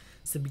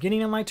 it's the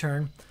beginning of my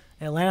turn.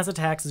 Atlantis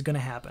attacks is going to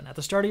happen. At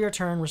the start of your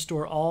turn,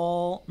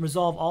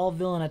 resolve all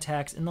villain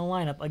attacks in the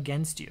lineup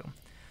against you.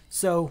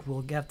 So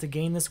we'll have to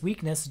gain this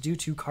weakness due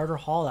to Carter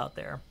Hall out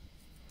there.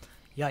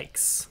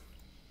 Yikes.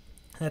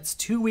 That's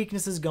 2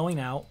 weaknesses going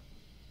out.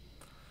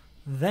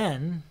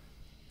 Then,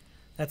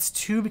 that's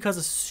 2 because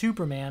of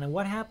Superman. And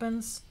what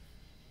happens?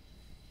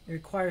 It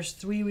requires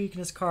 3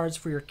 weakness cards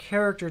for your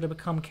character to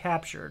become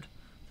captured.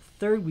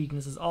 The 3rd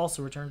weakness is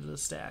also returned to the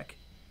stack.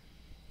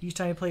 Each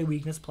time you play a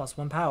weakness, plus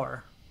 1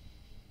 power.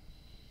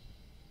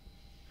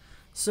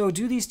 So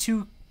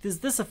does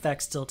this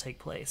effect still take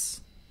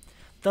place?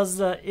 Does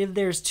the if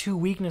there's 2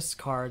 weakness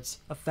cards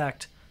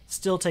effect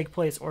still take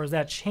place, or is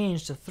that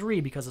changed to 3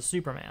 because of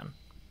Superman?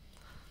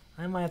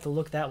 I might have to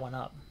look that one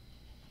up.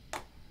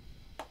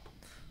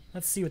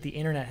 Let's see what the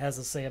internet has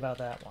to say about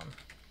that one.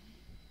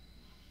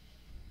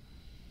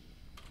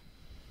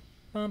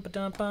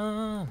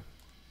 Bum-ba-dum-bum.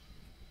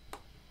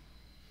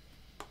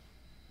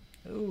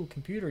 Ooh,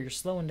 computer, you're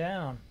slowing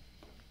down.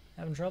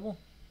 Having trouble?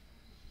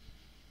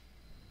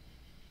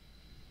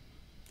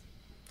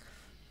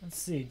 Let's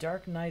see,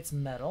 Dark Knight's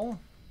Metal.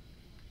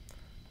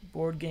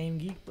 Board Game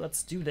Geek,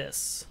 let's do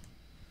this.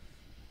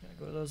 Gotta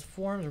go to those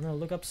forums, we're gonna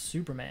look up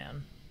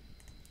Superman.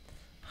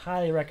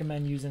 Highly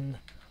recommend using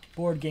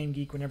Board Game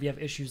Geek whenever you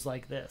have issues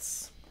like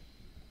this.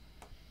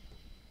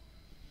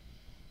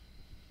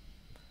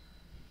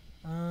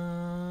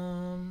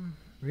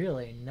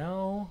 Really,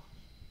 no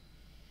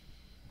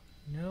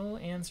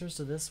answers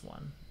to this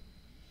one.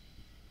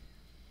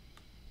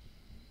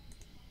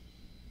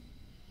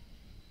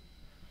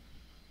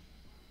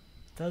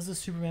 Does the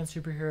Superman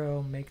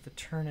superhero make the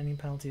turn ending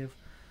penalty of,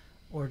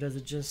 or does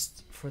it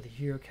just for the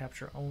hero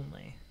capture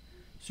only?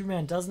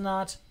 Superman does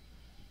not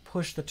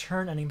push the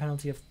turn ending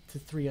penalty of to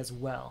 3 as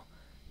well.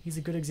 He's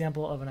a good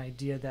example of an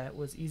idea that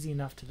was easy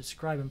enough to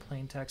describe in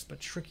plain text, but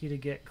tricky to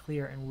get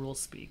clear in rule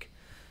speak.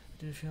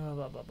 Blah,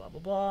 blah, blah, blah, blah,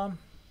 blah.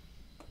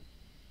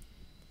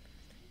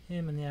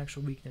 Him and the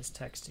actual weakness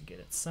text to get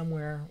it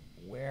somewhere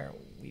where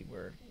we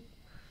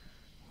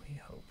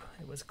hope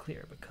it was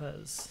clear,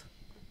 because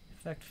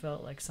effect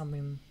felt like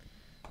something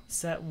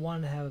set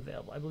 1 to have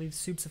available. I believe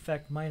Soup's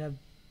effect might have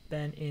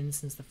been in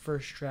since the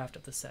first draft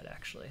of the set,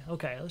 actually.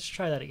 Okay, let's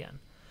try that again.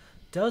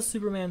 Does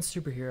Superman's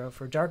superhero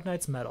for Dark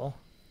Knight's Metal...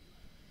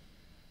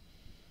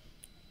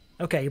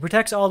 Okay, he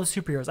protects all the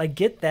superheroes. I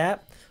get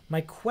that. My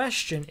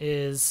question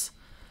is,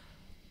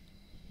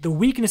 the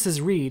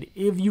weaknesses read,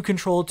 if you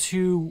control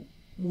 2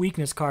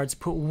 weakness cards,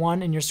 put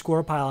 1 in your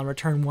score pile and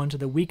return 1 to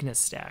the weakness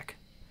stack.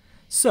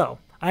 So,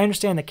 I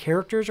understand the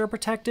characters are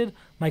protected.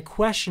 My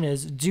question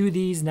is, do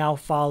these now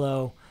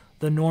follow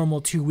the normal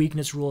 2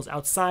 weakness rules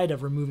outside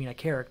of removing a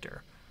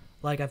character?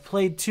 Like, I've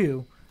played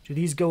 2. Do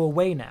these go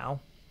away now?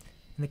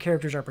 And the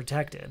characters are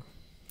protected.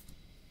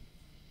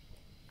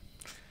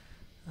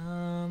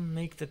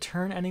 Make the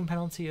turn ending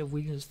penalty of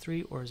weakness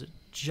 3, or is it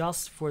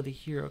just for the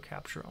hero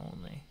capture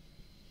only?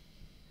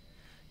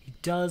 He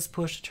does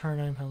push the turn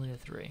ending penalty to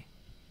 3.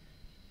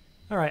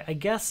 Alright, I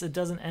guess it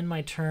doesn't end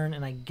my turn,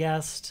 and I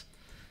guessed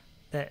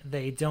that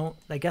they don't...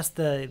 I guess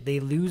they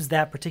lose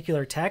that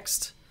particular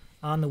text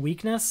on the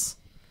weakness.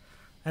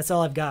 That's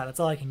all I've got. That's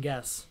all I can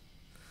guess.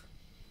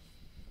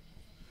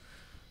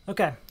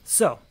 Okay,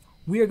 so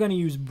we are going to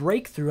use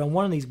Breakthrough on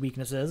one of these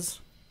weaknesses.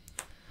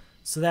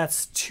 So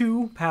that's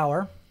 2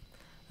 power.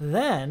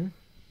 Then,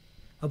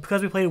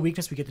 because we played a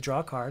weakness, we get to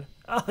draw a card.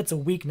 Oh, it's a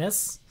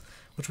weakness,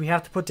 which we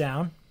have to put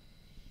down.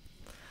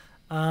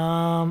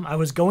 I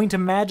was going to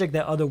magic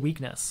that other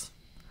weakness.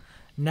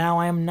 Now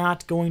I am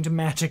not going to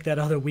magic that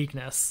other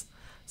weakness.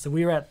 So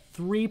we are at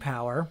 3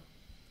 power.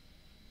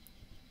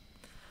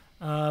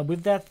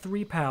 With that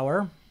 3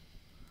 power,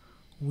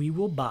 we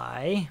will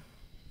buy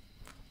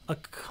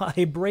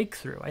a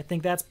Breakthrough. I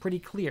think that's pretty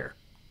clear.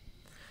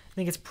 I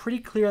think it's pretty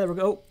clear that we're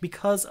going... Oh,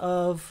 because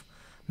of...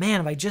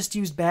 Man, if I just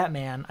used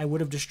Batman, I would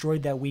have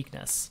destroyed that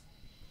weakness.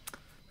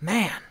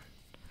 Man.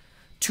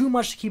 Too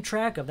much to keep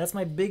track of. That's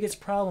my biggest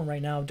problem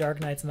right now of Dark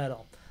Knight's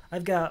Metal.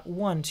 I've got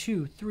 1,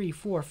 2, 3,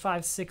 4,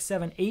 5, 6,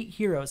 7, 8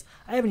 heroes.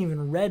 I haven't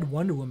even read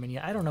Wonder Woman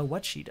yet. I don't know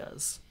what she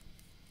does.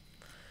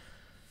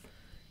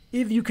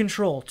 If you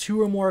control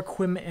 2 or more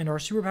equipment and or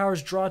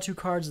superpowers, draw 2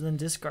 cards and then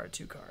discard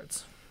 2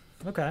 cards.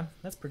 Okay,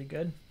 that's pretty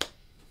good.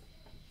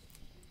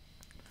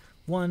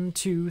 1,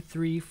 2,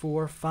 3,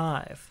 4,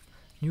 5.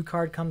 New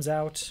card comes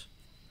out.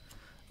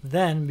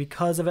 Then,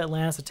 because of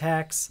Atlantis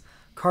attacks,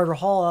 Carter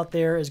Hall out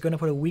there is going to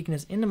put a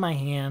weakness into my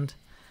hand.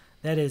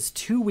 That is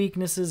 2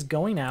 weaknesses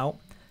going out.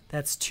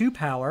 That's 2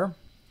 power.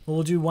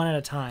 We'll do 1 at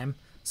a time.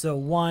 So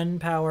 1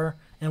 power,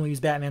 and we'll use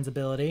Batman's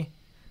ability.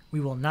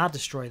 We will not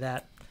destroy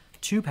that.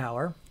 2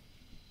 power.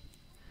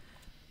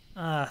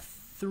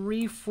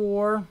 3,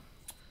 4,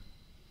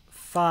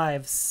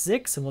 5,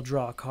 6, and we'll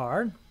draw a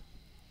card.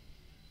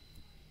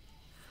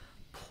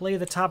 Play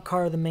the top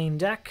card of the main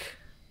deck.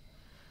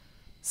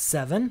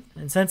 7.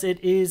 And since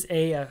it is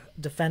a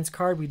defense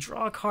card, we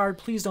draw a card.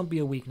 Please don't be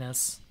a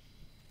weakness.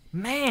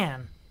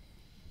 Man.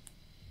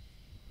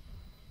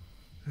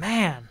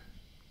 Man.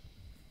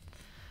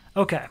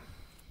 Okay.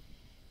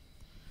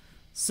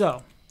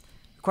 So,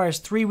 requires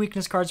 3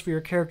 weakness cards for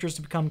your characters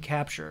to become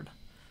captured.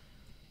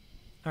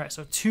 Alright,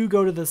 so 2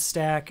 go to the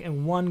stack,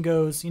 and 1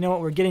 goes... You know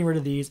what? We're getting rid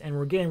of these, and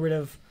we're getting rid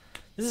of...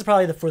 This is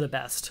probably for the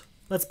best.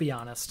 Let's be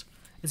honest.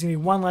 It's going to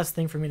be one less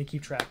thing for me to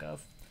keep track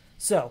of.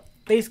 So,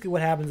 basically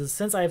what happens is,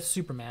 since I have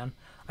Superman,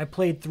 I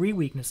played 3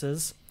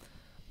 weaknesses.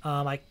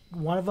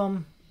 One of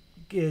them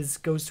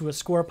goes to a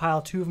score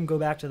pile, 2 of them go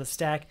back to the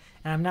stack,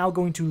 and I'm now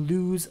going to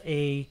lose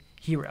a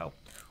hero.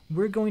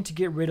 We're going to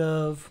get rid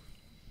of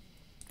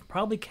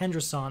probably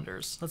Kendra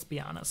Saunders, let's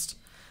be honest.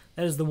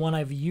 That is the one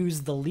I've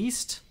used the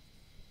least.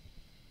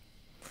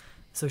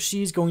 So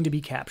she's going to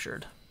be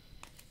captured.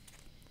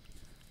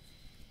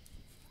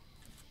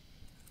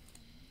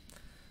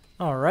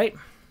 Alright,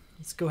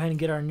 let's go ahead and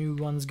get our new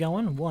ones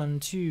going. 1,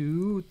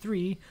 2,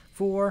 3,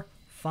 4,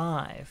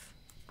 5.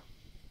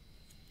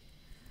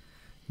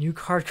 New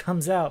card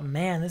comes out.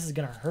 Man, this is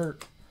going to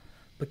hurt.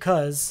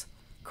 Because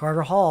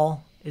Carter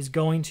Hall is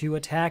going to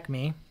attack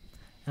me.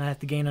 And I have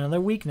to gain another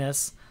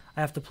weakness.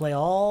 I have to play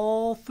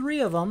all 3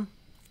 of them.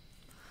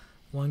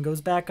 1 goes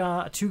back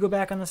on, 2 go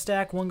back on the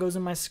stack. 1 goes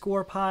in my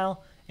score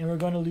pile. And we're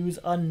going to lose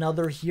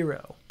another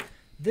hero.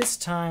 This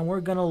time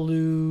we're going to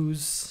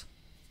lose...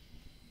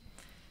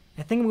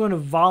 I think I'm going to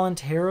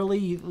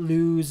voluntarily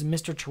lose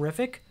Mr.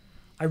 Terrific.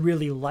 I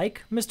really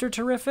like Mr.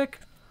 Terrific.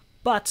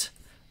 But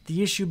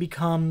the issue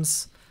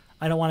becomes...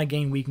 I don't want to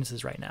gain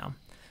weaknesses right now.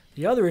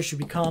 The other issue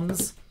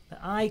becomes that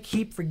I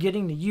keep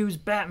forgetting to use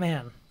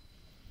Batman.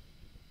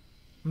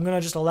 I'm going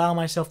to just allow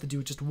myself to do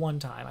it just one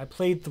time. I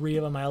played 3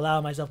 of them. I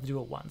allowed myself to do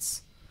it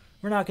once.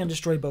 We're not going to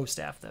destroy Bow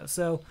Staff, though.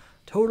 So,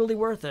 totally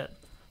worth it.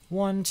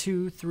 1,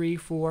 2, 3,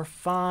 4,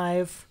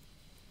 5.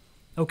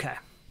 Okay.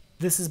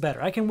 This is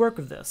better. I can work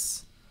with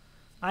this.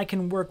 I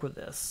can work with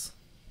this.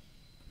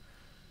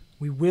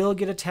 We will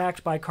get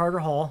attacked by Carter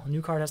Hall. A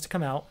new card has to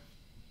come out.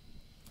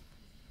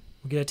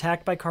 We'll get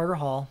attacked by Carter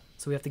Hall,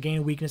 so we have to gain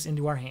a weakness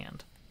into our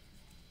hand.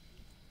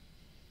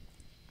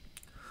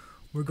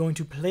 We're going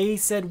to play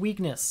said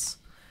weakness.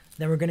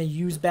 Then we're going to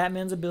use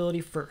Batman's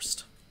ability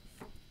first.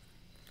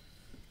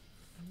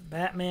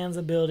 Batman's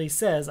ability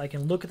says I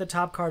can look at the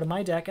top card of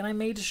my deck and I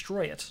may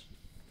destroy it.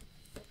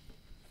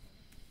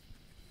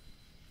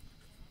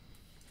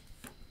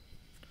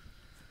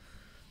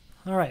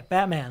 Alright,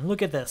 Batman,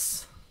 look at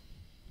this.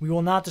 We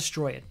will not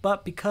destroy it,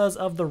 but because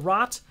of the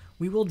rot,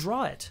 we will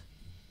draw it.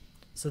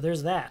 So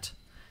there's that.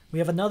 We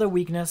have another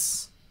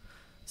weakness.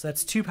 So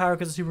that's 2 power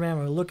because of Superman.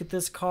 We'll look at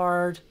this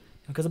card.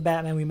 And because of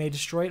Batman, we may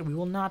destroy it. We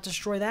will not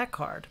destroy that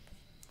card.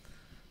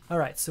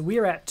 Alright, so we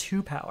are at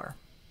 2 power.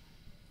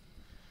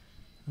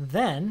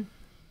 Then,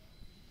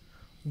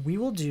 we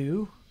will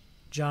do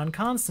John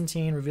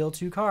Constantine, reveal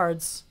 2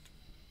 cards.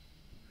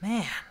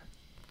 Man.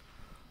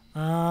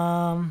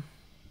 I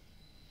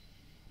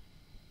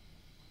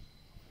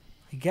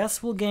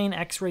guess we'll gain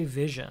X-ray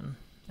vision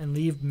and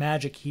leave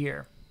magic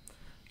here.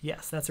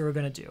 Yes, that's what we're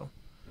going to do.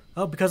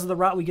 Oh, because of the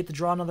rot, we get to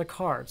draw another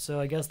card. So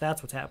I guess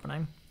that's what's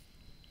happening.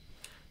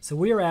 So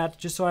we are at,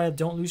 just so I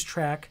don't lose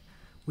track,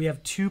 we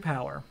have 2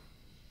 power.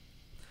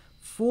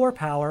 4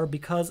 power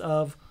because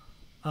of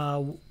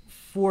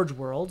Forge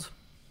World.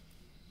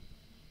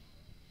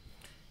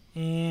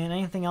 And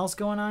anything else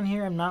going on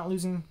here I'm not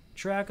losing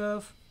track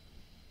of?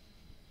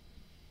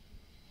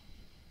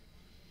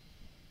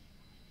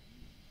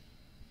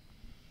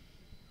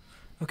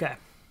 Okay.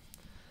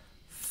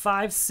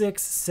 5,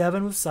 6,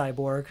 7 with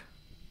Cyborg.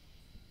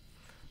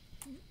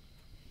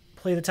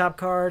 Play the top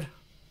card.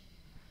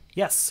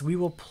 Yes, we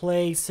will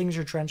play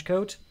Signature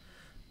Trenchcoat.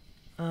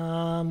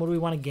 What do we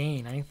want to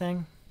gain?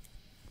 Anything?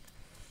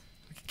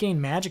 We could gain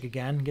magic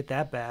again and get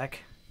that back.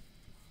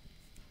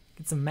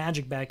 Get some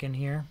magic back in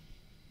here.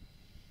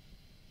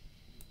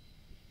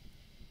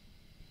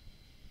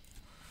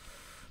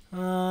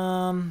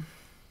 I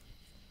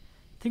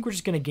think we're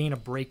just going to gain a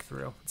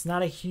breakthrough. It's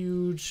not a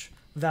huge,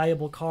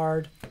 valuable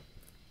card,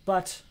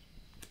 but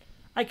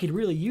I could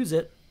really use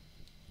it.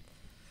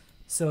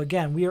 So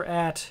again, we are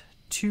at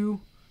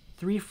 2,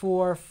 3,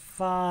 4,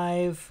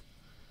 5,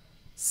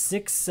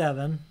 6,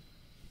 7,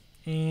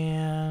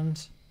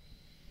 and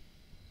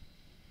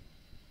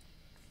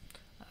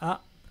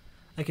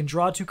I can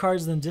draw 2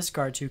 cards and then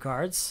discard 2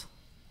 cards.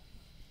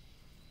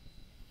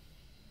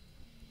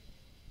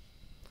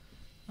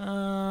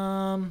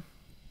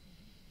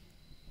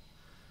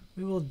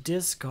 We will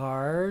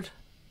discard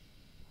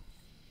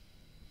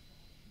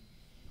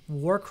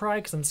Warcry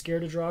because I'm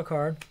scared to draw a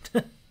card.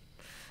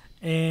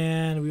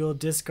 And we will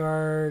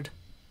discard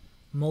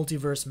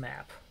Multiverse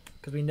Map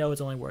because we know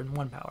it's only worth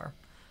 1 power.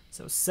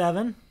 So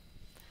 7,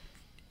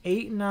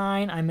 8,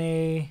 9. I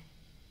may...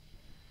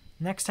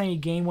 Next time you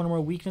gain 1 or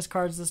more weakness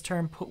cards this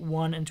turn, put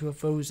 1 into a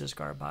foe's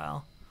discard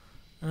pile.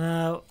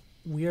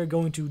 We are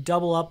going to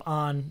double up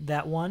on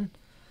that one.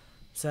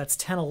 So that's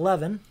 10,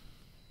 11.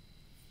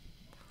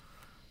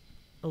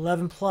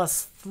 11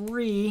 plus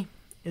 3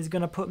 is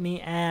going to put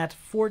me at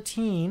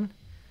 14.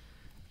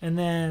 And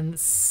then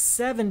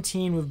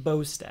 17 with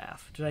bow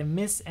staff. Did I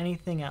miss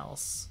anything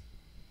else?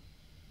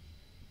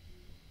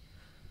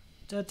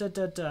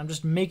 I'm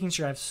just making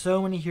sure I have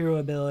so many hero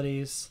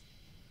abilities.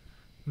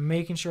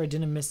 Making sure I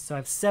didn't miss. So I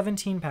have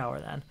 17 power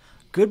then.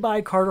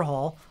 Goodbye, Carter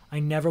Hall. I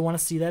never want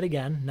to see that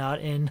again. Not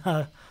in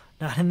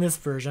this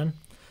version.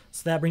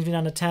 So that brings me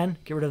down to 10.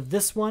 Get rid of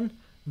this one.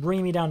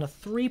 Bring me down to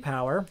 3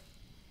 power.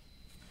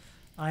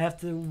 I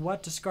have to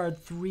discard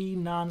 3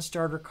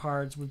 non-starter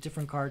cards with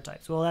different card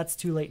types. Well, that's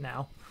too late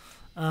now.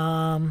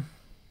 So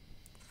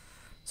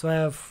I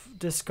have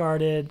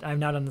discarded. I'm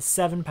now on the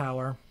 7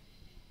 power.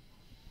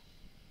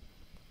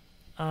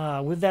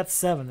 With that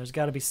 7, there's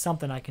got to be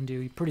something I can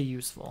do pretty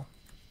useful.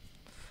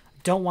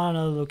 Don't want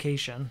another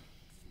location.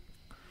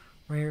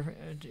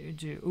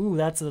 Ooh,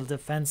 that's a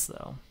defense,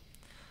 though.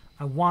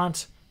 I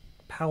want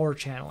power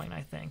channeling,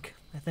 I think.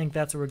 I think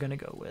that's what we're going to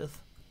go with.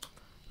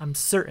 I'm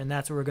certain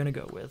that's what we're going to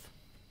go with.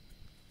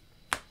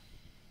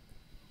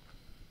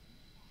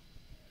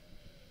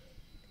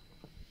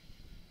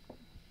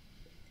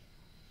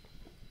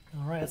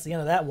 Alright, that's the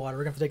end of that water.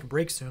 We're going to have to take a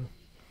break soon.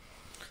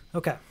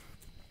 Okay.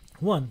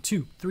 1,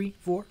 2, 3,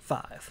 4,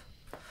 5.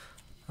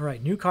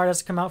 Alright, new card has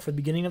to come out for the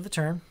beginning of the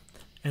turn.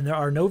 And there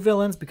are no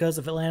villains because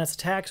if Atlantis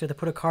attacks, we have to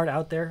put a card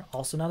out there,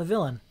 also not a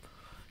villain.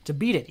 To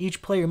beat it,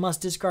 each player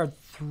must discard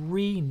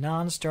 3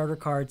 non-starter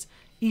cards.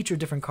 Each are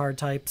different card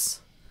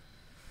types.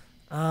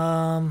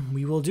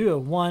 We will do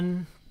it.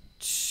 1,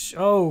 2,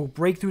 oh,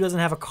 Breakthrough doesn't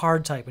have a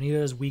card type, and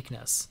neither does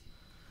Weakness.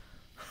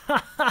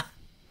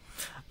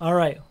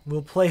 Alright,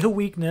 we'll play a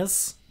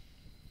Weakness,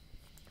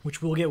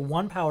 which we'll get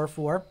 1 power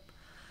for.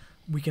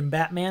 We can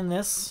Batman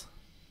this,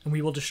 and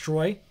we will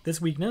destroy this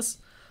Weakness.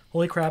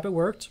 Holy crap, it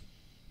worked.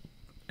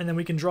 And then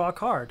we can draw a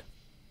card.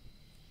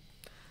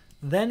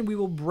 Then we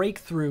will break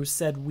through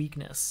said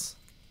Weakness.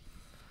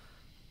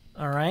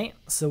 Alright,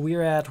 so we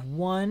are at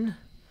 1,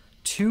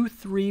 2,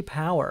 3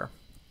 power.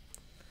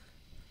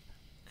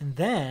 And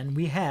then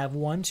we have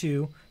 1,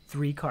 2,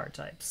 3 card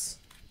types.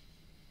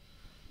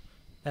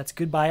 That's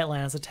goodbye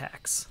Atlantis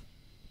attacks.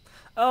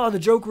 Oh, the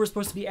Joker was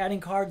supposed to be adding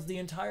cards the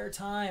entire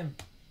time.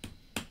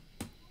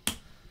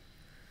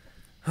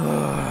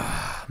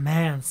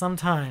 Man,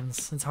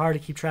 sometimes it's hard to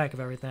keep track of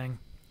everything.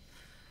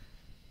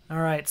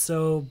 Alright,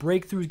 so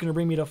Breakthrough is going to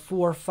bring me to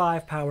 4,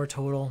 5 power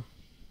total.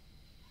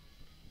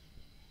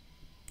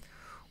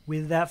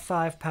 With that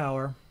 5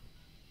 power,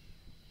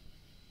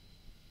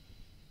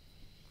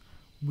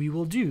 we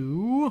will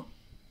do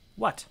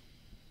what?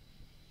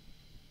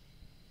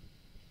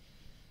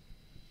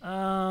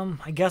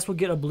 I guess we'll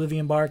get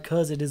Oblivion Bar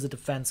because it is a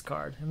defense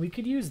card. And we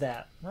could use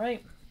that,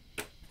 right?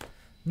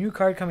 New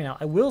card coming out.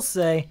 I will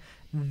say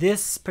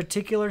this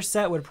particular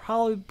set would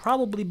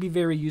probably be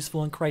very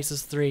useful in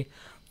Crisis 3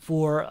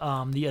 for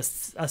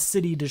a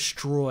city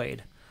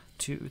destroyed.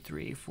 2,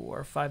 3,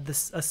 4, 5.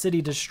 A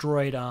city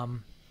destroyed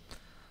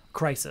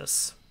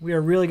Crisis. We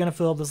are really going to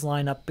fill up this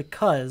lineup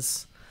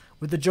because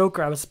with the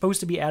Joker, I was supposed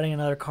to be adding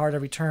another card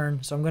every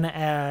turn. So I'm going to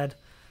add,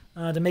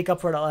 to make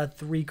up for it, I'll add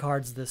 3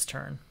 cards this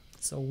turn.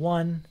 So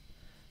 1,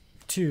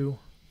 2,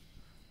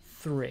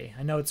 3.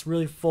 I know it's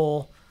really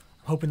full.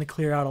 I'm hoping to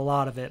clear out a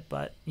lot of it,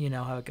 but you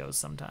know how it goes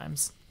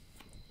sometimes.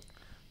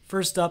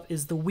 First up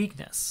is the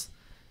Weakness.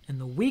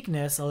 And the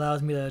Weakness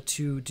allows me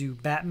to do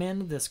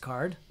Batman this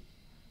card.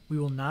 We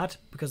will not,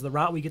 because of the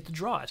route we get to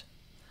draw it.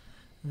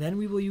 Then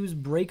we will use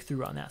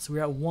Breakthrough on that. So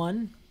we're at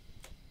 1,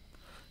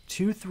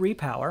 2, 3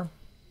 power.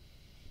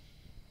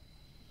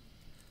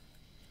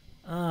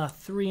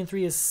 3 and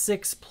 3 is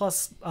 6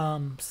 plus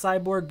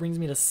Cyborg brings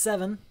me to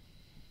 7.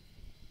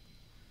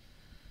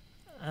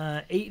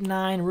 8,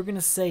 9, we're going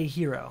to say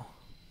Hero.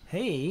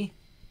 Hey,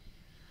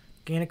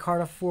 gain a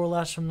card of 4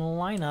 less from the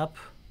lineup.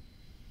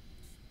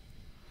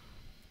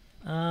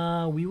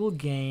 We will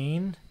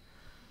gain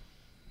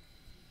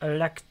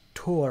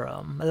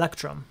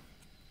Electrum.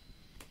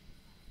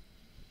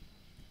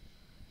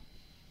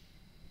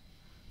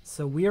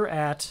 So we're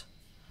at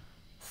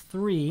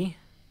 3,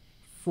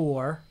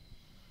 4,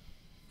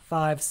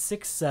 5,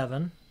 6,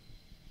 7.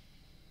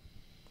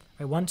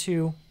 Right, 1,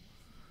 2,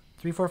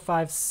 3, 4,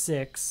 5,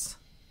 6,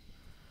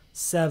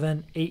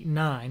 7, 8,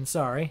 9.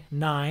 Sorry,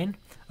 9.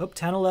 Oh,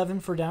 10, 11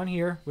 for down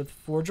here with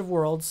Forge of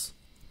Worlds.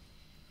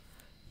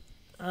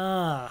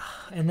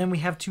 And then we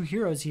have 2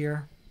 heroes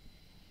here.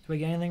 Do I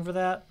get anything for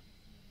that?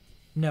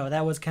 No,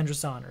 that was Kendra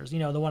Saunders. You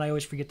know, the one I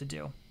always forget to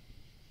do.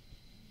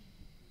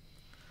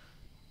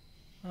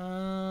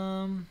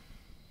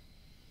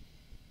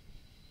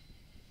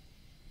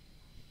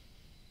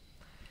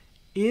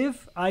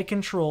 If I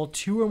control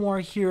 2 or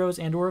more heroes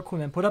and or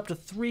equipment, put up to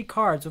 3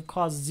 cards with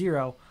cost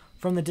 0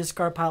 from the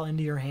discard pile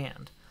into your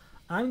hand.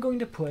 I'm going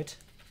to put,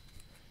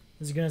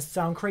 this is going to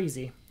sound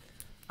crazy,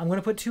 I'm going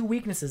to put 2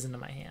 weaknesses into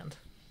my hand.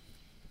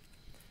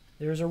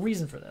 There's a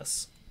reason for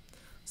this.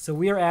 So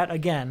we are at,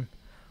 again,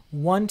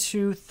 1,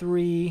 2,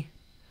 3,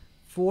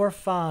 4,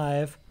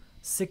 5,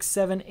 6,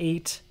 7,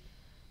 8,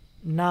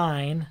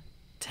 9,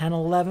 10,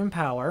 11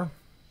 power,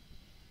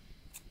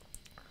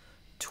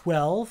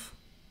 12,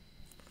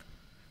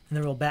 and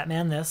then we'll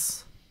Batman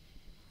this.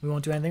 We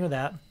won't do anything with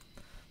that.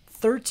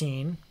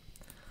 13.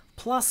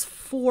 Plus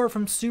 4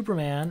 from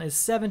Superman is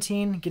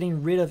 17,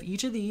 getting rid of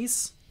each of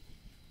these.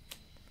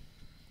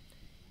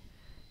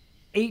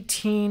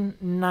 18,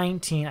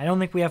 19. I don't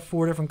think we have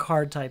 4 different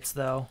card types,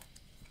 though.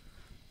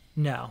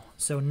 No.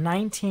 So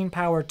 19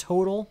 power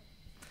total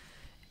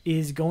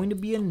is going to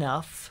be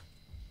enough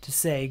to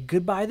say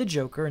goodbye to the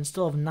Joker and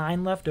still have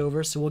 9 left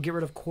over, so we'll get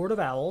rid of Court of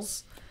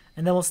Owls.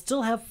 And then we'll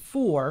still have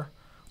 4,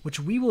 which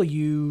we will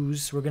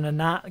use. We're going to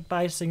not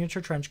buy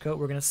Signature Trenchcoat.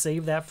 We're going to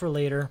save that for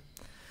later.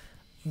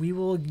 We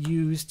will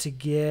use to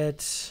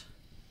get...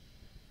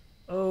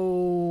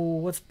 Oh,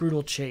 what's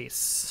Brutal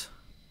Chase?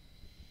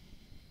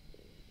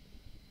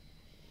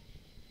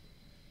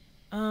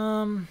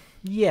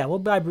 Yeah, we'll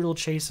buy Brutal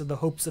Chase in the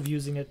hopes of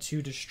using it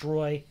to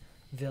destroy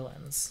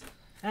villains.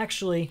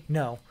 Actually,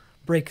 no.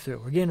 Breakthrough.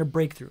 We're getting a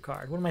Breakthrough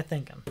card. What am I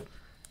thinking?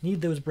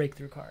 Need those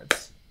Breakthrough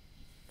cards.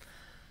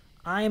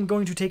 I am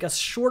going to take a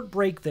short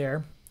break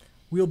there.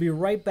 We'll be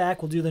right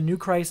back. We'll do the new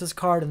Crisis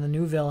card and the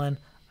new villain.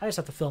 I just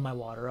have to fill my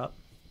water up.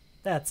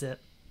 That's it.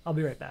 I'll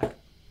be right back.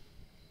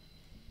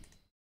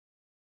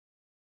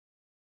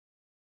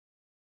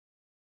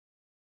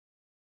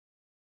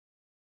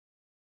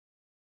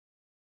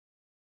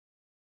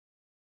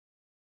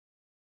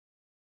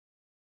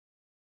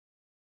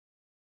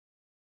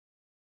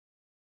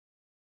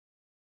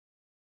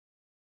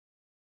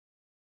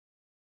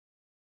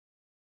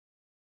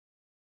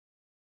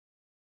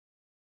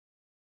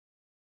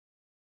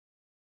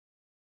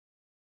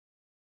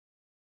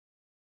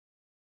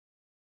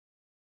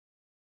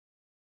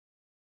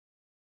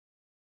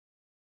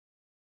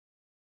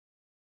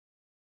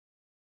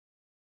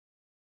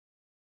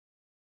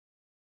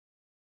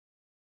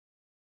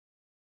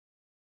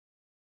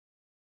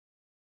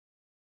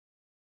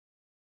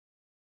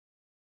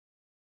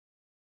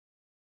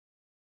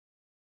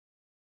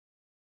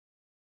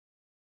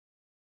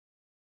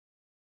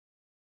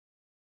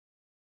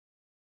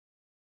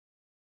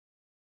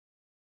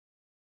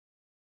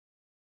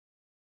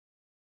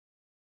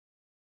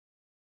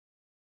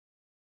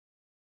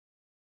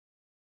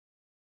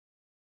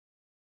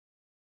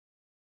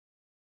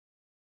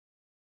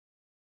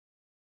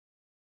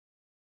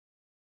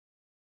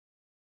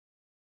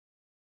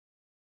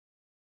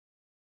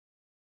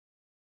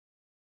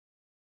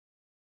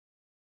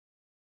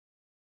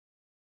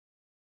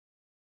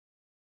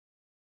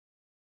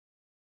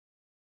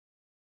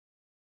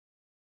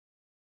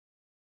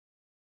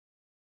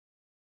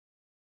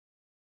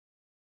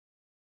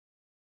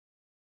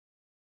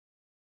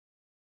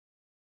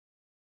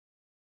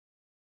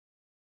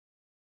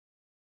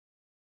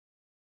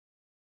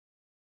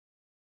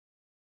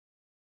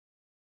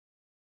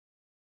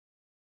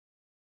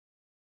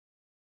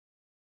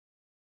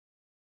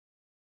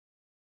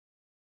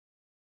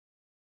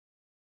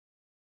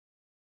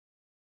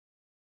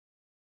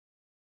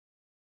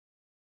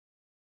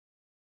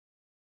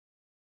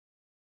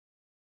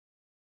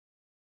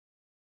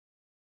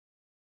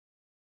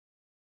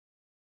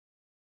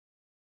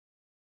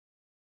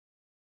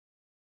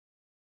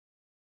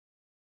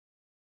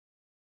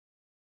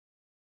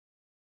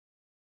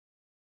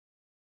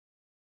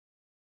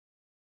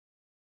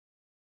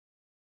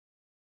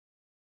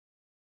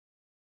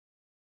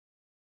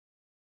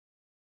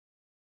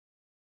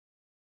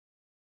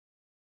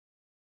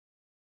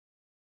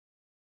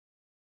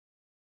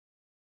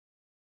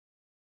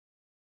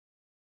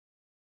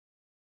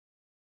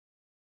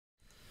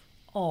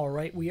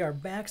 Alright, we are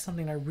back.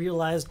 Something I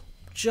realized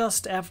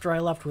just after I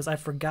left was I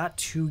forgot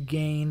to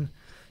gain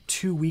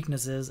 2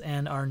 weaknesses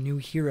and our new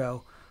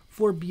hero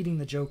for beating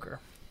the Joker.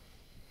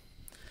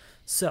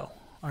 So,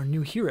 our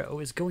new hero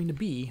is going to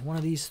be one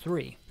of these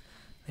 3.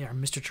 They are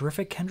Mr.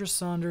 Terrific, Kendra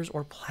Saunders,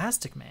 or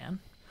Plastic Man.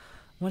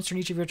 Once during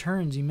each of your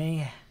turns, you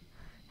may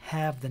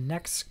have the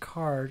next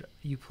card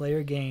you play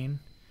or gain.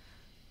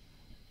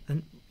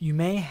 You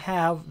may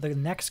have the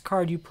next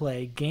card you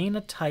play gain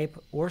a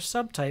type or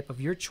subtype of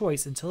your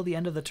choice until the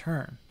end of the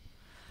turn.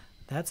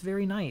 That's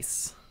very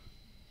nice.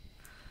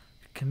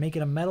 Can make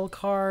it a metal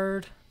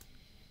card.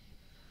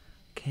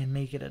 Can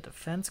make it a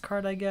defense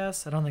card, I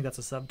guess. I don't think that's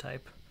a subtype.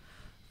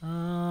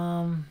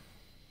 I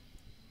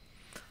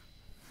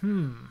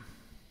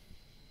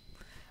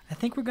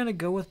think we're going to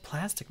go with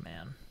Plastic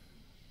Man.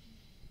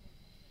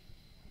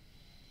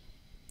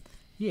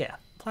 Yeah,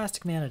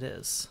 Plastic Man it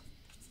is.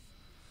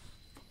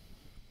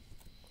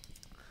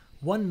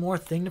 One more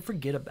thing to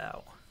forget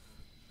about.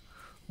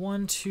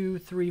 1, 2,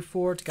 3,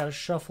 4. It's got to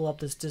shuffle up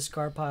this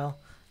discard pile.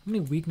 How many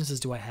weaknesses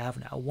do I have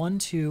now? 1,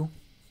 2,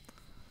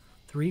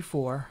 3,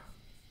 4.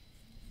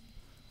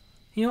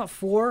 You know what?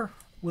 4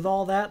 with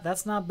all that,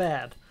 that's not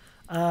bad.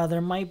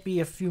 There might be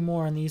a few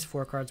more on these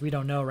 4 cards. We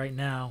don't know right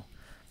now.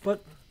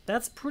 But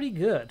that's pretty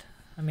good.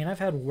 I mean, I've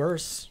had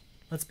worse,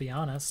 let's be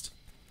honest.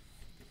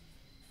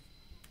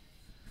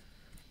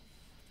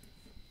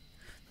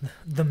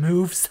 The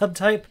move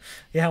subtype?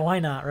 Yeah, why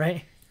not,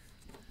 right?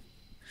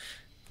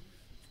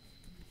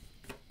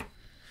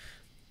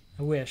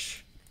 I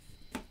wish.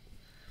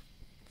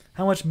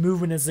 How much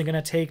movement is it going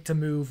to take to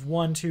move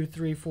 1, 2,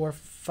 3, 4,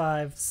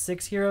 5,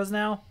 6 heroes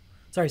now?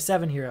 Sorry,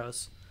 7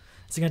 heroes.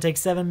 Is it going to take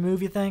 7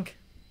 move, you think?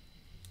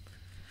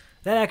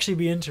 That'd actually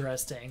be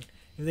interesting.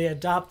 If they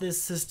adopt this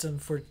system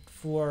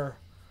for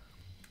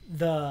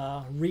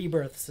the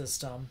rebirth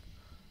system,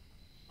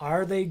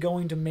 are they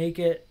going to make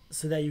it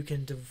so that you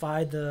can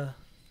divide the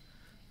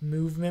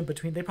movement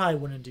between... They probably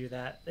wouldn't do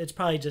that. It's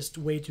probably just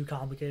way too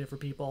complicated for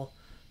people.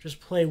 Just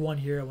play one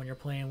hero when you're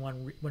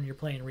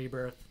playing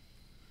rebirth.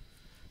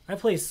 I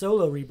play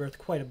solo rebirth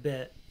quite a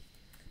bit,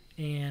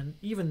 and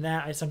even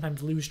that I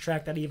sometimes lose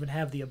track that I even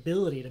have the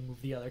ability to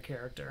move the other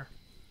character.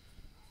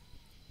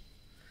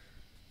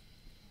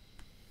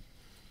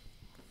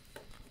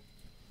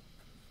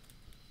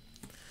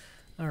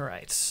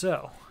 Alright,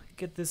 so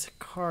get this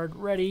card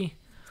ready.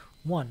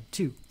 1,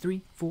 2,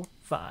 3, 4,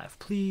 5.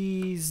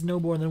 Please, no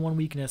more than 1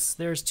 weakness.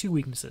 There's 2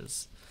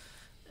 weaknesses.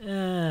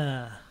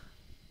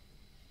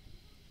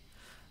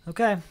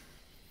 Okay.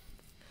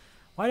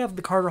 Why'd I have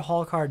the Carter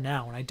Hall card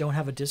now when I don't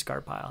have a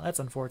discard pile? That's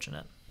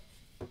unfortunate.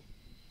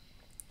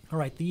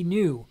 Alright, the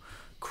new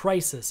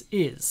crisis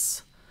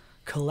is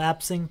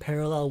Collapsing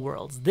Parallel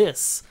Worlds.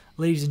 This,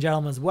 ladies and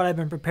gentlemen, is what I've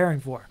been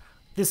preparing for.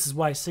 This is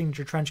why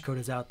Signature Trenchcoat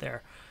is out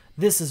there.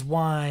 This is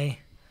why,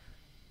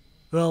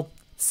 well,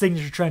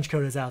 Signature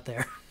Trenchcoat is out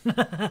there.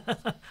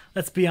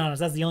 Let's be honest,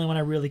 that's the only one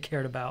I really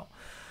cared about.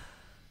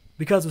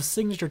 Because with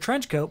Signature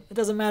Trenchcoat, it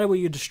doesn't matter what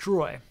you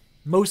destroy.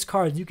 Most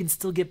cards you can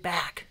still get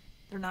back.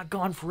 They're not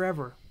gone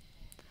forever.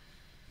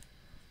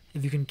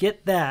 If you can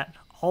get that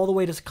all the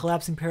way to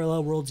Collapsing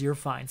Parallel Worlds, you're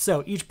fine.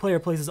 So each player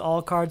places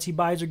all cards he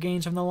buys or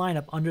gains from the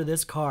lineup under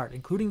this card,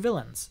 including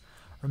villains.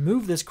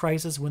 Remove this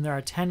crisis when there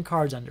are 10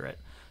 cards under it.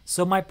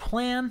 So my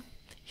plan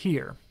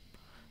here,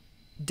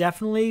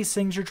 definitely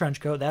Signature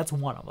Trenchcoat, that's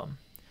one of them.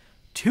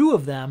 2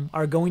 of them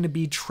are going to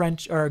be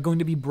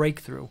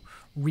Breakthrough.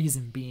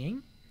 Reason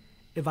being,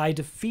 when I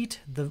defeat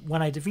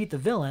the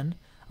villain,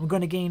 I'm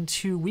going to gain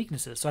 2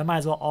 weaknesses, so I might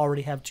as well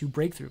already have 2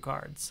 Breakthrough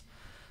cards.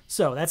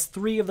 So that's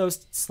 3 of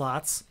those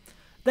slots.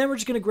 Then we're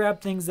just going to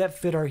grab things that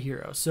fit our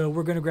hero. So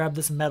we're going to grab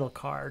this metal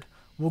card.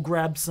 We'll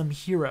grab some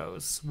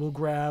heroes. We'll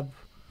grab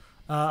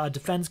a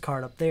defense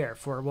card up there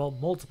for, well,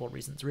 multiple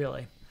reasons,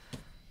 really.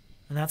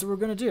 And that's what we're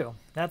going to do.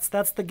 That's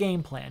the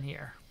game plan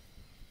here.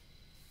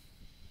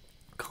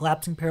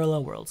 Collapsing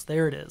Parallel Worlds.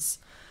 There it is.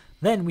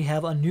 Then we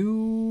have a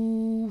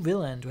new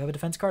villain. Do I have a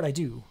defense card? I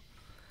do.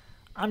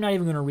 I'm not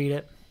even going to read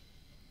it.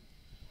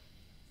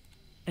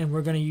 And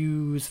we're going to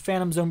use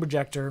Phantom Zone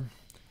Projector.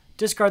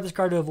 Discard this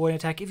card to avoid an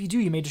attack. If you do,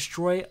 you may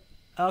destroy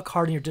a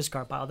card in your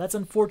discard pile. That's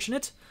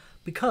unfortunate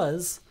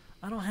because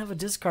I don't have a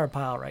discard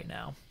pile right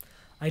now.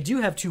 I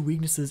do have 2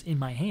 weaknesses in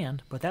my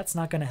hand, but that's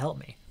not going to help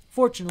me.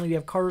 Fortunately, we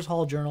have Carter's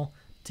Hall Journal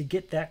to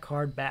get that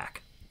card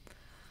back.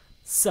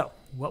 So,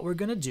 what we're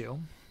going to do...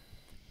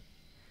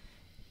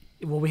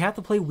 Well, we have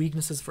to play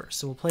weaknesses first.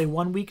 So we'll play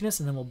 1 weakness,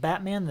 and then we'll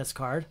Batman this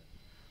card.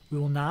 We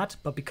will not,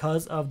 but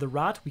because of the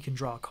rot, we can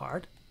draw a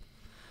card.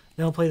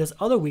 Then we'll play this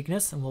other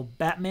weakness, and we'll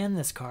Batman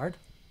this card.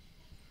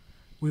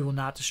 We will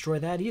not destroy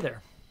that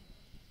either.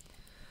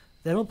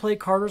 Then we'll play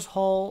Carter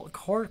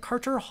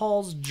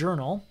Hall's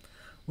Journal,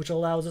 which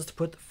allows us to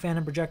put the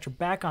Phantom Projector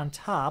back on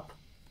top.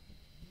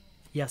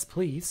 Yes,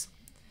 please.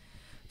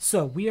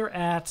 So we are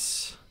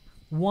at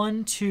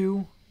 1,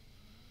 2...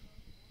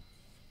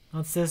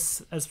 What's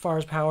this as far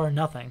as power?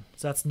 Nothing.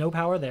 So that's no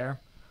power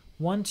there.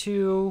 1,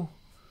 2,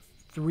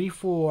 3,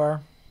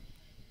 4,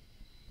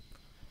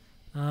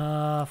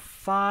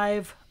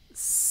 5,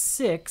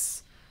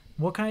 6.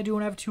 What can I do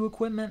when I have 2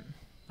 equipment?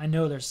 I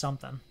know there's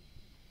something.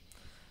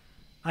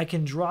 I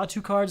can draw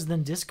 2 cards,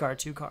 then discard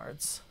 2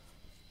 cards.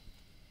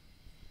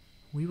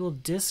 We will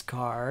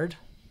discard.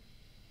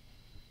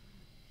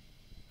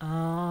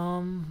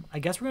 I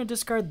guess we're going to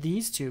discard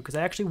these 2 because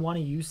I actually want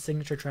to use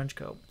Signature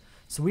Trenchcoat.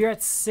 So we are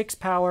at 6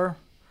 power.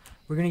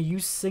 We're going to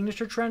use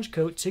Signature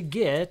Trenchcoat to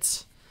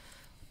get...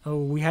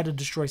 Oh, we had to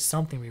destroy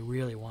something we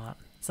really want.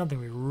 Something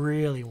we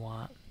really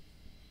want.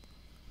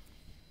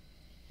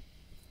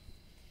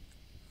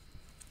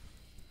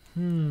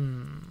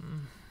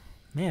 Man,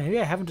 maybe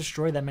I haven't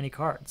destroyed that many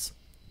cards.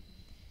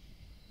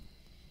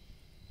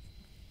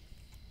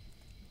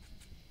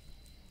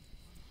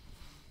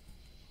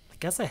 I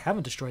guess I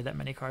haven't destroyed that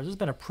many cards. This has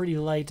been a pretty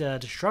light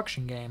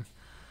destruction game.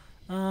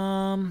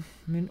 I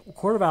mean,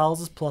 Court of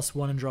Owls is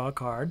 +1 and draw a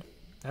card.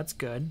 That's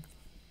good.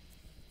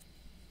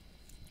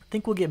 I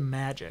think we'll get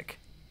Magic.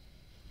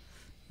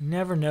 You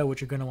never know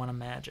what you're going to want to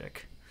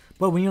Magic.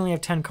 But when you only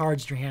have 10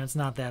 cards in your hand, it's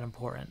not that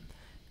important.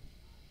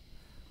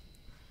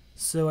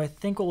 So I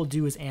think what we'll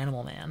do is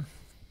Animal Man.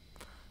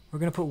 We're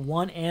going to put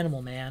 1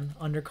 Animal Man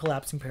under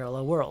Collapsing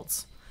Parallel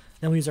Worlds.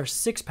 Then we use our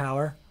 6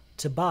 power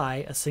to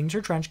buy a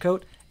Signature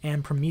Trenchcoat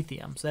and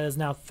Prometheum. So that is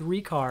now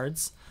 3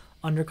 cards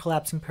under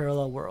Collapsing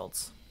Parallel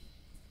Worlds.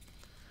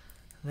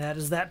 That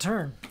is that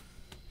turn.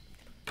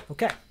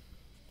 Okay.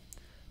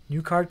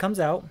 New card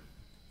comes out.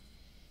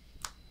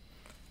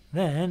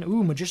 Then,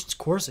 ooh, Magician's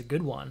Course, a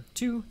good one.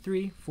 2,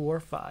 3, 4,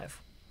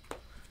 5.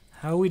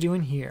 How are we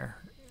doing here?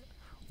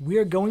 We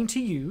are going to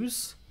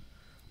use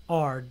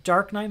our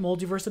Dark Knight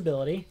Multiverse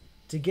ability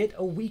to get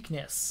a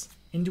weakness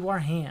into our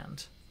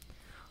hand.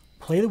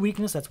 Play the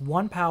weakness. That's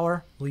 1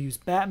 power. We'll use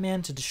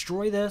Batman to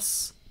destroy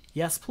this.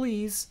 Yes,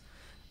 please.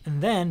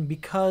 And then,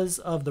 because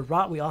of the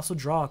rot, we also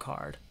draw a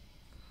card.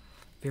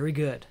 Very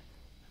good.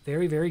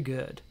 Very, very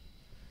good.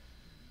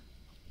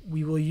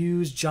 We will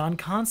use John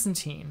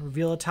Constantine.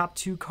 Reveal the top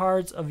 2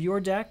 cards of your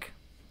deck.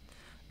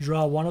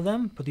 Draw one of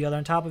them, put the other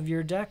on top of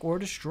your deck, or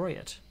destroy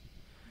it.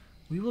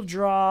 We will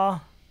draw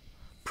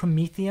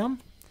Prometheum,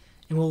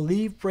 and we'll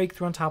leave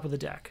Breakthrough on top of the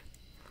deck.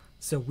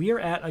 So we are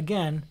at,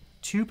 again,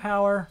 2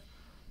 power,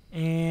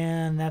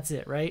 and that's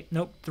it, right?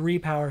 Nope, 3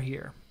 power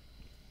here.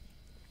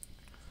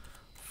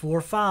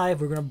 4,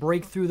 5, we're going to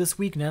break through this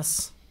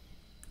weakness.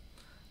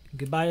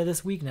 Goodbye to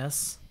this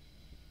weakness.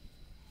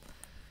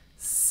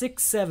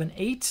 6, 7,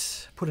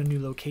 8, put a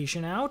new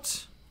location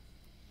out.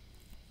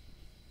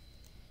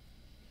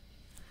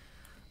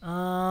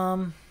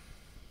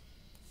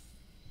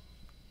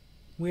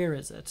 Where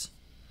is it?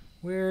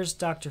 Where's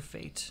Dr.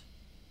 Fate?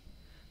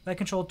 If I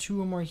control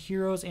 2 or more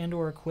heroes and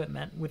or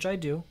equipment, which I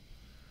do,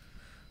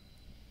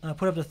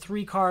 put up to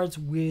 3 cards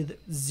with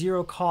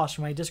 0 cost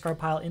from my discard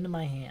pile into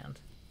my hand.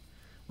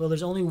 Well,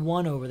 there's only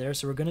 1 over there,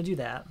 so we're going to do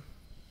that.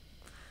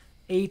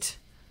 8,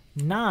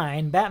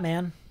 9,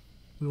 Batman.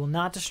 We will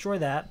not destroy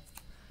that.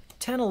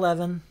 10,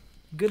 11,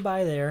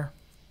 goodbye there.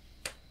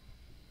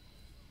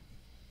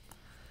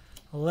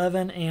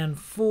 11 and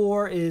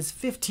 4 is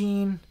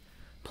 15,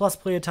 plus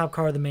play a top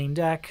card of the main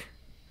deck.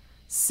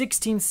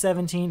 16,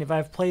 17, if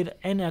I've played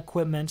any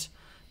equipment,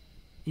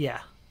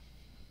 yeah,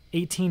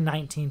 18,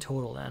 19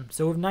 total then.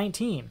 So with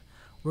 19,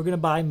 we're going to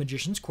buy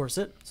Magician's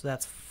Corset, so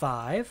that's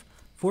 5.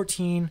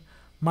 14,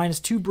 minus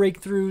 2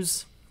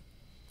 breakthroughs.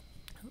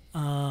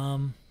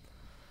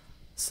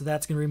 So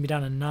that's going to bring me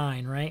down to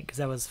 9, right? Because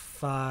that was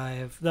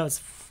 5. That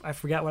was, I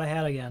forgot what I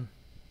had again.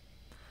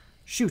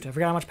 Shoot, I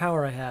forgot how much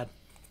power I had.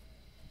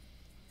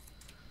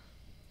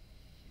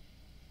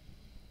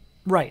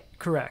 Right,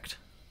 correct.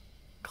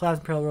 Clouds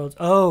and Parallel Worlds.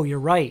 Oh, you're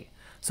right.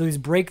 So these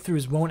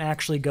breakthroughs won't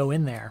actually go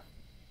in there.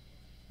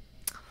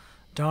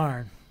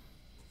 Darn.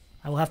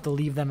 I will have to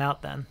leave them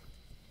out then.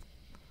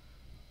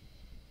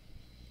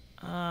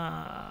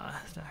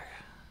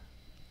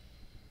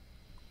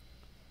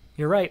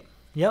 You're right.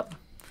 Yep.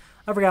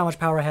 I forgot how much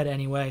power I had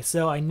anyway.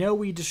 So I know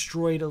we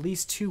destroyed at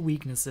least 2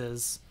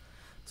 weaknesses.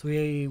 So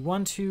we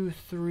 1, 2,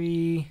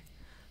 3,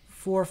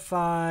 4,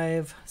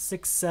 5,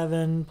 6,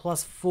 7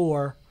 plus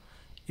 4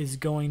 is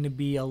going to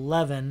be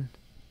 11.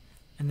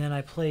 And then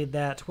I played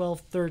that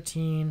 12,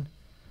 13,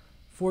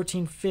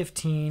 14,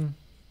 15.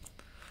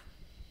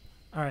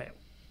 All right.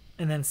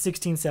 And then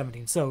 16,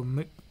 17. So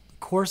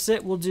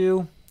Corset will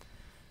do,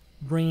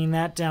 bringing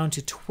that down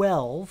to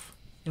 12.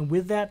 And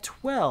with that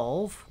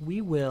 12, we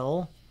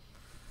will,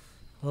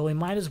 well, we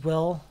might as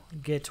well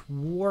get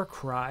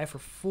Warcry for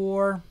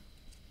 4.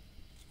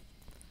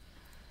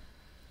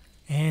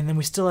 And then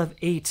we still have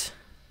 8.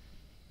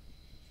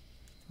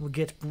 We'll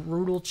get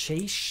Brutal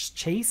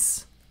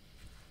Chase.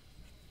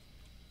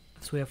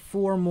 So we have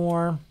 4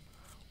 more.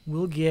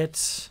 We'll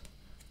get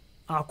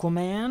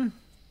Aquaman.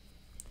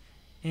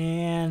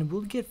 And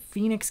we'll get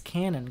Phoenix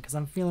Cannon because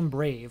I'm feeling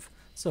brave.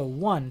 So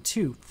 1,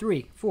 2,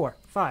 3, 4,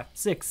 5,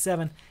 6,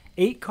 7,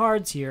 8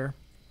 cards here.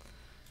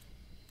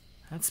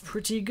 That's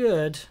pretty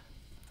good.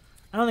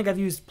 I don't think I've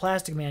used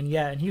Plastic Man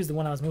yet, and he was the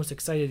one I was most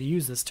excited to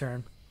use this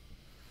turn.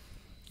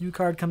 New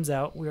card comes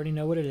out. We already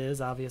know what it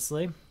is,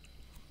 obviously.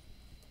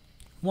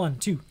 1,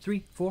 2,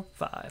 3, 4,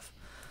 5.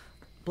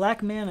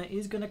 Black mana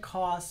is going to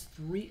cost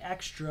 3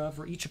 extra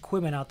for each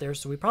equipment out there,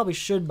 so we probably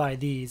should buy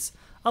these.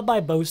 I'll buy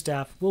Bow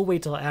Staff. We'll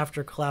wait till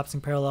after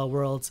Collapsing Parallel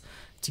Worlds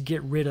to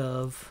get rid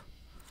of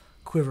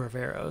Quiver of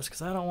Arrows,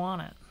 because I don't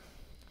want it.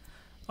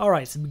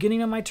 Alright, so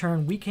beginning of my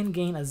turn, we can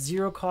gain a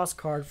 0 cost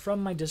card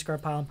from my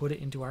discard pile and put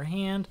it into our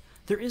hand.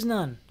 There is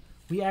none.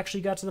 We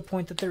actually got to the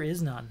point that there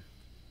is none.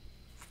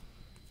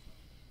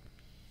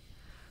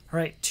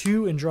 Alright,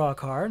 2 and draw a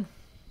card.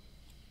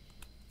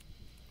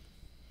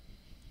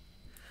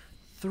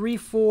 3,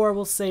 4,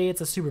 we'll say it's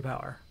a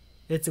superpower.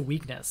 It's a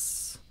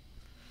weakness.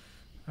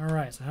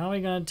 Alright, so how are we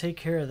going to take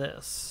care of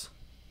this?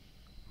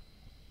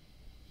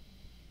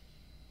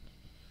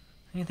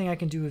 Anything I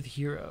can do with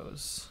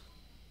heroes?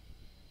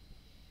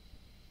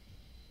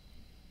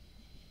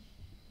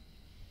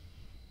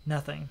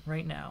 Nothing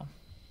right now.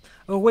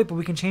 Oh, wait, but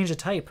we can change the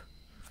type.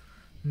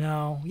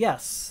 No.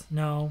 Yes.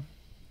 No.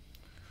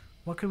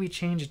 What could we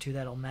change it to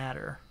that'll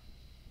matter?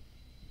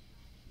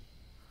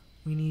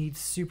 We need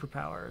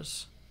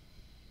superpowers.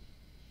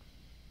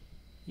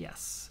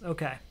 Yes.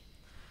 Okay.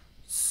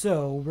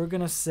 So we're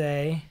going to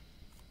say...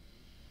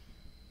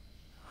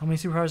 How many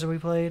superpowers have we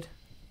played?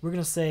 We're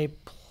going to say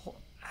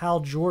Hal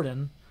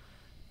Jordan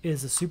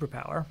is a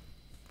superpower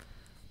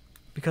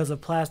because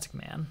of Plastic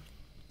Man.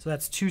 So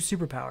that's 2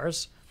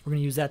 superpowers. We're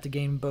going to use that to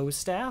gain Bow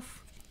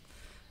Staff.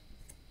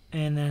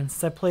 And then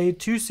since I played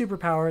 2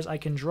 superpowers, I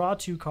can draw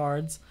 2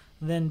 cards,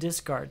 then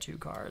discard 2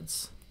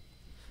 cards.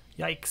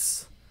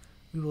 Yikes.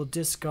 We will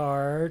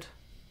discard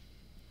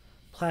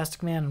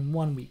Plastic Man and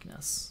 1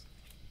 weakness.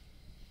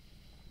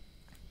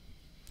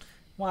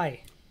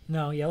 Why?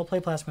 No, yeah, we'll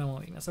play Plastic Man and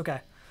 1 weakness. Okay.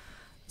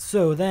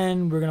 So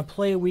then we're going to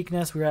play a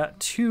weakness. We're at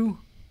 2,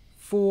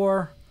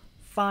 4,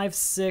 5,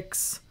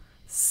 6,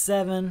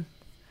 7,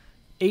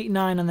 8,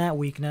 9 on that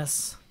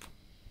weakness.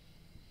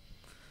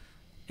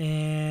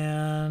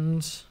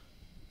 And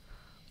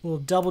we'll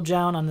double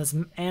down on this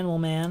Animal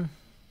Man.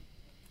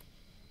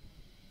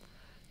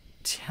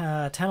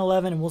 10,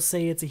 11, and we'll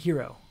say it's a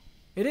hero.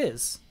 It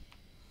is.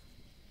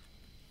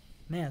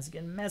 Man, it's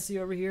getting messy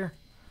over here.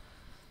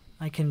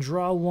 I can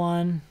draw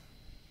one.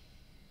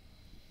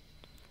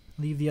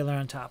 Leave the other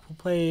on top. We'll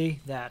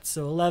play that.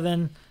 So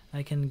 11,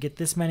 I can get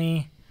this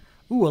many.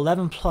 Ooh,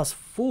 11 plus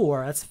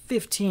 4. That's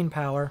 15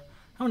 power.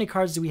 How many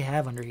cards do we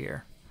have under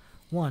here?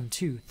 1,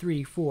 2,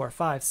 3, 4,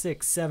 5,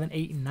 6, 7,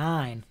 8,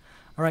 9.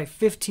 All right,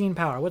 15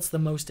 power. What's the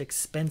most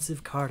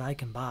expensive card I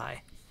can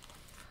buy?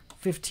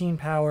 15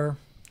 power.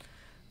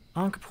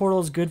 Ankh Portal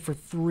is good for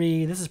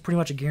 3. This is pretty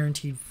much a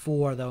guaranteed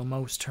 4, though,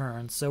 most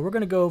turns. So we're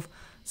going to go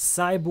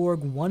Cyborg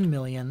 1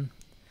 million.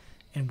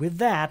 And with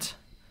that,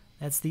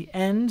 that's the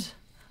end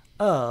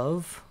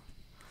of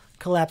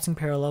Collapsing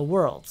Parallel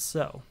Worlds.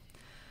 So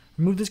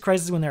remove this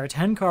crisis when there are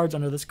 10 cards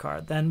under this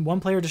card. Then one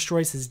player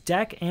destroys his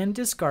deck and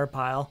discard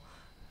pile.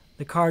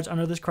 The cards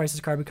under this crisis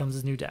card becomes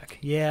his new deck.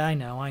 Yeah, I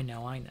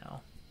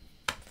know.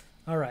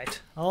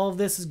 Alright, all of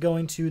this is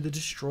going to the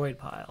destroyed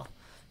pile.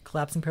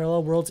 Collapsing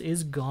Parallel Worlds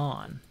is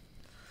gone.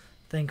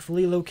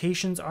 Thankfully,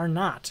 locations are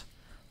not,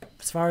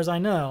 as far as I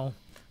know,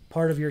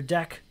 part of your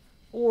deck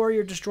or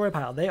your destroy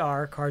pile. They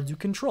are cards you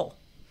control.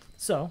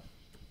 So,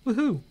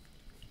 woohoo!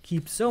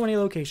 Keep so many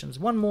locations.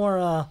 One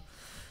more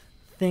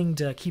thing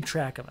to keep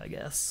track of, I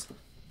guess.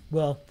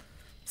 Well,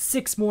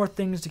 6 more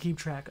things to keep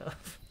track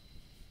of.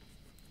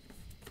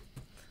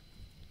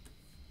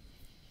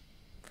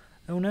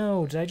 Oh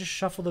no, did I just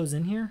shuffle those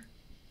in here?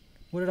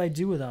 What did I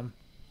do with them?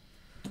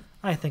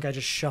 I think I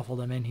just shuffled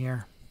them in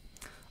here.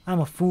 I'm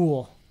a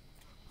fool.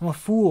 I'm a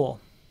fool.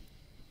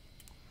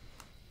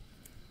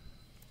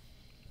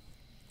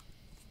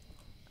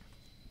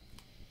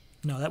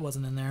 No, that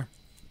wasn't in there.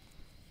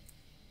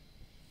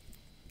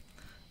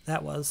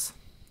 That was.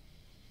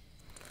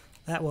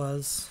 That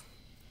was.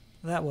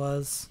 That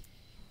was.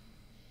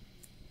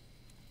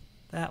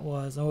 That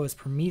was. Oh, it was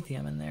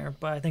Prometheum in there,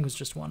 but I think it was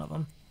just one of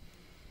them.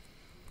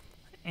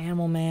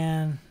 Animal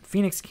Man.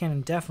 Phoenix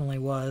Cannon definitely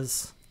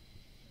was.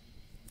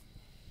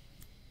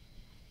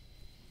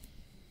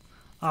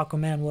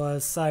 Aquaman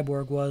was,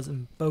 Cyborg was,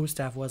 and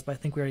Bowstaff was, but I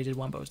think we already did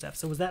one Bowstaff.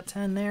 So was that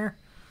 10 there?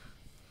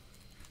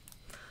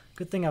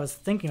 Good thing I was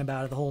thinking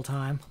about it the whole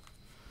time.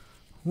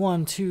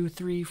 1, 2,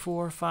 3,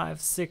 4, 5,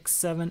 6,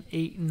 7,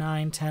 8,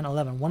 9, 10,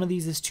 11. One of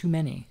these is too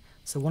many.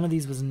 So one of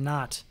these was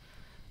not.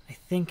 I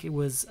think it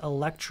was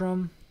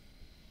Electrum.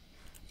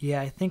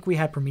 Yeah, I think we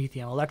had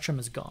Prometheum. Electrum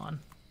is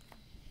gone.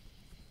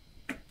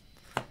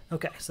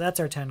 Okay, so that's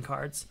our 10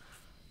 cards.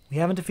 We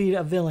haven't defeated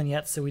a villain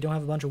yet, so we don't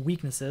have a bunch of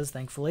weaknesses,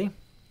 thankfully.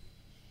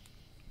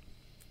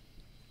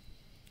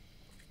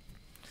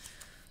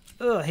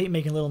 Ugh, I hate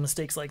making little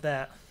mistakes like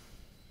that.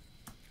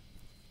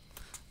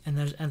 And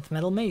there's Nth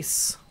Metal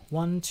Mace.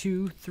 1,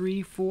 2,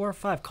 3, 4,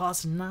 5.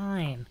 Cost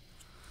 9.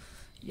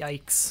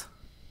 Yikes.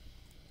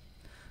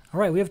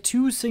 Alright, we have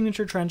 2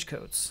 signature trench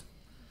coats.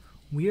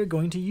 We are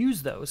going to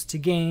use those to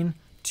gain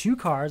 2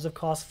 cards of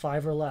cost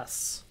 5 or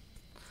less.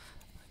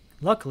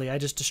 Luckily, I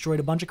just destroyed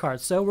a bunch of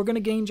cards, so we're going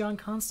to gain John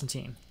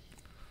Constantine.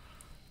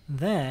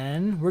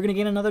 Then, we're going to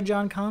gain another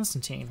John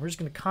Constantine. We're just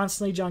going to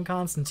constantly John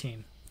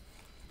Constantine.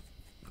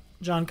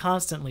 John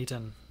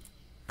Constantlyton.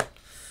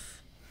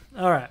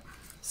 Alright,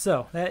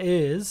 so that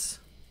is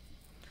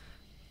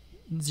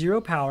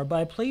 0 power, but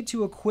I played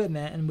 2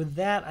 equipment, and with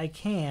that I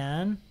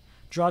can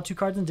draw 2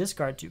 cards and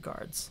discard 2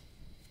 cards.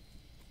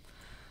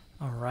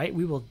 Alright,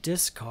 we will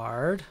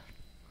discard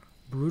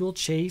Brutal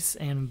Chase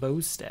and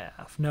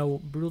Bowstaff.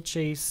 No, Brutal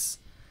Chase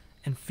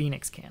and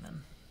Phoenix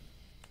Cannon.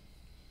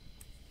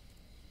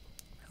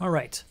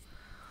 Alright.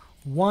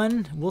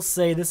 1, we'll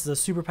say this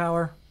is a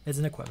superpower. It's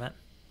an equipment.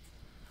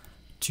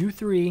 2,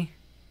 3,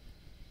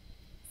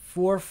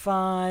 4,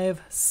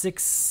 5,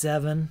 6,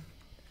 7,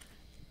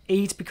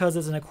 8 because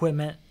it's an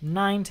equipment,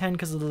 9, 10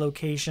 because of the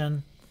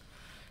location,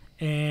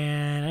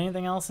 and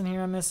anything else in here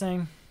I'm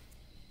missing?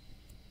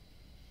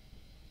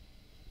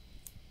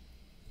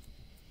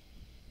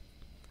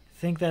 I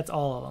think that's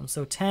all of them.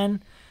 So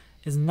 10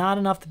 is not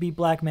enough to beat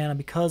Black Mana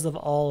because of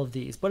all of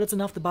these, but it's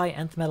enough to buy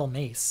Nth Metal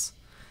Mace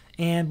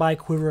and buy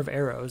Quiver of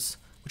Arrows,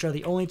 which are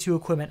the only 2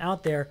 equipment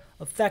out there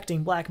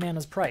affecting Black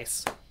Mana's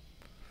price.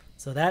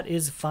 So that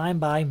is fine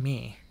by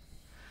me.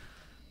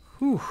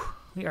 Whew,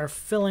 we are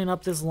filling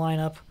up this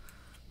lineup.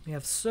 We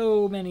have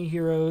so many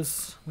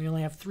heroes. We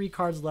only have 3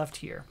 cards left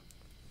here.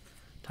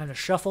 Time to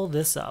shuffle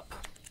this up.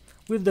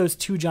 With those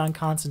 2 John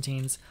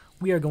Constantines,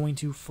 we are going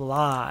to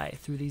fly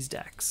through these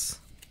decks.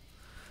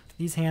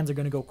 These hands are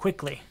going to go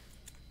quickly.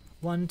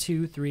 1,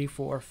 2, 3,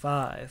 4,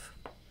 5.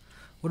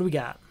 What do we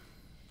got?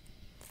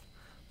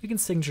 We can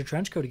Signature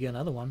Trenchcoat to get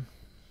another one.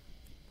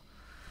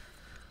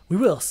 We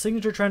will.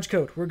 Signature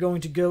Trenchcoat. We're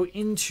going to go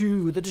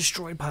into the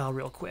destroyed pile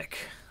real quick.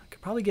 I could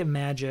probably get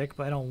Magic,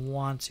 but I don't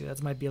want to.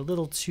 That might be a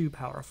little too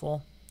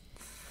powerful.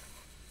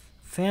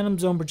 Phantom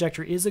Zone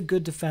Projector is a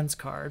good defense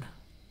card.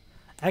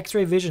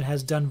 X-Ray Vision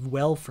has done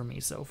well for me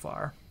so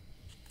far.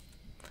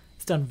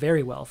 It's done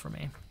very well for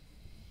me.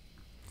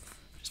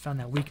 Just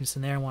found that weakness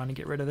in there. I wanted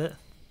to get rid of it.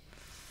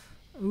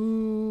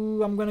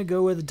 Ooh, I'm going to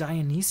go with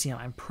Dionysium.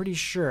 I'm pretty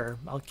sure.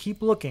 I'll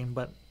keep looking,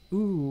 but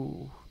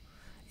ooh.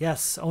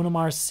 Yes,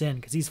 Onomar's Sin,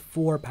 because he's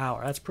 4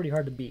 power. That's pretty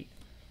hard to beat.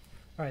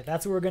 All right,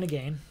 that's what we're going to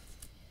gain.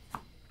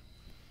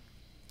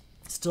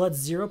 Still at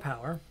 0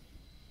 power.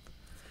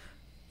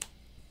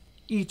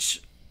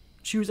 Each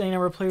choose any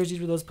number of players.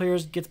 Each of those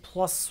players gets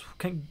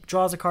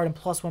draws a card and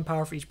 +1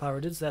 power for each power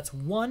it did. So that's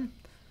 1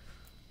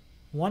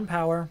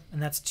 power,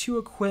 and that's 2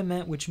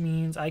 equipment, which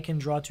means I can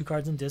draw 2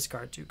 cards and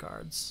discard 2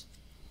 cards.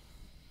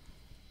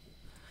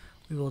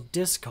 We will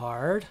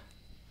discard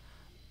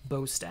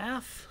Bow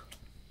Staff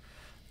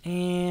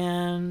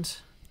and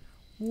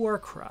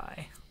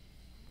Warcry.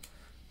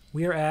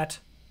 We are at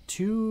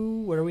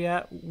 2. What are we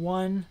at?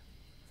 1,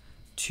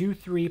 2,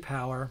 3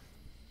 power.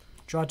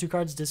 Draw 2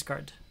 cards,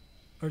 discard.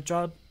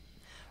 Or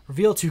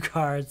reveal 2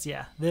 cards.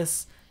 Yeah,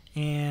 this.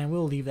 And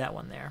we'll leave that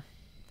one there.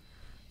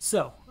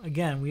 So,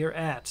 again, we are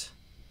at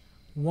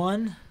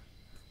 1,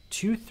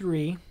 2,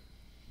 3,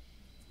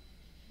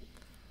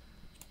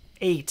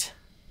 8,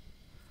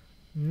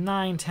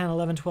 9, 10,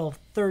 11, 12,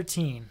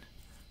 13,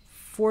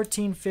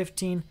 14,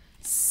 15,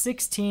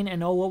 16,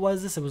 and oh, what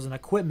was this? It was an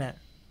equipment.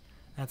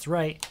 That's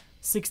right.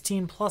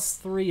 16 plus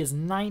 3 is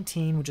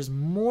 19, which is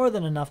more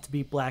than enough to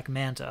beat Black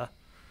Manta.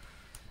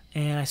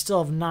 And I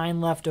still have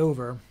 9 left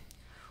over.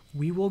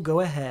 We will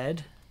go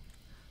ahead.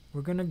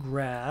 We're going to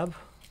grab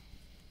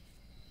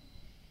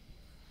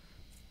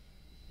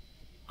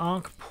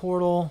Ankh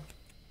Portal,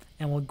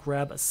 and we'll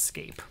grab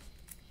Escape.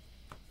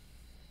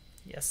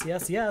 Yes,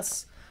 yes,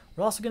 yes.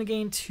 We're also going to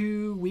gain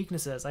 2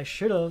 weaknesses. I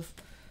should have.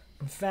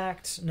 In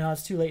fact, no,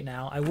 it's too late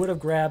now. I would have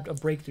grabbed a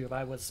Breakthrough if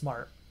I was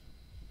smart.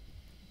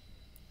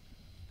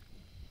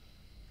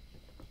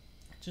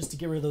 Just to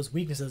get rid of those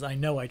weaknesses I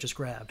know I just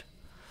grabbed.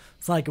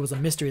 It's not like it was a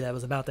mystery that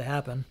was about to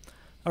happen.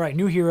 All right,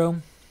 new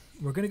hero.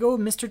 We're going to go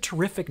with Mr.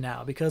 Terrific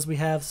now because we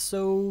have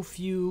so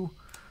few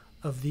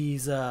of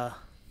these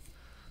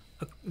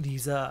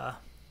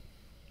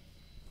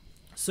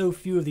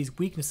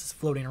weaknesses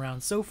floating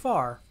around so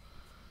far.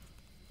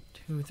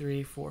 2,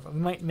 3, 4, 5. We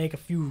might make a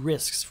few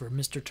risks for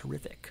Mr.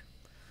 Terrific.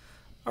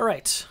 All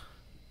right.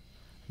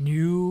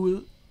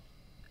 New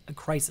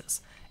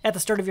crisis. At the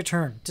start of your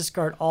turn,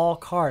 discard all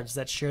cards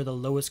that share the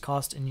lowest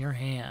cost in your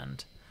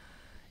hand.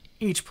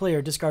 Each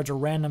player discards a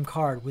random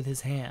card with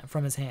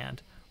from his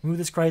hand. Remove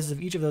this crisis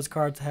if each of those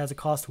cards has a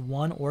cost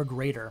 1 or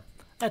greater.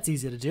 That's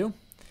easy to do.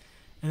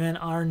 And then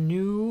our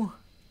new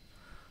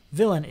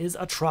villain is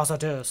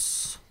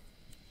Atrocitus.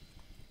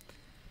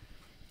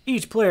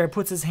 Each player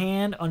puts his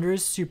hand under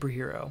his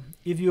superhero.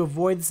 If you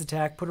avoid this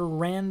attack, put a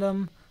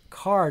random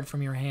card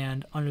from your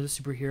hand under the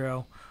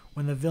superhero.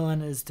 When the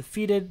villain is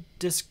defeated,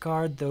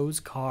 discard those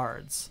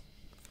cards.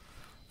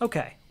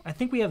 Okay, I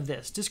think we have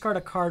this. Discard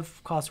a card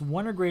cost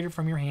 1 or greater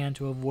from your hand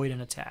to avoid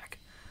an attack.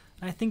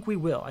 I think we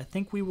will. I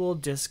think we will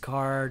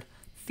discard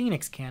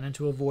Phoenix Cannon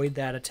to avoid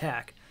that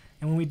attack.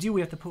 And when we do,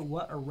 we have to put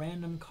what? A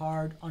random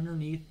card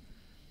underneath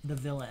the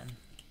villain.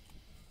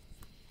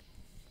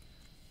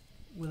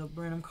 With a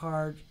random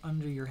card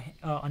under your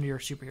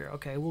superhero.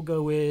 Okay, we'll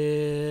go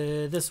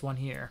with this one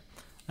here.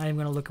 I'm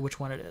going to look at which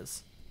one it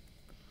is.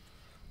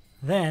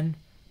 Then,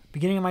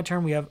 beginning of my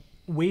turn, we have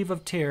Wave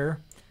of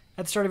Terror.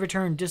 At the start of your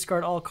turn,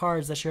 discard all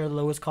cards that share the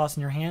lowest cost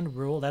in your hand.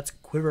 Rule, that's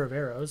Quiver of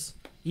Arrows,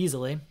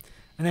 easily.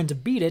 And then to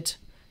beat it,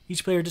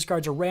 each player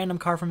discards a random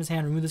card from his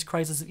hand. Remove this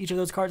crisis if each of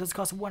those cards has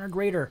cost 1 or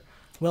greater.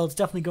 Well, it's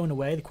definitely going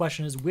away. The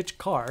question is, which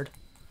card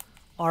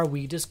are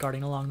we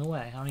discarding along the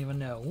way? I don't even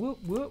know.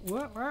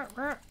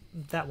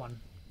 That one.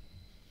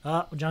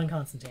 John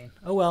Constantine.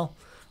 Oh well.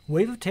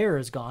 Wave of Terror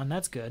is gone.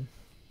 That's good.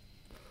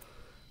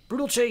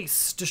 Brutal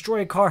Chase.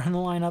 Destroy a card in the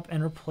lineup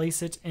and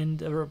replace it If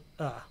the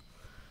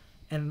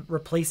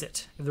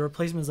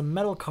replacement is a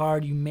metal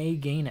card, you may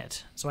gain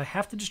it. So I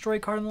have to destroy a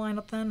card in the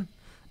lineup then?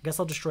 I guess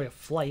I'll destroy a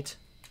Flight.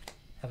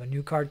 Have a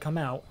new card come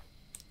out.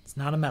 It's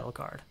not a metal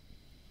card.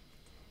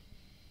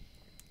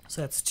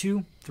 So that's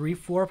 2, 3,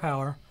 4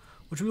 power,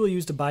 which we will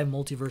use to buy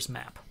Multiverse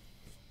Map.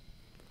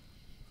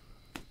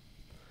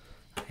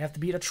 I have to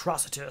beat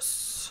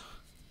Atrocitus.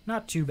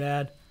 Not too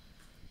bad.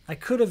 I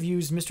could have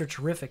used Mr.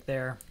 Terrific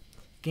there.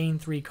 Gain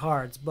 3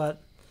 cards,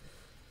 but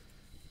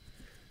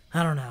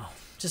I don't know.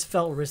 Just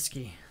felt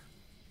risky.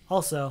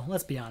 Also,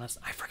 let's be honest,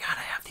 I forgot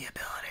I have the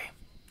ability.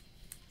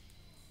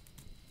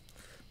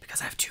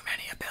 Because I have too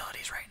many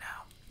abilities right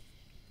now.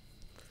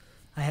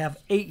 I have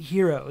 8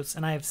 heroes,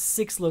 and I have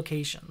 6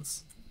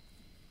 locations.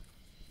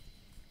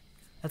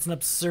 That's an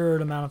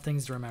absurd amount of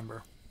things to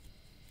remember.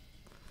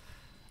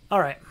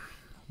 Alright,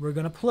 we're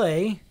going to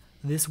play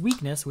this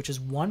weakness, which is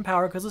 1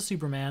 power because of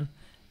Superman,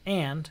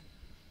 and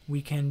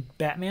we can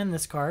Batman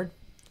this card.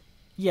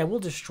 Yeah, we'll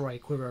destroy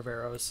Quiver of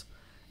Arrows.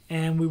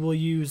 And we will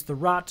use the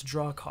Rot to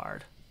draw a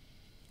card.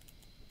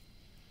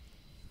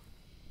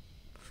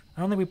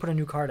 I don't think we put a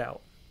new card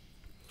out.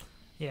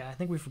 Yeah, I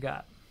think we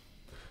forgot.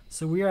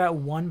 So we are at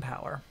 1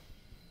 power.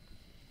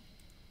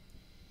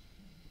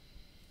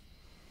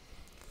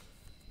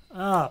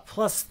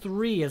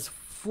 +3 is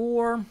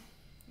 4.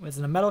 It's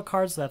in a metal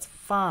card, so that's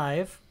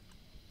 5.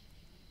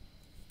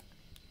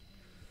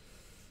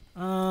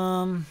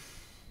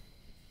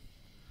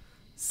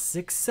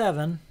 6,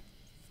 7.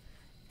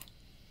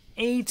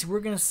 8, we're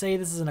going to say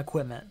this is an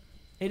equipment.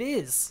 It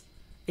is.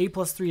 8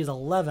 plus 3 is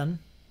 11.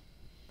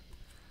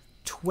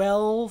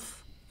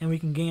 12, and we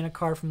can gain a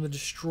card from the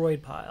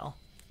destroyed pile.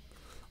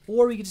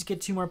 Or we could just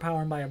get 2 more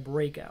power and buy a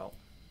breakout.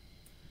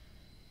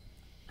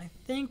 I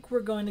think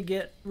we're just going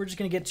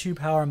to get 2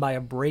 power and buy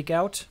a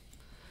breakout.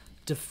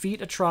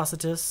 Defeat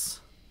Atrocitus.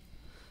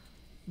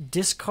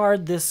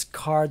 Discard this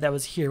card that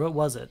was here. What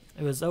was it?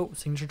 It was,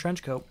 Signature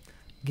Trenchcoat.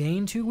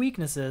 Gain 2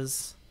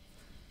 weaknesses.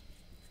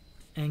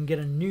 And get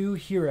a new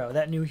hero.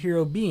 That new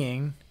hero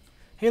being,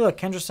 hey look,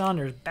 Kendra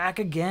Saunders back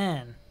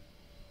again.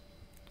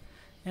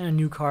 And a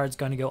new card's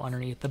going to go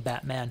underneath the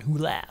Batman who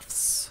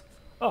laughs.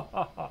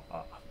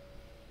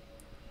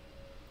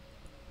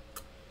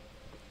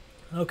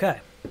 Okay.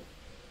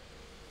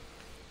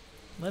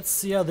 Let's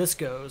see how this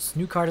goes.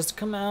 New card has to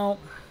come out.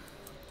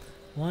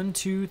 1,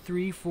 2,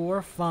 3,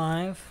 4,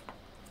 5.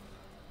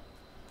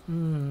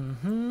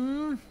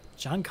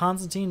 John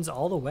Constantine's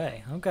all the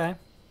way. Okay.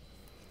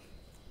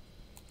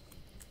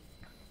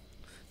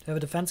 Do I have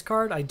a defense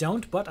card? I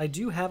don't, but I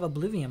do have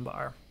Oblivion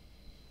Bar.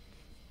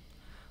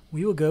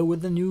 We will go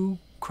with the new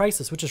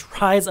Crisis, which is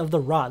Rise of the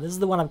Rot. This is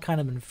the one I've kind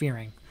of been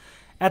fearing.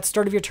 At the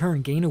start of your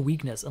turn, gain a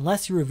weakness,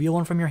 unless you reveal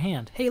one from your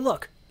hand. Hey,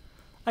 look!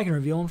 I can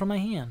reveal one from my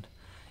hand.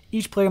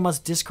 Each player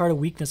must discard a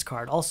weakness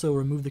card. Also,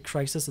 remove the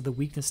Crisis if the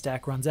weakness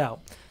stack runs out.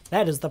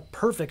 That is the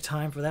perfect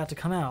time for that to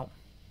come out.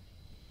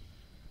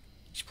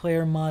 Each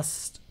player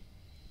must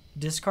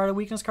discard a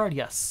weakness card?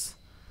 Yes.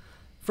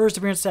 First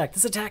appearance attack.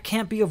 This attack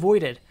can't be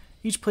avoided.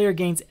 Each player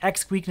gains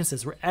X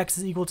weaknesses, where X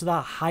is equal to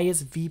the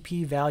highest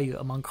VP value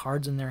among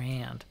cards in their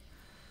hand.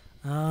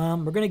 We're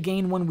going to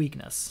gain 1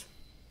 weakness.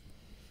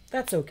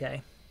 That's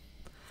okay.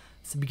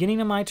 It's the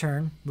beginning of my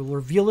turn. We will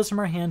reveal this from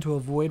our hand to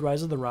avoid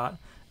Rise of the Rot.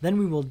 Then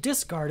we will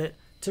discard it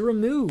to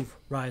remove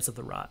Rise of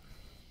the Rot.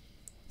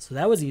 So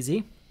that was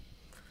easy.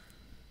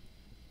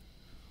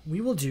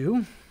 We will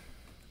do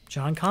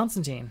John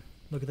Constantine.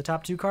 Look at the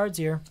top 2 cards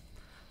here.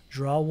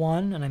 Draw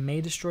 1, and I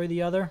may destroy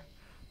the other.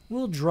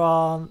 We'll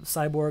draw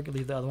Cyborg,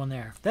 leave the other one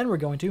there. Then we're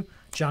going to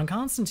John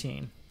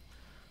Constantine.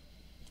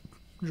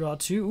 Draw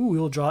 2. Ooh, we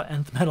will draw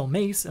Nth Metal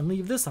Mace and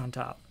leave this on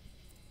top.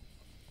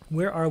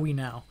 Where are we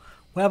now?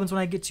 What happens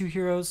when I get 2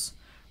 heroes?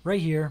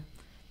 Right here.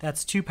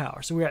 That's 2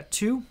 power. So we're at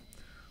 2,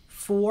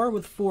 4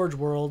 with Forge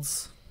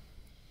Worlds.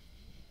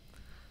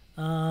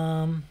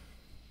 5,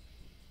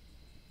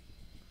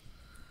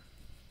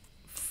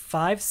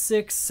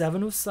 6,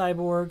 7 with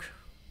Cyborg.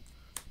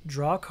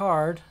 Draw a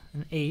card,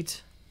 an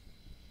 8.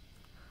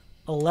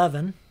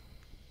 11.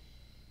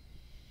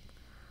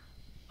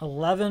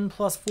 11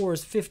 plus 4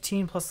 is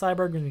 15 plus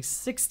Cyborg gives me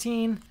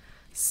 16.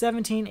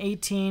 17,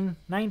 18,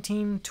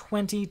 19,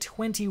 20,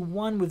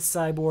 21 with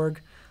Cyborg.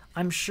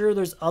 I'm sure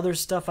there's other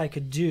stuff I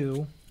could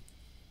do.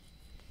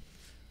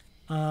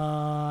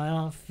 I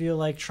don't feel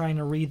like trying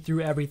to read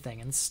through everything.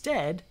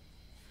 Instead,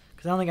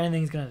 because I don't think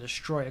anything's going to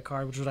destroy a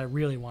card, which is what I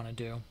really want to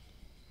do.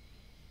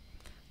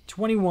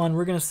 21,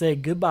 we're going to say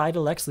goodbye to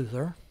Lex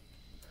Luthor.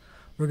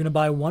 We're going to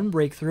buy 1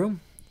 breakthrough.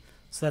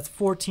 So that's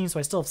 14, so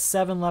I still have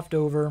 7 left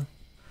over.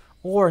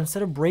 Or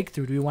instead of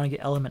breakthrough, do we want to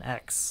get Element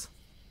X?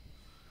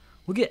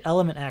 We'll get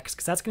Element X,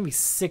 because that's going to be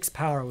 6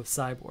 power with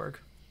Cyborg.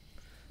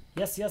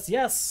 Yes, yes,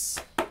 yes!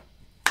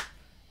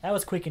 That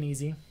was quick and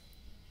easy.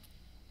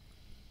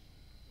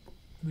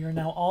 We are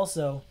now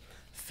also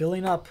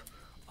filling up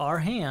our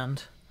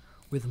hand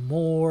with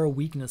more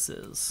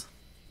weaknesses.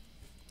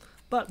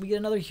 But we get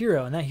another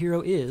hero, and that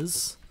hero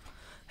is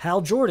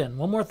Hal Jordan.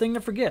 One more thing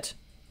to forget.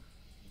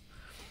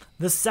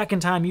 The second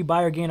time you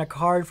buy or gain a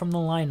card from the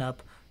lineup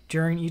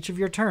during each of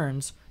your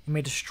turns, you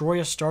may destroy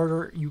a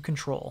starter you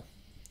control.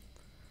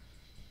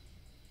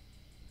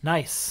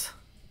 Nice.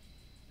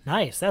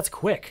 Nice, that's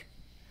quick.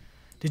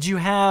 Did you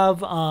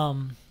have,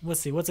 let's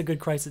see, what's a good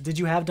crisis? Did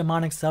you have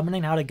Demonic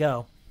Summoning? How'd it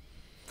go?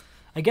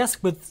 I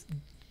guess with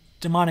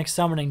Demonic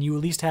Summoning, you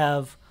at least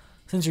have,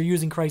 since you're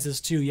using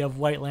Crisis 2, you have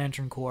White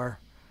Lantern Corps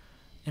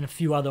and a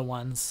few other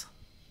ones.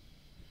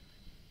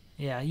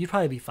 Yeah, you'd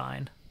probably be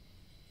fine.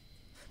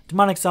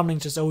 Demonic Summoning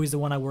is just always the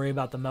one I worry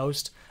about the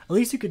most. At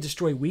least you could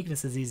destroy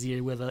weaknesses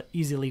easily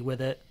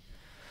with it.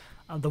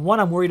 The one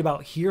I'm worried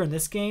about here in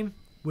this game,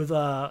 with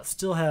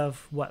still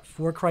have, what,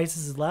 4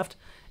 crises left,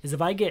 is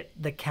if I get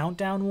the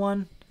countdown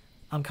one,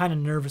 I'm kind of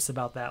nervous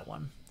about that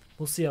one.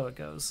 We'll see how it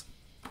goes.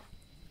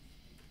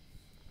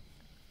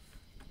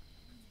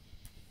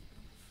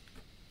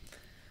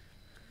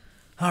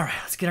 Alright,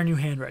 let's get our new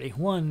hand ready.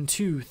 1,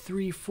 2,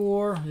 3,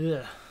 4.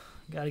 Ugh.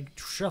 Gotta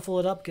shuffle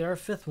it up, get our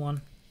 5th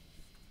one.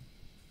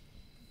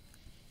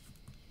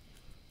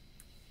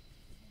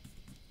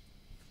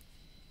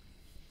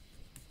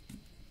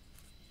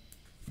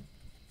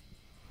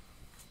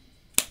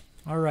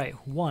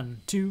 Alright, 1,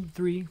 2,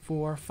 3,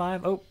 4,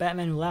 5. Oh,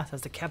 Batman Who Laughs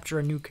has to capture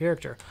a new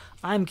character.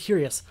 I'm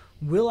curious,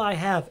 will I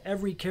have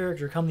every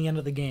character come the end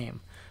of the game?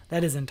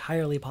 That is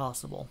entirely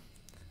possible.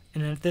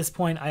 And at this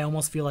point, I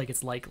almost feel like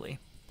it's likely.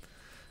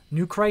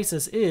 New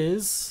crisis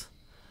is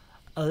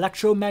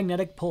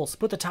Electromagnetic Pulse.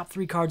 Put the top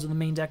 3 cards of the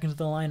main deck into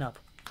the lineup.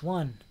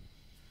 1,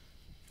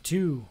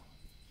 2,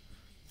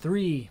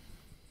 3.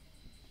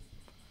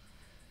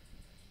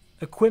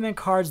 Equipment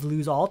cards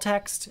lose all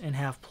text and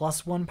have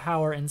 +1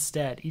 power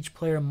instead. Each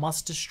player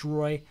must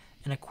destroy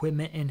an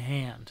equipment in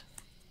hand.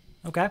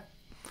 Okay.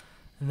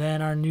 And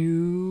then our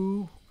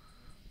new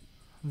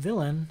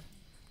villain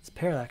is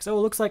Parallax. Oh,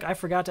 it looks like I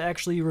forgot to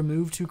actually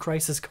remove 2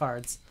 crisis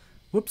cards.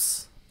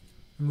 Whoops.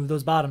 Remove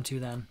those bottom 2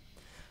 then.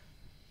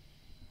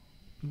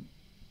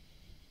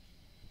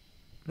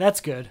 That's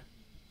good.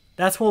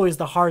 That's always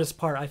the hardest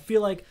part. I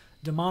feel like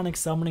demonic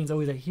summoning is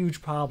always a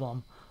huge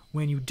problem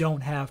when you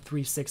don't have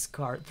 3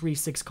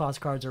 6-cost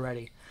cards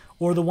already.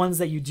 Or the ones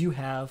that you do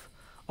have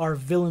are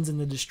villains in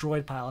the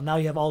destroyed pile. And now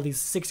you have all these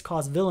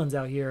 6-cost villains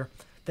out here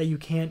that you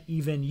can't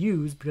even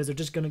use because they're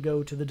just going to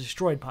go to the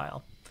destroyed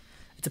pile.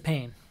 It's a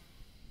pain.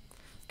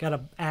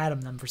 Gotta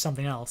add them for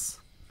something else.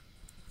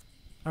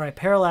 Alright,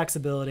 Parallax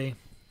ability.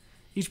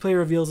 Each player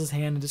reveals his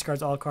hand and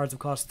discards all cards of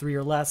cost 3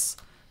 or less.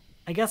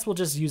 I guess we'll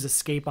just use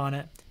Escape on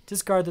it.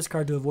 Discard this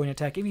card to avoid an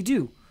attack. If you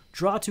do,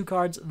 draw 2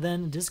 cards,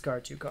 then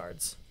discard 2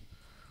 cards.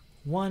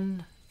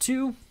 1,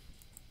 2.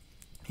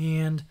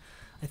 And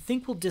I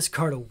think we'll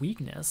discard a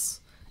weakness.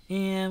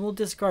 And we'll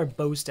discard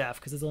Bow Staff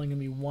because it's only going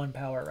to be 1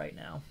 power right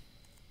now.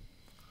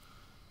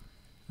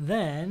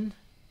 Then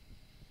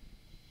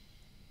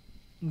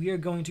we are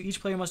going to,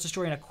 each player must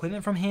destroy an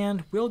equipment from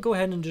hand. We'll go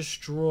ahead and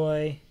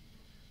destroy,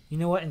 you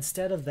know what,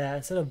 instead of that,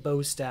 instead of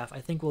Bow Staff, I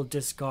think we'll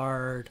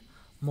discard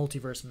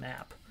Multiverse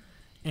Map.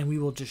 And we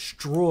will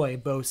destroy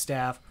Bow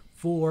Staff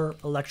for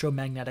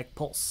Electromagnetic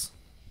Pulse.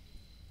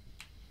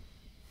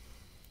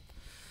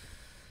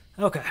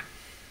 Okay,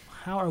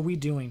 how are we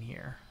doing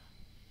here?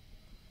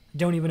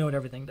 Don't even know what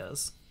everything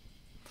does.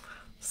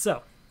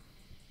 So,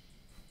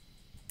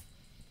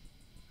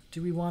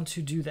 do we want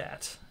to do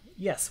that?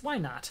 Yes, why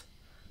not?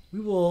 We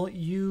will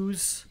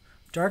use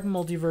Dark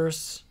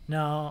Multiverse.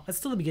 No, it's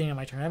still the beginning of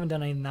my turn. I haven't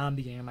done any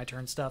non-beginning of my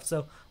turn stuff,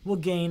 so we'll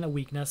gain a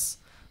weakness.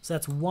 So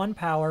that's 1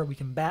 power. We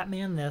can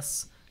Batman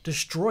this,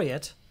 destroy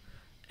it,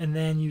 and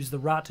then use the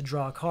Rot to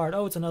draw a card.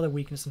 Oh, it's another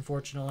weakness,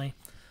 unfortunately.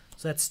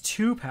 So that's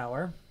 2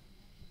 power.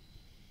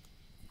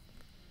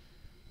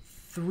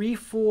 3,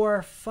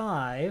 4,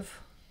 5.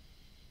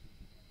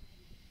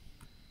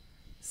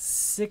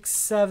 6,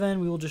 7.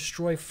 We will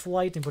destroy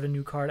Flight and put a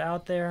new card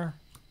out there.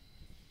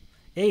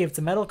 Hey, if it's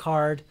a metal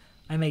card,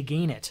 I may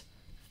gain it.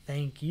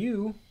 Thank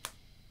you.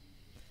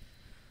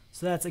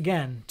 So that's,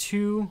 again,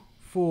 2,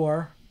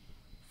 4,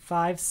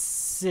 5,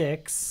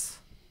 6.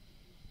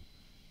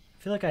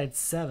 I feel like I had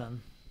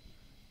 7.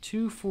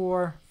 2,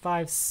 4,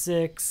 5,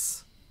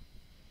 6.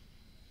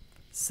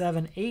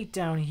 7, 8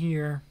 down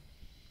here.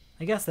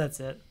 I guess that's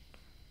it.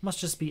 Must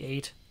just be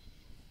 8.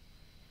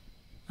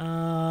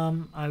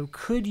 I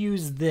could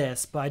use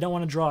this, but I don't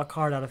want to draw a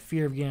card out of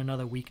fear of getting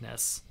another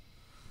weakness.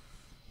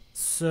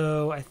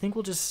 So I think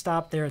we'll just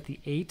stop there at the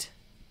 8.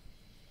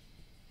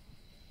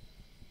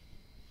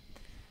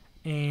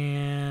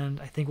 And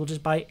I think we'll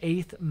just buy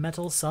 8th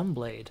Metal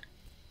Sunblade.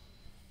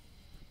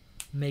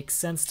 Makes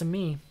sense to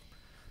me.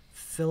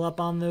 Fill up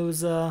on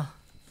those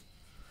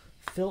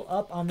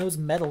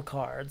metal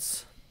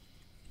cards.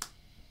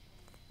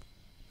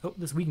 Oh,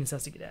 this weakness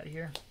has to get out of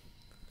here.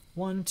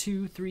 1,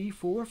 2, 3,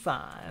 4,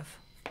 5.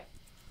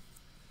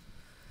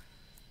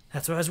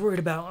 That's what I was worried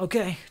about.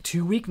 Okay,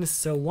 2 weaknesses.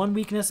 So 1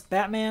 weakness,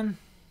 Batman.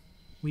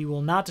 We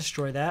will not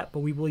destroy that, but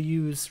we will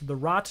use the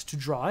Rot to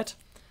draw it.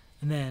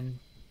 And then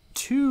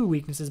 2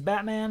 weaknesses,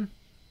 Batman.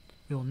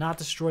 We will not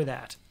destroy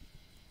that.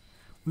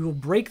 We will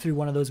break through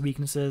one of those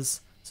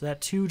weaknesses. So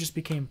that 2 just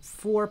became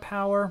 4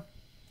 power.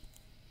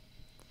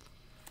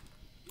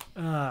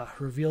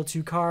 Reveal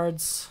 2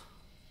 cards.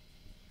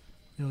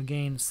 We'll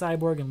gain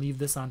Cyborg and leave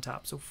this on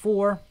top. So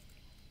 4.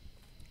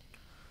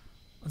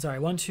 I'm sorry,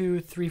 1, 2,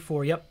 3,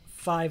 4. Yep,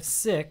 5,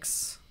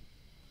 6.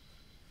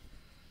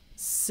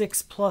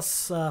 6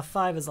 plus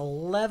 5 is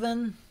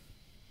 11.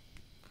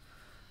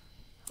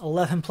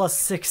 11 plus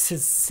 6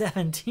 is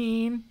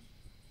 17.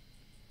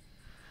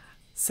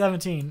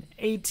 17,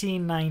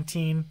 18,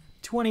 19,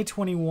 20,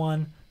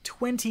 21,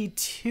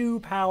 22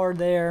 power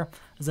there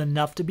is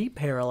enough to beat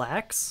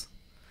Parallax.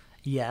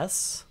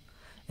 Yes.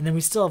 And then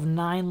we still have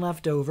 9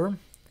 left over.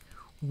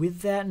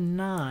 With that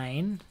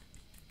 9,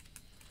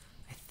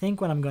 I think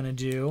what I'm going to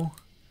do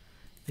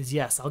is,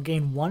 yes, I'll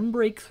gain 1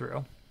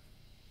 breakthrough.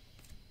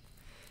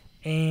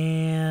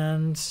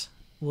 And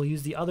we'll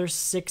use the other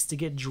 6 to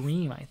get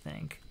Dream, I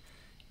think.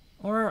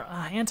 Or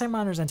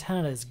Anti-Monitor's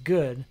Antenna is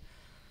good.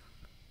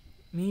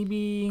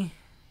 Maybe,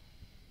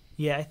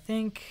 yeah, I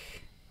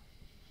think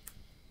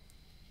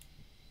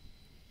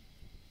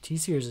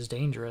T-Series is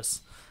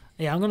dangerous.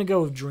 Yeah, I'm going to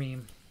go with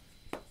Dream.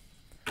 I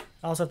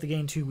also have to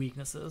gain 2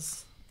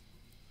 weaknesses.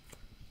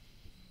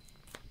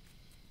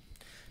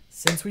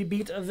 Since we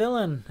beat a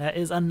villain, that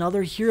is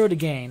another hero to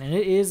gain, and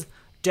it is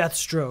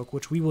Deathstroke,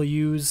 which we will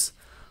use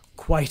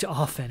quite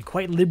often,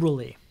 quite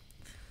liberally.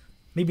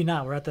 Maybe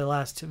not. We're at the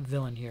last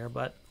villain here,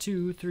 but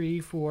 2, 3,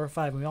 4,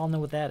 5. And we all know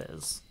what that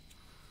is.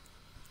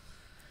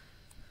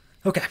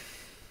 Okay.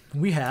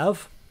 We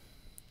have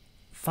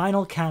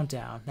Final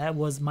Countdown. That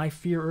was my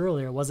fear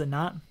earlier, was it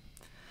not?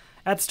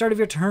 At the start of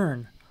your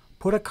turn,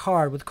 put a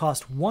card with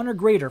cost 1 or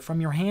greater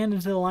from your hand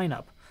into the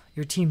lineup.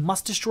 Your team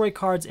must destroy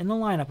cards in the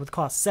lineup with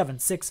cost 7,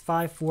 6,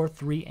 5, 4,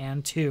 3,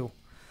 and 2.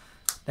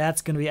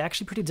 That's going to be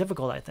actually pretty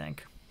difficult, I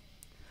think.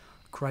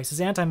 Crisis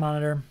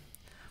Anti-Monitor.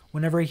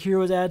 Whenever a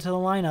hero is added to the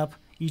lineup,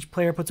 each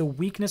player puts a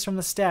weakness from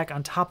the stack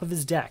on top of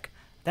his deck.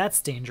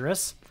 That's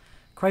dangerous.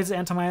 Crisis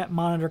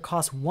Anti-Monitor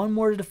costs 1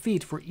 more to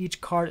defeat for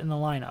each card in the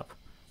lineup.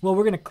 Well,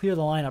 we're going to clear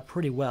the lineup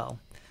pretty well.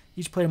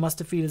 Each player must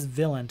defeat his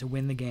villain to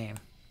win the game.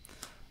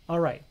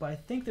 Alright, but I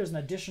think there's an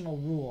additional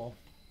rule.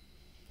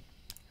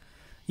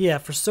 Yeah,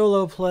 for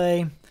solo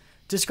play,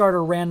 discard a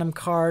random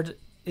card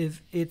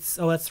if it's...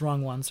 Oh, that's the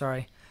wrong one,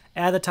 sorry.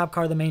 Add the top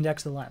card of the main deck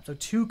to the lineup. So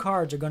 2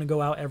 cards are going to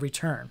go out every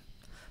turn.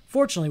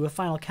 Fortunately, with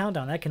Final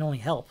Countdown, that can only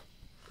help.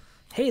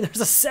 Hey,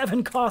 there's a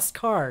 7-cost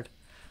card.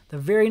 The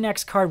very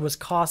next card was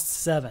cost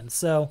 7,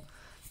 so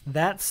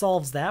that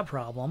solves that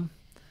problem.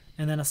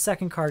 And then a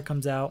second card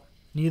comes out,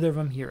 neither of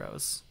them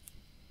heroes.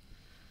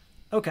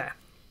 Okay,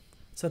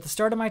 so at the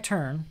start of my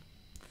turn,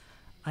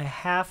 I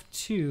have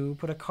to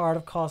put a card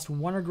of cost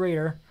 1 or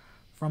greater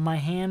from my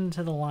hand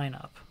into the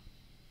lineup.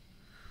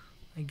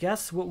 I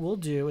guess what we'll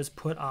do is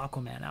put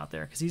Aquaman out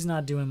there, because he's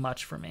not doing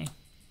much for me.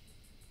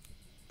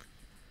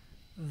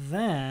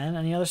 Then,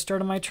 any other start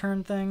of my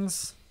turn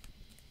things?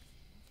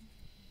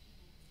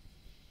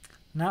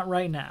 Not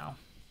right now.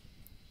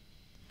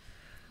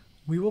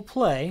 We will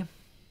play...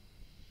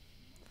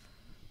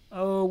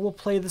 Oh, we'll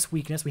play this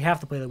weakness. We have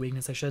to play the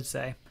weakness, I should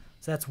say.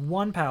 So that's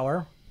 1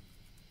 power.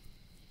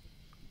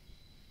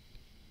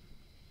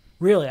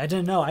 Really, I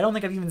didn't know. I don't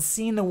think I've even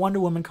seen the Wonder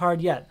Woman card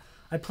yet.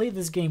 I played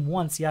this game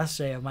once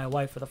yesterday with my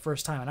wife for the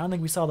first time, and I don't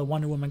think we saw the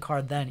Wonder Woman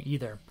card then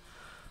either.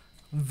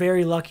 I'm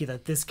very lucky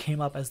that this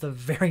came up as the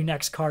very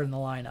next card in the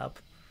lineup.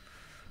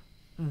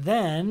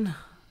 Then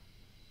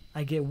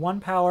I get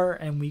 1 power,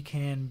 and we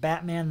can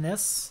Batman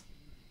this.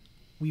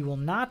 We will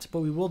not, but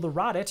we will the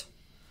Rot it.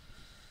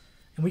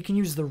 And we can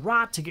use the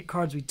Rot to get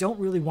cards we don't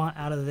really want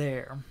out of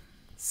there.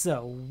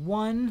 So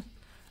 1, and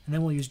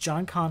then we'll use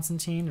John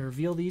Constantine to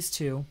reveal these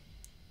 2.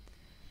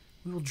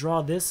 We will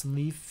draw this and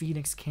leave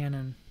Phoenix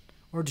Cannon,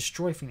 or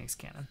destroy Phoenix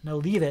Cannon. No,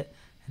 leave it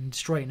and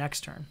destroy it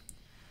next turn.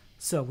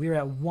 So we're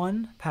at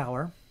 1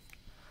 power,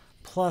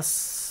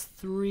 plus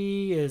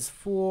 3 is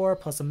 4,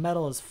 plus a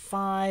metal is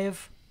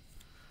 5,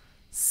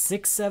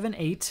 6, 7,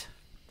 8.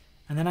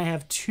 And then I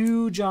have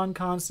 2 John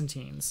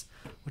Constantines,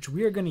 which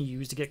we are going to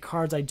use to get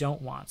cards I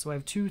don't want. So I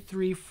have 2,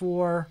 3,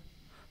 4,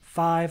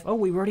 5. Oh,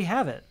 we already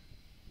have it.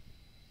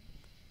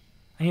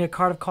 I need a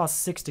card of cost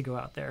 6 to go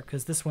out there,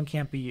 because this one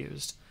can't be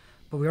used.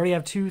 But we already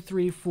have 2,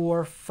 3,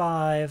 4,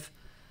 5,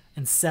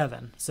 and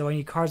 7. So I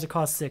need cards that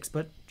cost 6,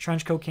 but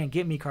Trenchcoat can't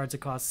get me cards that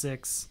cost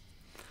 6.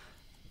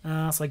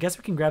 So I guess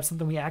we can grab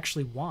something we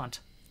actually want.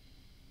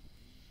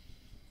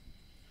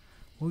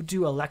 We'll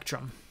do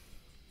Electrum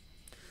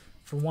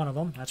for one of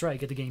them. That's right, I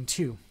get to gain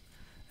 2.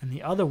 And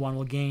the other one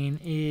we'll gain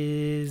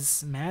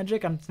is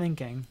Magic, I'm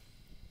thinking.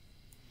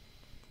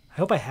 I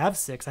hope I have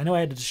 6. I know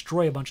I had to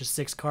destroy a bunch of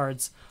 6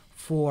 cards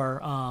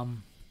for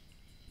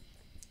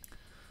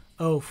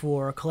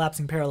for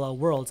Collapsing Parallel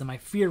Worlds, and my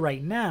fear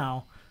right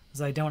now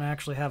is I don't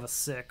actually have a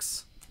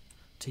 6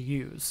 to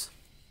use.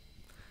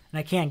 And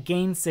I can't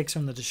gain 6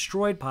 from the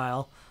destroyed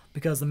pile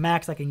because the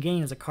max I can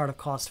gain is a card of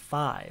cost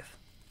 5.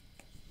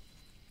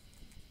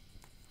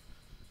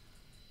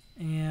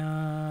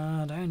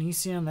 And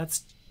Dionysium,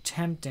 that's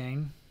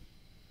tempting.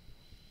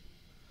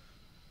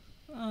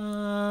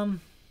 We'll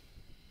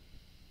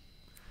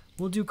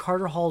do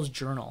Carter Hall's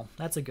Journal.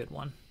 That's a good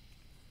one.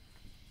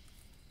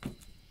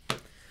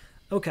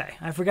 Okay,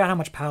 I forgot how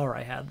much power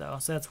I had, though.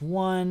 So that's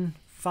 1,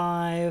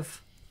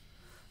 5.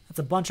 That's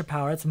a bunch of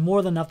power. That's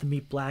more than enough to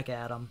beat Black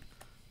Adam.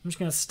 I'm just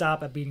going to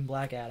stop at beating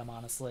Black Adam,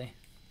 honestly.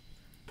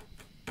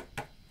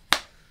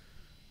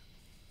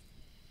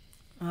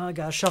 I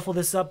gotta shuffle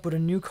this up, put a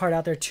new card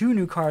out there. 2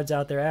 new cards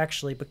out there,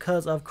 actually,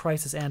 because of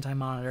Crisis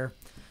Anti-Monitor.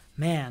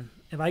 Man,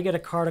 if I get a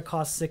card that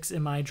costs 6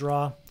 in my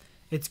draw,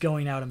 it's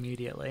going out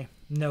immediately.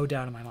 No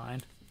doubt in my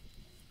mind.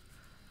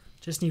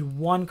 Just need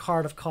 1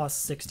 card of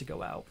cost 6 to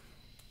go out.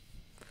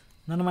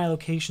 None of my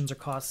locations are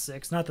cost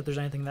 6. Not that there's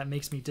anything that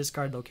makes me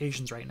discard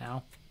locations right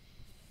now.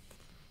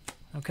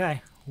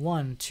 Okay.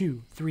 1,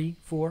 2, 3,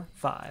 4,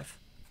 5.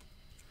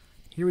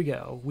 Here we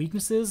go.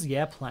 Weaknesses?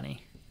 Yeah,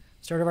 plenty.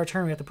 Start of our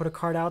turn, we have to put a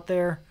card out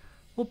there.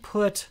 We'll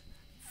put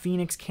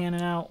Phoenix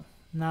Cannon out.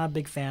 Not a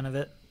big fan of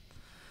it.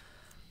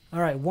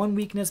 Alright, 1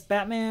 weakness,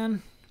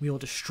 Batman. We will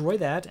destroy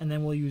that, and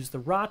then we'll use the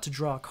Rot to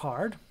draw a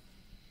card.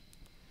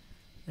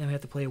 Then we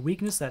have to play a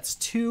weakness. That's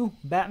 2,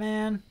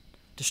 Batman.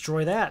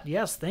 Destroy that.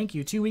 Yes, thank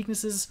you. 2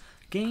 weaknesses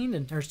gained,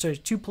 and or sorry,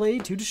 2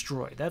 played, 2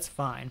 destroyed. That's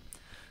fine.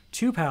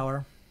 2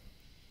 power.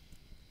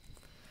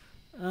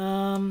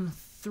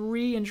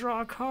 3 and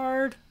draw a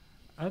card.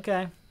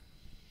 Okay.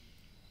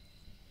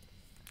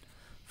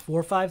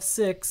 4, 5,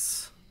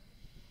 6.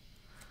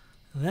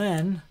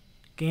 Then,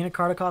 gain a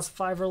card that costs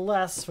 5 or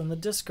less from the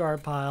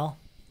discard pile.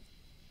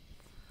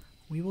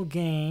 We will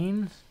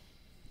gain...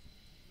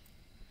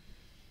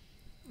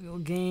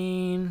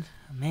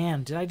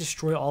 Man, did I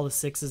destroy all the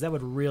 6s? That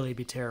would really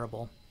be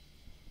terrible.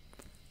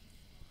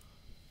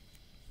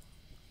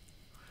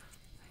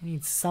 I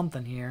need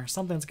something here.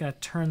 Something that's going to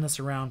turn this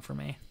around for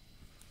me.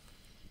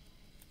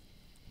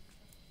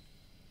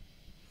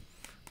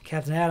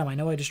 Captain Atom, I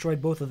know I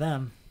destroyed both of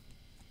them.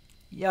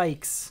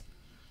 Yikes.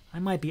 I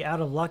might be out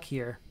of luck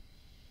here.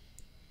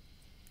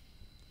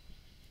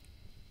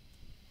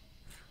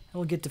 I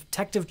will get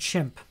Detective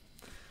Chimp.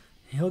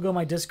 He'll go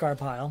my discard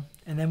pile,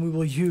 and then we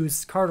will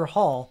use Carter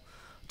Hall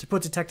to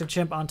put Detective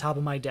Chimp on top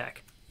of my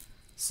deck.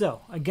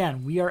 So,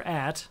 again, we are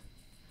at,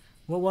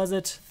 what was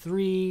it?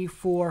 3,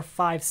 4,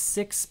 5,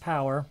 6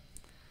 power.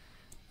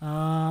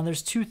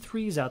 There's 2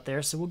 3s out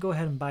there, so we'll go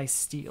ahead and buy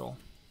Steel.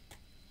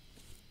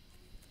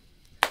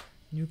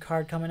 New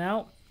card coming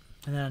out,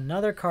 and then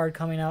another card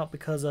coming out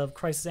because of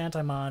Crisis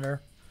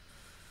Anti-Monitor.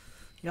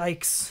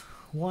 Yikes.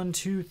 1,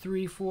 2,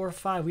 3, 4,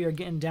 5. We are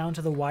getting down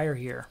to the wire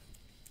here.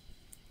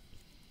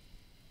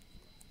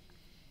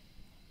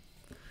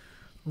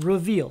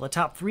 Reveal the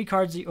top 3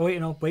 cards. Oh, wait,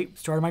 no, wait.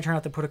 Started my turn. I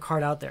have to put a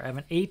card out there. I have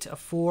an 8, a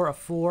 4, a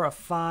 4, a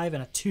 5,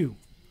 and a 2.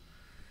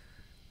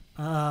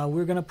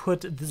 We're going to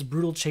put this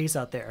Brutal Chase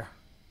out there.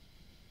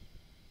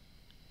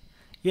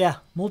 Yeah,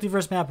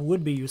 multiverse map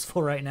would be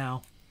useful right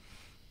now.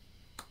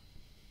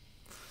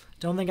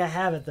 Don't think I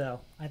have it,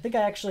 though. I think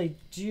I actually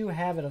do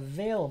have it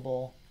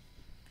available.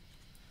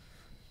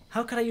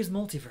 How could I use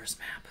multiverse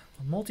map?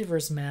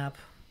 Multiverse map.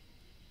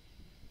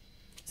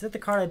 Is that the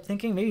card I'm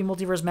thinking? Maybe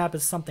multiverse map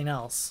is something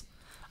else.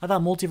 I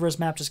thought multiverse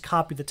map just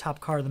copied the top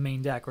card of the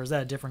main deck, or is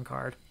that a different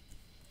card?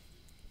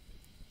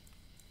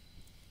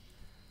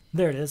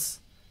 There it is.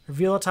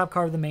 Reveal the top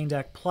card of the main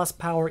deck plus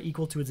power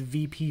equal to its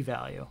VP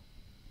value.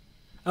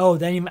 Oh,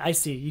 then I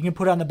see. You can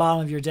put it on the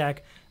bottom of your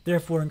deck,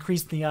 therefore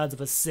increasing the odds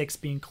of a 6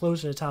 being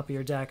closer to the top of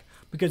your deck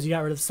because you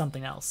got rid of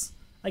something else.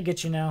 I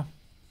get you now.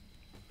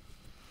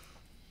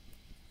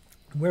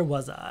 Where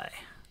was I?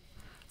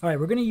 Alright,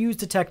 we're going to use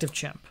Detective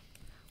Chimp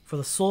for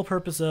the sole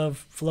purpose of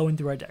flowing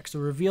through our deck. So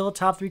reveal the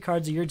top 3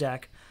 cards of your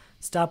deck,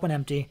 stop when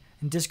empty,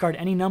 and discard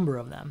any number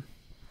of them.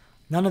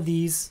 None of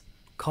these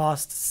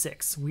cost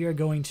 6. We are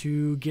going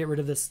to get rid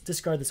of this,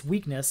 discard this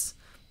weakness,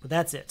 but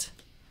that's it.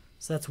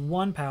 So that's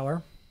 1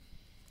 power.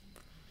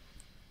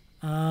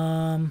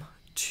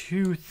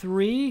 2,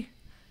 3,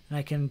 and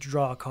I can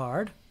draw a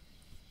card.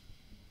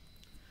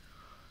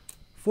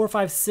 4,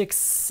 5, 6,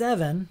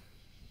 7.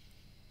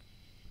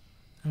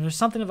 And there's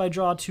something if I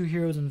draw 2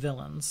 heroes and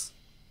villains.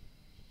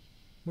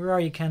 Where are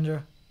you,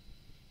 Kendra?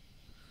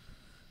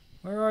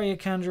 Where are you,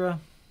 Kendra?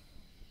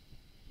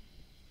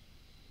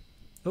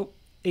 Oh,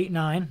 8,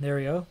 9. There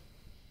we go.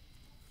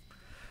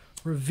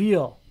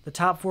 Reveal the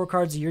top 4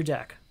 cards of your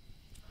deck.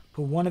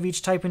 Put 1 of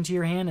each type into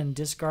your hand and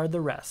discard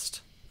the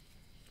rest.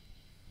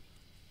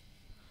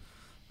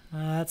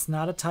 That's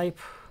not a type.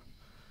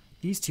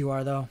 These 2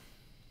 are, though.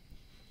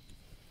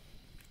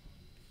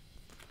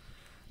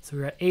 So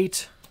we're at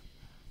 8,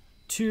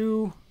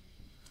 2.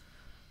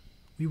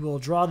 We will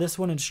draw this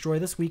one and destroy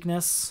this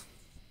weakness.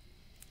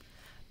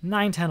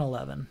 9, 10,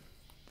 11.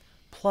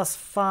 Plus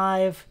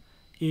 5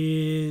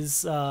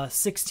 is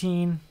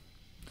 16. And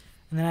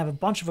then I have a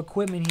bunch of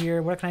equipment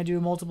here. What can I do?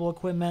 Multiple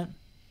equipment.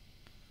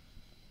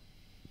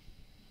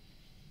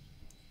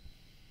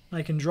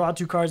 I can draw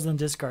 2 cards and then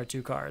discard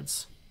 2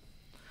 cards.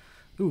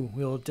 Ooh,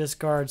 we'll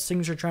discard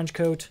Signature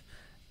Trenchcoat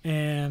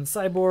and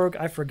Cyborg.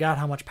 I forgot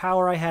how much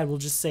power I had. We'll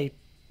just say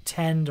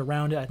 10 to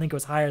round it. I think it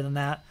was higher than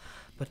that.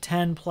 But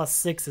 10 plus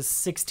 6 is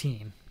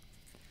 16.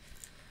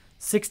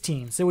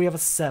 16. So we have a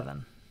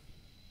 7.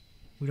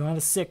 We don't have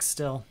a 6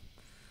 still.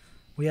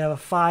 We have a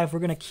 5. We're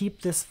going to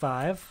keep this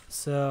 5.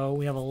 So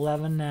we have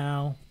 11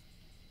 now.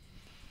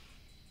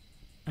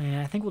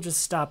 And I think we'll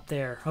just stop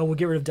there. Oh, we'll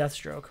get rid of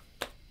Deathstroke.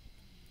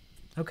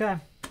 Okay.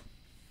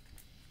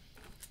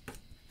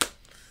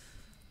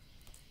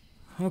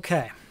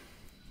 Okay.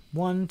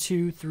 1,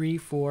 2, 3,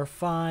 4,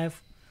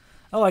 5.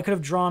 Oh, I could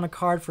have drawn a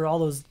card for all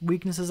those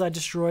weaknesses I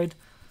destroyed.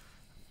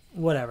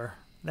 Whatever.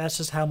 That's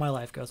just how my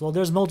life goes. Well,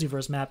 there's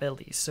multiverse map at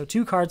least. So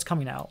 2 cards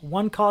coming out.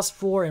 1 costs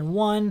 4 and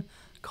 1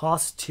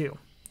 costs 2.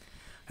 I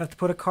have to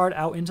put a card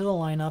out into the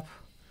lineup.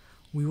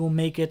 We will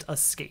make it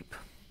Escape.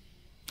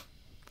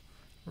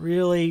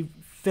 Really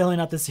filling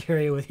up this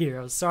area with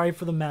heroes. Sorry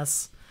for the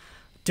mess.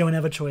 Don't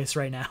have a choice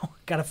right now.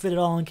 Gotta fit it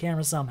all on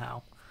camera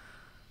somehow.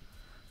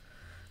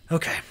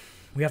 Okay.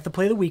 We have to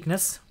play the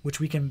weakness, which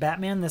we can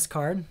Batman this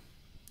card.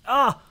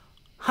 Ah!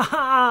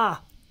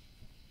 Ha-ha!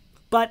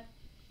 But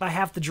I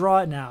have to draw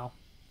it now.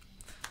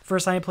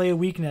 First time I play a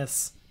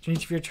weakness, during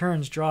each of your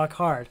turns, draw a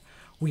card.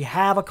 We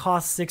have a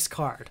cost 6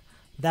 card.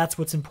 That's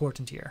what's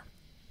important here.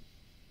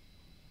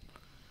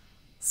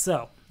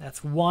 So,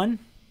 that's 1.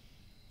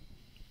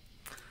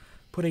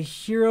 Put a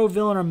hero,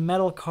 villain, or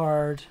metal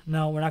card.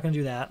 No, we're not going to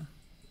do that.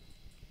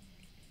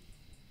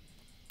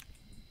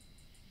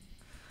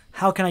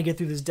 How can I get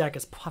through this deck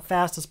as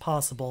fast as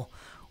possible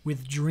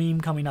with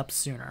Dream coming up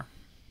sooner?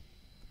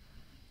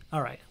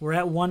 Alright, we're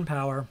at 1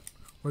 power.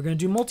 We're going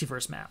to do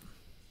Multiverse Map.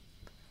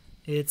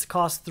 It's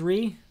cost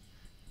 3.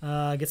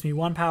 Gets me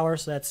 1 power,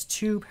 so that's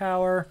 2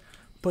 power.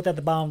 Put that at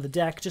the bottom of the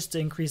deck just to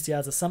increase the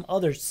odds that some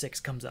other 6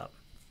 comes up.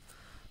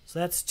 So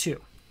that's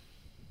 2.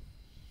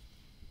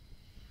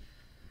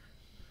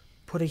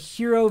 Put a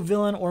hero,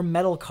 villain, or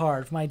metal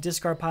card from my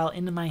discard pile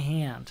into my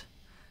hand.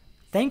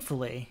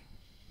 Thankfully.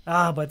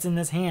 But it's in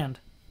this hand.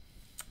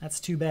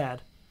 That's too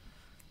bad.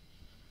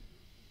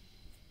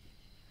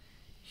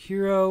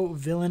 Hero,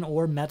 villain,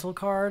 or metal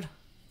card.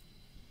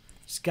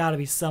 There's got to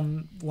be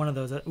one of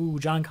those. Ooh,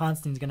 John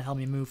Constantine's going to help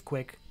me move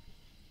quick.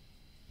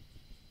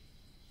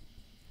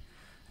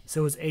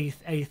 So is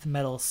 8th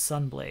Metal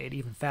Sunblade,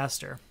 even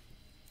faster.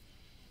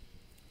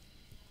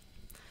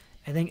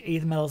 I think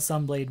 8th Metal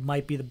Sunblade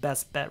might be the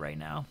best bet right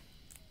now.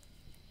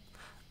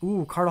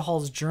 Ooh, Carter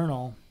Hall's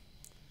Journal.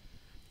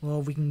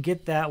 Well, if we can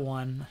get that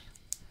one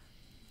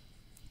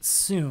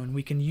soon,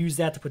 we can use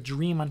that to put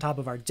Dream on top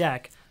of our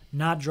deck,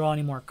 not draw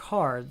any more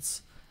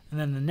cards, and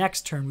then the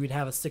next turn we'd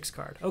have a 6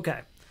 card.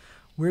 Okay,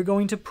 we're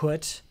going to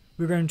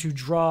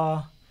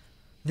draw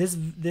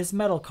this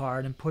metal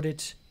card and put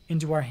it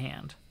into our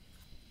hand.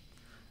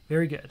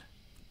 Very good.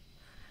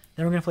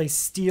 Then we're going to play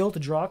Steel to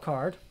draw a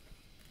card.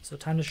 So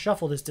time to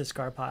shuffle this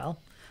discard pile.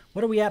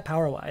 What are we at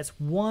power-wise?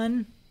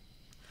 1,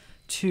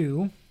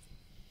 2,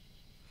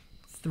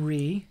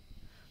 3,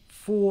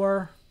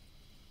 4.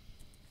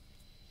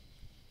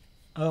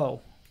 Oh,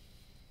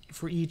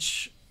 for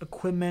each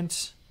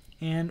equipment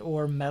and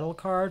or metal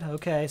card.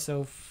 Okay,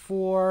 so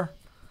 4,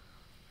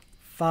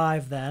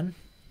 5 then.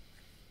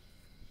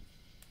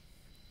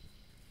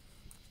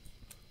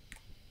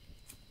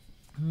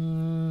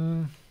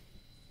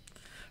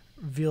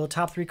 Reveal the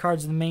top 3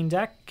 cards of the main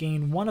deck.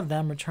 Gain 1 of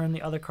them. Return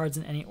the other cards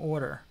in any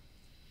order.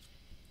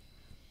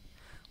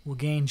 We'll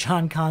gain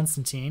John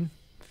Constantine.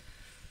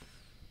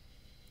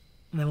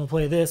 And then we'll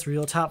play this.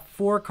 Reveal the top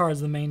 4 cards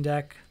of the main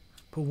deck.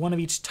 Put 1 of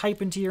each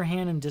type into your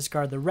hand and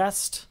discard the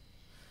rest.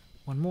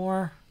 1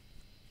 more.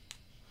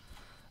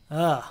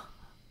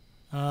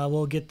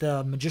 We'll get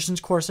the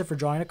Magician's Corset for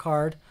drawing a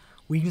card.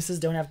 Weaknesses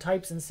don't have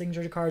types, and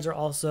signature cards are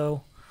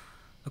also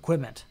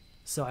equipment.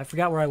 So I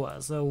forgot where I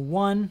was. So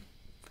 1,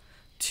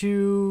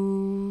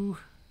 2,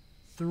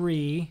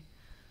 3,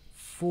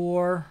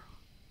 4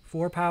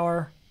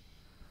 power,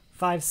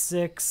 5,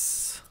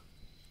 6,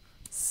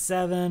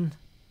 7.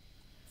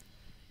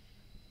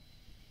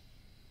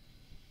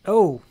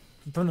 Oh,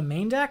 from the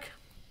main deck?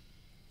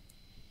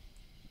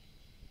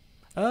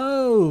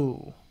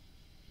 Oh,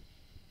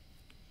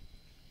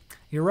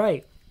 you're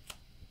right.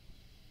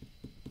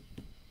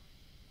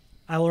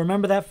 I will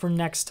remember that for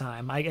next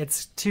time.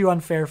 It's too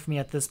unfair for me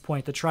at this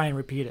point to try and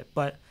repeat it,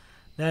 but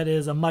that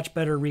is a much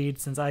better read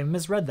since I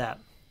misread that.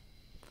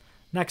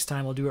 Next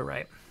time we'll do it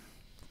right.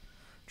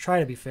 Try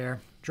to be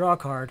fair. Draw a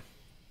card.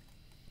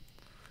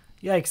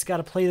 Yikes, got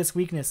to play this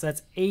weakness.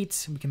 That's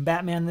 8. We can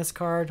Batman this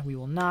card. We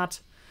will not.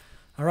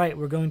 All right,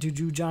 we're going to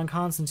do John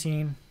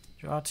Constantine.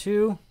 Draw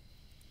 2.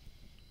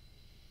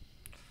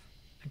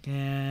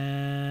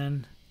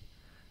 Again,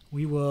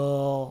 we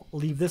will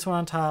leave this one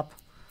on top.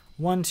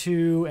 1,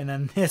 2, and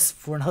then this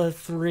for another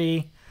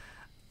 3.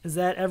 Is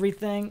that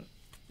everything?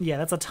 Yeah,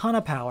 that's a ton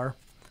of power.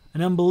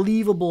 An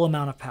unbelievable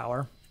amount of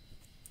power.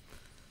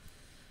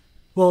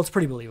 Well, it's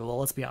pretty believable,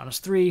 let's be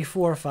honest. 3,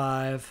 4,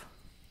 5,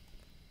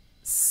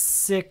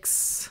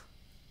 6,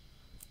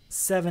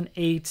 7,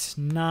 8,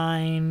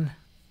 9,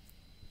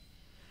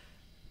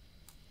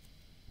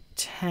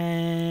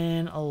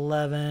 10,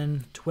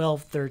 11,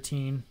 12,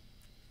 13.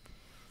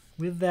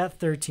 With that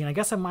 13, I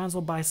guess I might as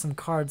well buy some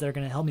cards that are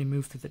going to help me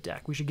move through the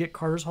deck. We should get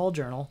Carter Hall's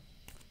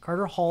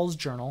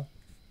Journal.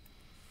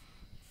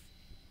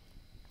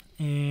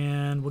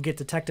 And we'll get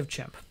Detective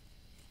Chimp.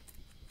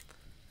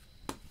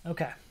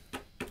 Okay.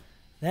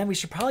 Then we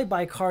should probably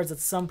buy cards at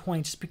some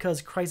point just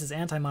because Crisis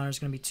Anti-Monitor is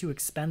going to be too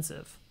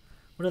expensive.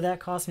 What did that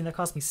cost me? That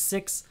cost me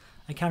 6.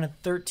 I counted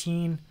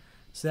 13,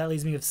 so that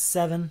leaves me with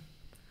 7.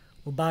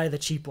 We'll buy the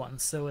cheap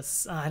ones. So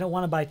I don't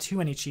want to buy too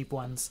many cheap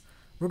ones.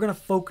 We're going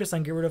to focus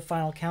on get rid of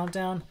Final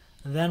Countdown,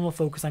 and then we'll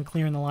focus on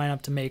clearing the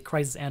lineup to make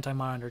Crisis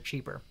Anti-Monitor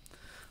cheaper.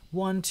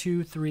 1,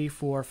 2, 3,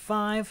 4,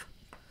 5.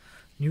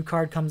 New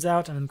card comes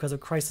out, and then because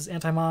of Crisis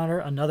Anti-Monitor,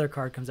 another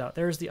card comes out.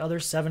 There's the other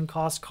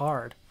 7-cost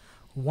card,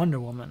 Wonder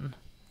Woman,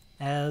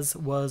 as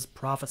was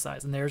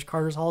prophesized. And there's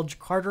Carter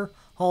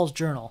Hall's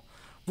Journal.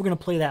 We're going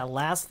to play that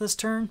last this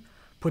turn,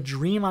 put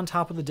Dream on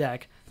top of the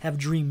deck, have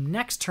Dream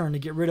next turn to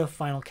get rid of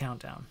Final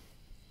Countdown.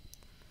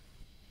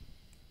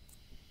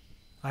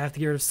 I have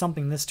to get rid of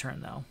something this turn,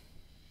 though.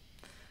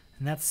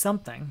 And that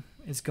something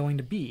is going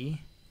to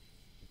be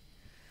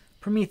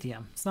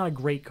Prometheum. It's not a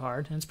great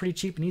card, and it's pretty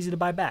cheap and easy to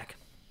buy back.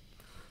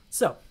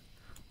 So,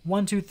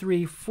 1, 2,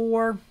 3,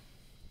 4.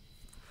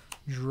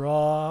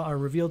 Draw or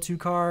reveal 2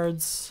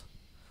 cards.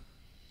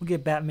 We'll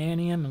get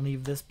Batmanium and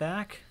leave this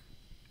back.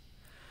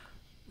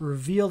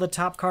 Reveal the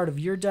top card of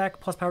your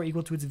deck, plus power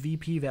equal to its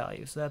VP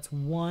value. So that's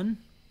 1.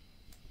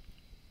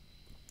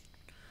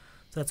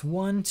 So that's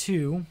 1,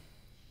 2,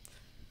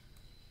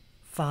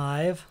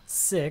 5,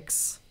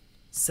 6,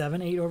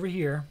 7, 8 over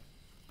here.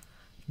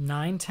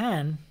 9,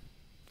 10.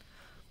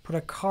 Put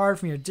a card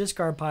from your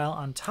discard pile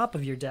on top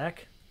of your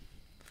deck.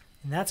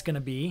 And that's going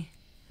to be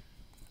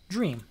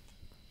Dream.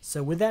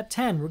 So with that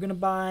 10, we're going to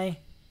buy...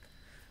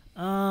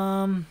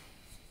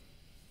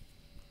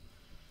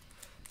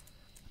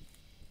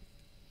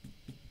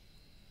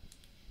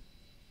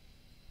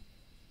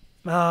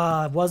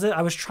 was it?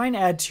 I was trying to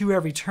add 2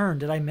 every turn.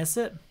 Did I miss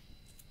it?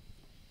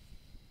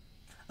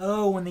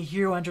 Oh, when the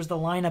hero enters the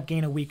lineup,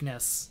 gain a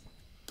weakness.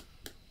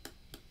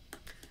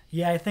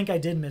 Yeah, I think I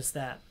did miss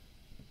that.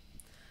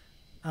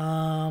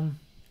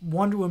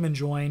 Wonder Woman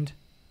joined.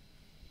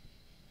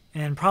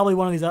 And probably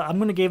one of these... I'm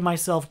going to give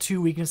myself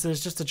 2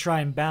 weaknesses just to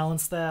try and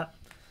balance that.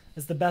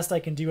 It's the best I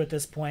can do at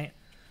this point.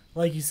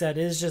 Like you said,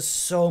 it is just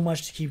so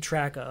much to keep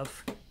track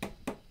of.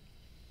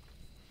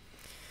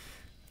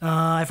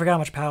 I forgot how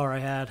much power I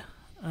had.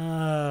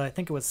 I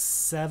think it was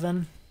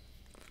 7.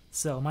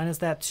 So minus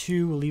that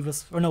 2 will leave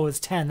us... Or no, it was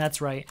 10.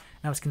 That's right.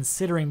 And I was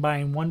considering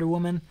buying Wonder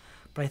Woman.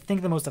 But I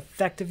think the most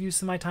effective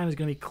use of my time is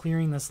going to be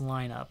clearing this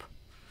lineup.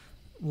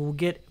 We'll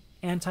get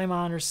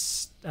Anti-Monitor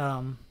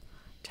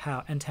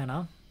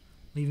Antenna.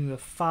 Leaving me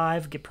with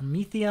 5. Get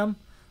Prometheum.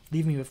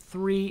 Leaving me with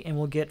 3. And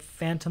we'll get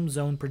Phantom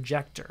Zone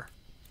Projector.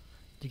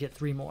 To get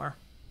 3 more.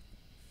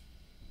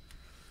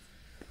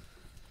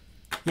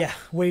 Yeah,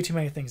 way too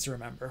many things to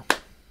remember.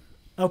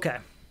 Okay.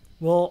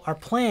 Well, our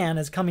plan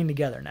is coming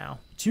together now.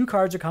 2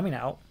 cards are coming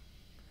out.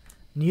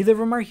 Neither of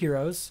them are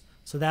heroes,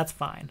 so that's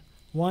fine.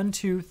 1,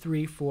 2,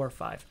 3, 4,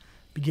 5.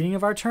 Beginning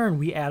of our turn,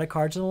 we add a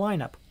card to the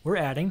lineup. We're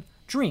adding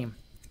Dream.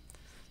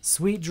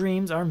 Sweet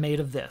dreams are made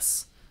of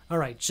this. All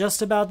right,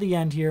 just about the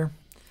end here.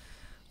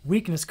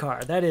 Weakness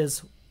card. That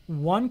is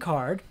 1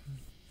 card.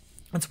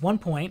 That's 1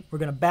 point. We're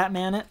going to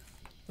Batman it.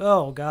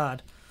 Oh,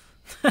 God.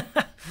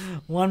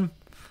 1.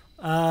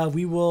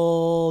 We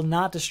will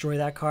not destroy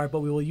that card, but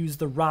we will use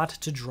the Rot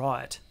to draw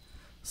it.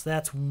 So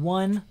that's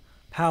 1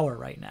 power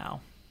right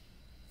now.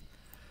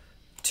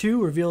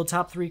 2, reveal the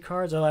top 3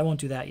 cards. Oh, I won't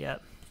do that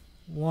yet.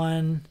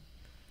 1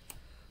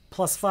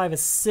 plus 5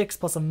 is 6,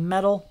 plus a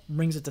metal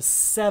brings it to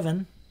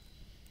 7.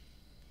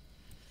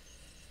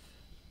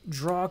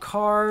 Draw a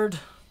card.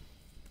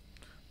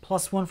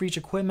 Plus 1 for each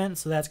equipment,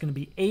 so that's going to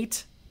be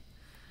 8.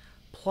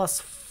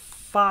 Plus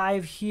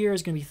 5 here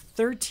is going to be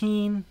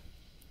 13.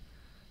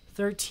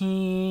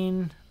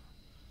 13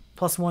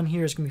 plus 1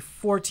 here is going to be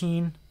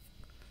 14.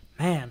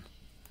 Man.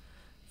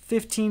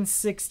 15,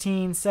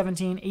 16,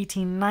 17,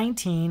 18,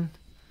 19.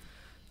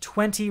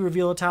 20,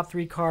 reveal the top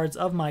 3 cards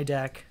of my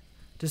deck.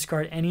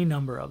 Discard any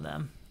number of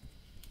them.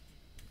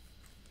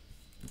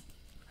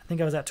 I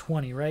think I was at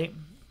 20, right?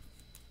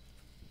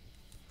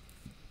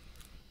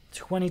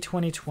 20,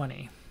 20,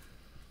 20.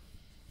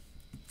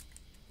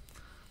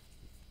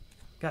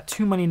 Got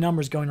too many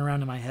numbers going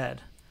around in my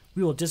head.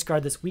 We will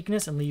discard this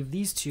weakness and leave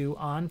these 2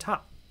 on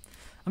top.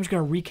 I'm just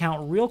going to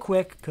recount real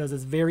quick because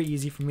it's very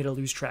easy for me to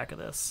lose track of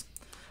this.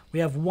 We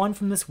have 1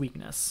 from this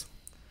weakness.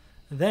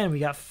 Then we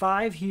got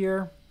 5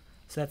 here.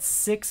 So that's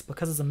 6.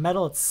 Because it's a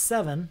metal, it's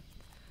 7.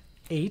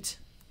 8.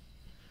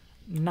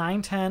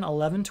 9, 10,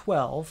 11,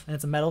 12. And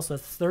it's a metal, so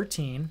that's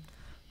 13.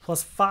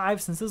 Plus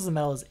 5, since this is a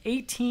metal, is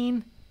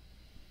 18.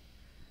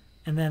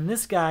 And then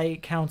this guy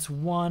counts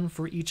 1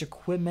 for each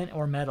equipment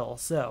or metal.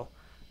 So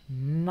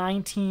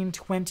 19,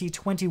 20,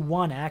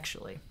 21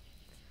 actually.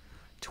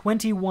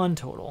 21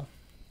 total.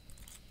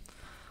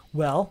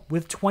 Well,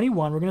 with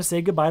 21, we're going to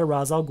say goodbye to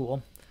Ra's al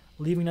Ghul,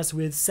 leaving us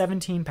with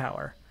 17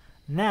 power.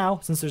 Now,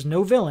 since there's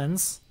no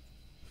villains,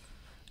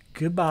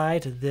 goodbye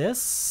to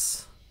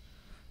this.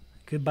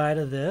 Goodbye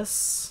to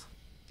this.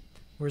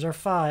 Where's our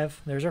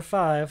 5? There's our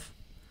 5.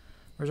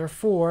 Where's our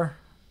 4?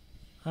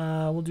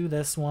 We'll do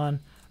this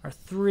one. Our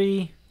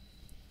 3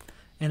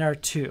 and our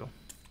 2.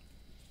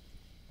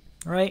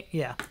 All right?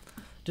 Yeah.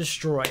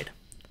 Destroyed.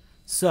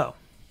 So,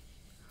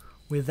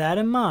 with that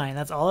in mind,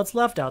 that's all that's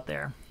left out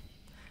there.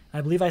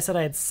 I believe I said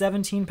I had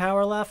 17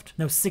 power left.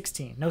 No,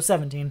 16. No,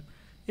 17.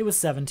 It was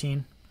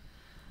 17.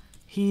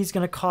 He's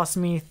going to cost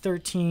me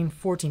 13,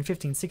 14,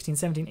 15, 16,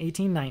 17,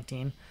 18,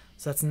 19.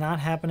 So that's not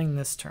happening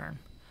this turn.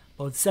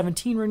 But with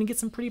 17, we're going to get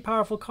some pretty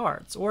powerful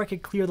cards. Or I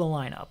could clear the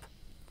lineup.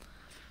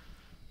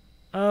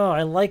 Oh,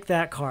 I like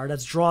that card.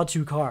 That's draw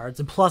 2 cards.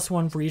 And plus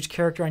 1 for each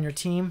character on your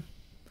team.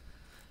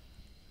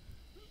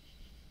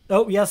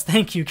 Oh, yes,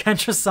 thank you.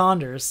 Kendra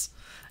Saunders.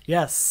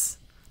 Yes.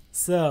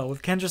 So,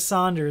 with Kendra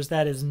Saunders,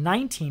 that is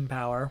 19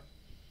 power.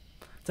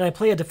 Did I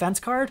play a defense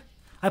card?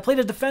 I played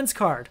a defense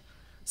card.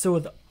 So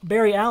with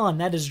Barry Allen,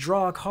 that is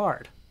draw a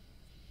card.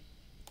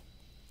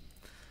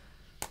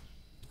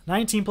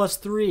 19 plus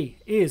 3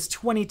 is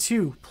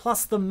 22,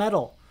 plus the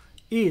metal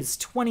is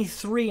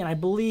 23, and I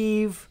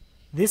believe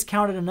this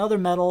counted another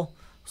metal,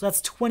 so that's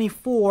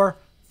 24,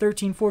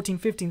 13, 14,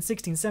 15,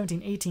 16,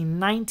 17, 18,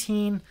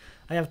 19.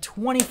 I have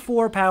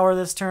 24 power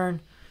this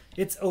turn.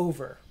 It's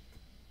over.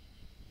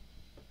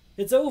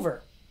 It's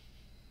over.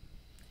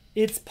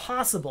 It's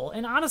possible.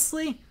 And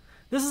honestly,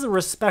 this is a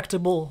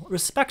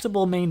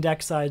respectable main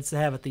deck sides to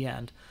have at the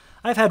end.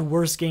 I've had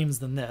worse games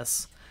than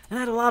this, and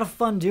I had a lot of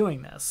fun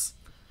doing this.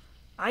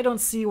 I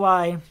don't see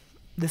why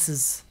this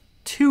is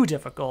too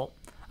difficult.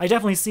 I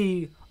definitely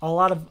see a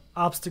lot of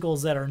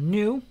obstacles that are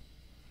new,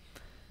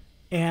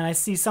 and I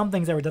see some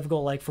things that were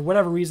difficult, like for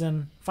whatever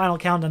reason, Final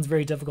Countdown's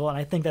very difficult, and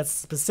I think that's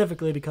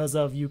specifically because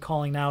of you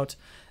calling out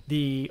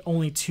the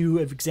only 2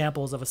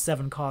 examples of a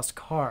 7-cost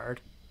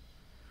card.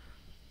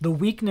 The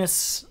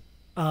weakness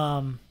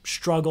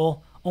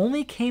struggle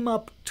only came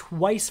up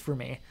twice for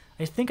me.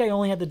 I think I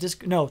only had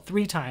to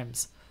 3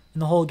 times in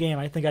the whole game.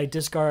 I think I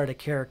discarded a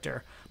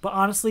character. But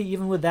honestly,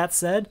 even with that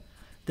said,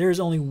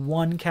 there's only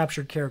 1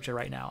 captured character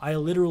right now. I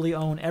literally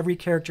own every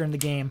character in the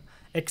game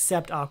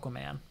except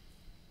Aquaman.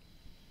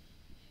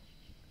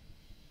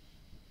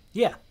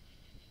 Yeah.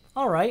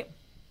 Alright.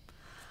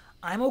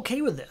 I'm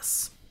okay with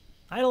this.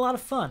 I had a lot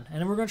of fun.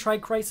 And we're going to try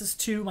Crisis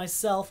 2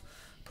 myself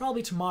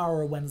probably tomorrow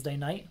or Wednesday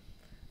night.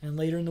 And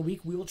later in the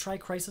week, we will try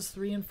Crisis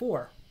 3 and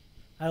 4.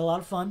 I had a lot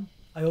of fun.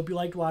 I hope you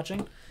liked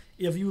watching.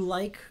 If you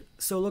like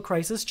Solo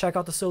Crisis, check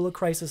out the Solo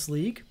Crisis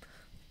League.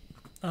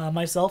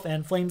 Myself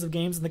and Flames of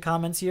Games in the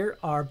comments here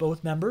are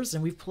both members,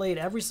 and we've played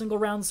every single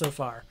round so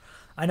far.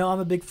 I know I'm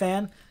a big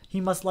fan.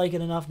 He must like it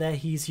enough that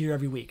he's here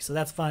every week, so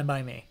that's fine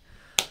by me.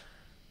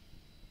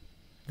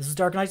 This is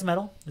Dark Knight's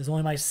Metal. This is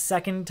only my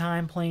 2nd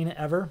time playing it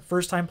ever.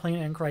 First time playing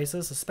it in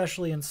Crisis,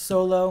 especially in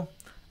Solo.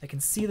 I can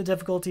see the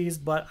difficulties,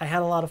 but I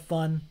had a lot of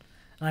fun,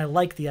 and I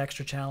like the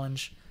extra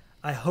challenge.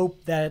 I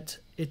hope that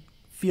it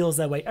feels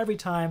that way every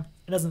time.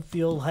 It doesn't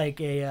feel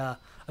like a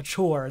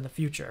chore in the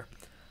future.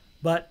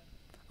 But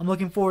I'm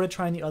looking forward to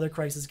trying the other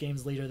Crisis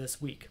games later this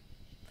week.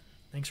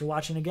 Thanks for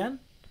watching again,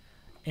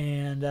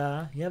 and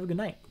you have a good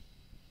night.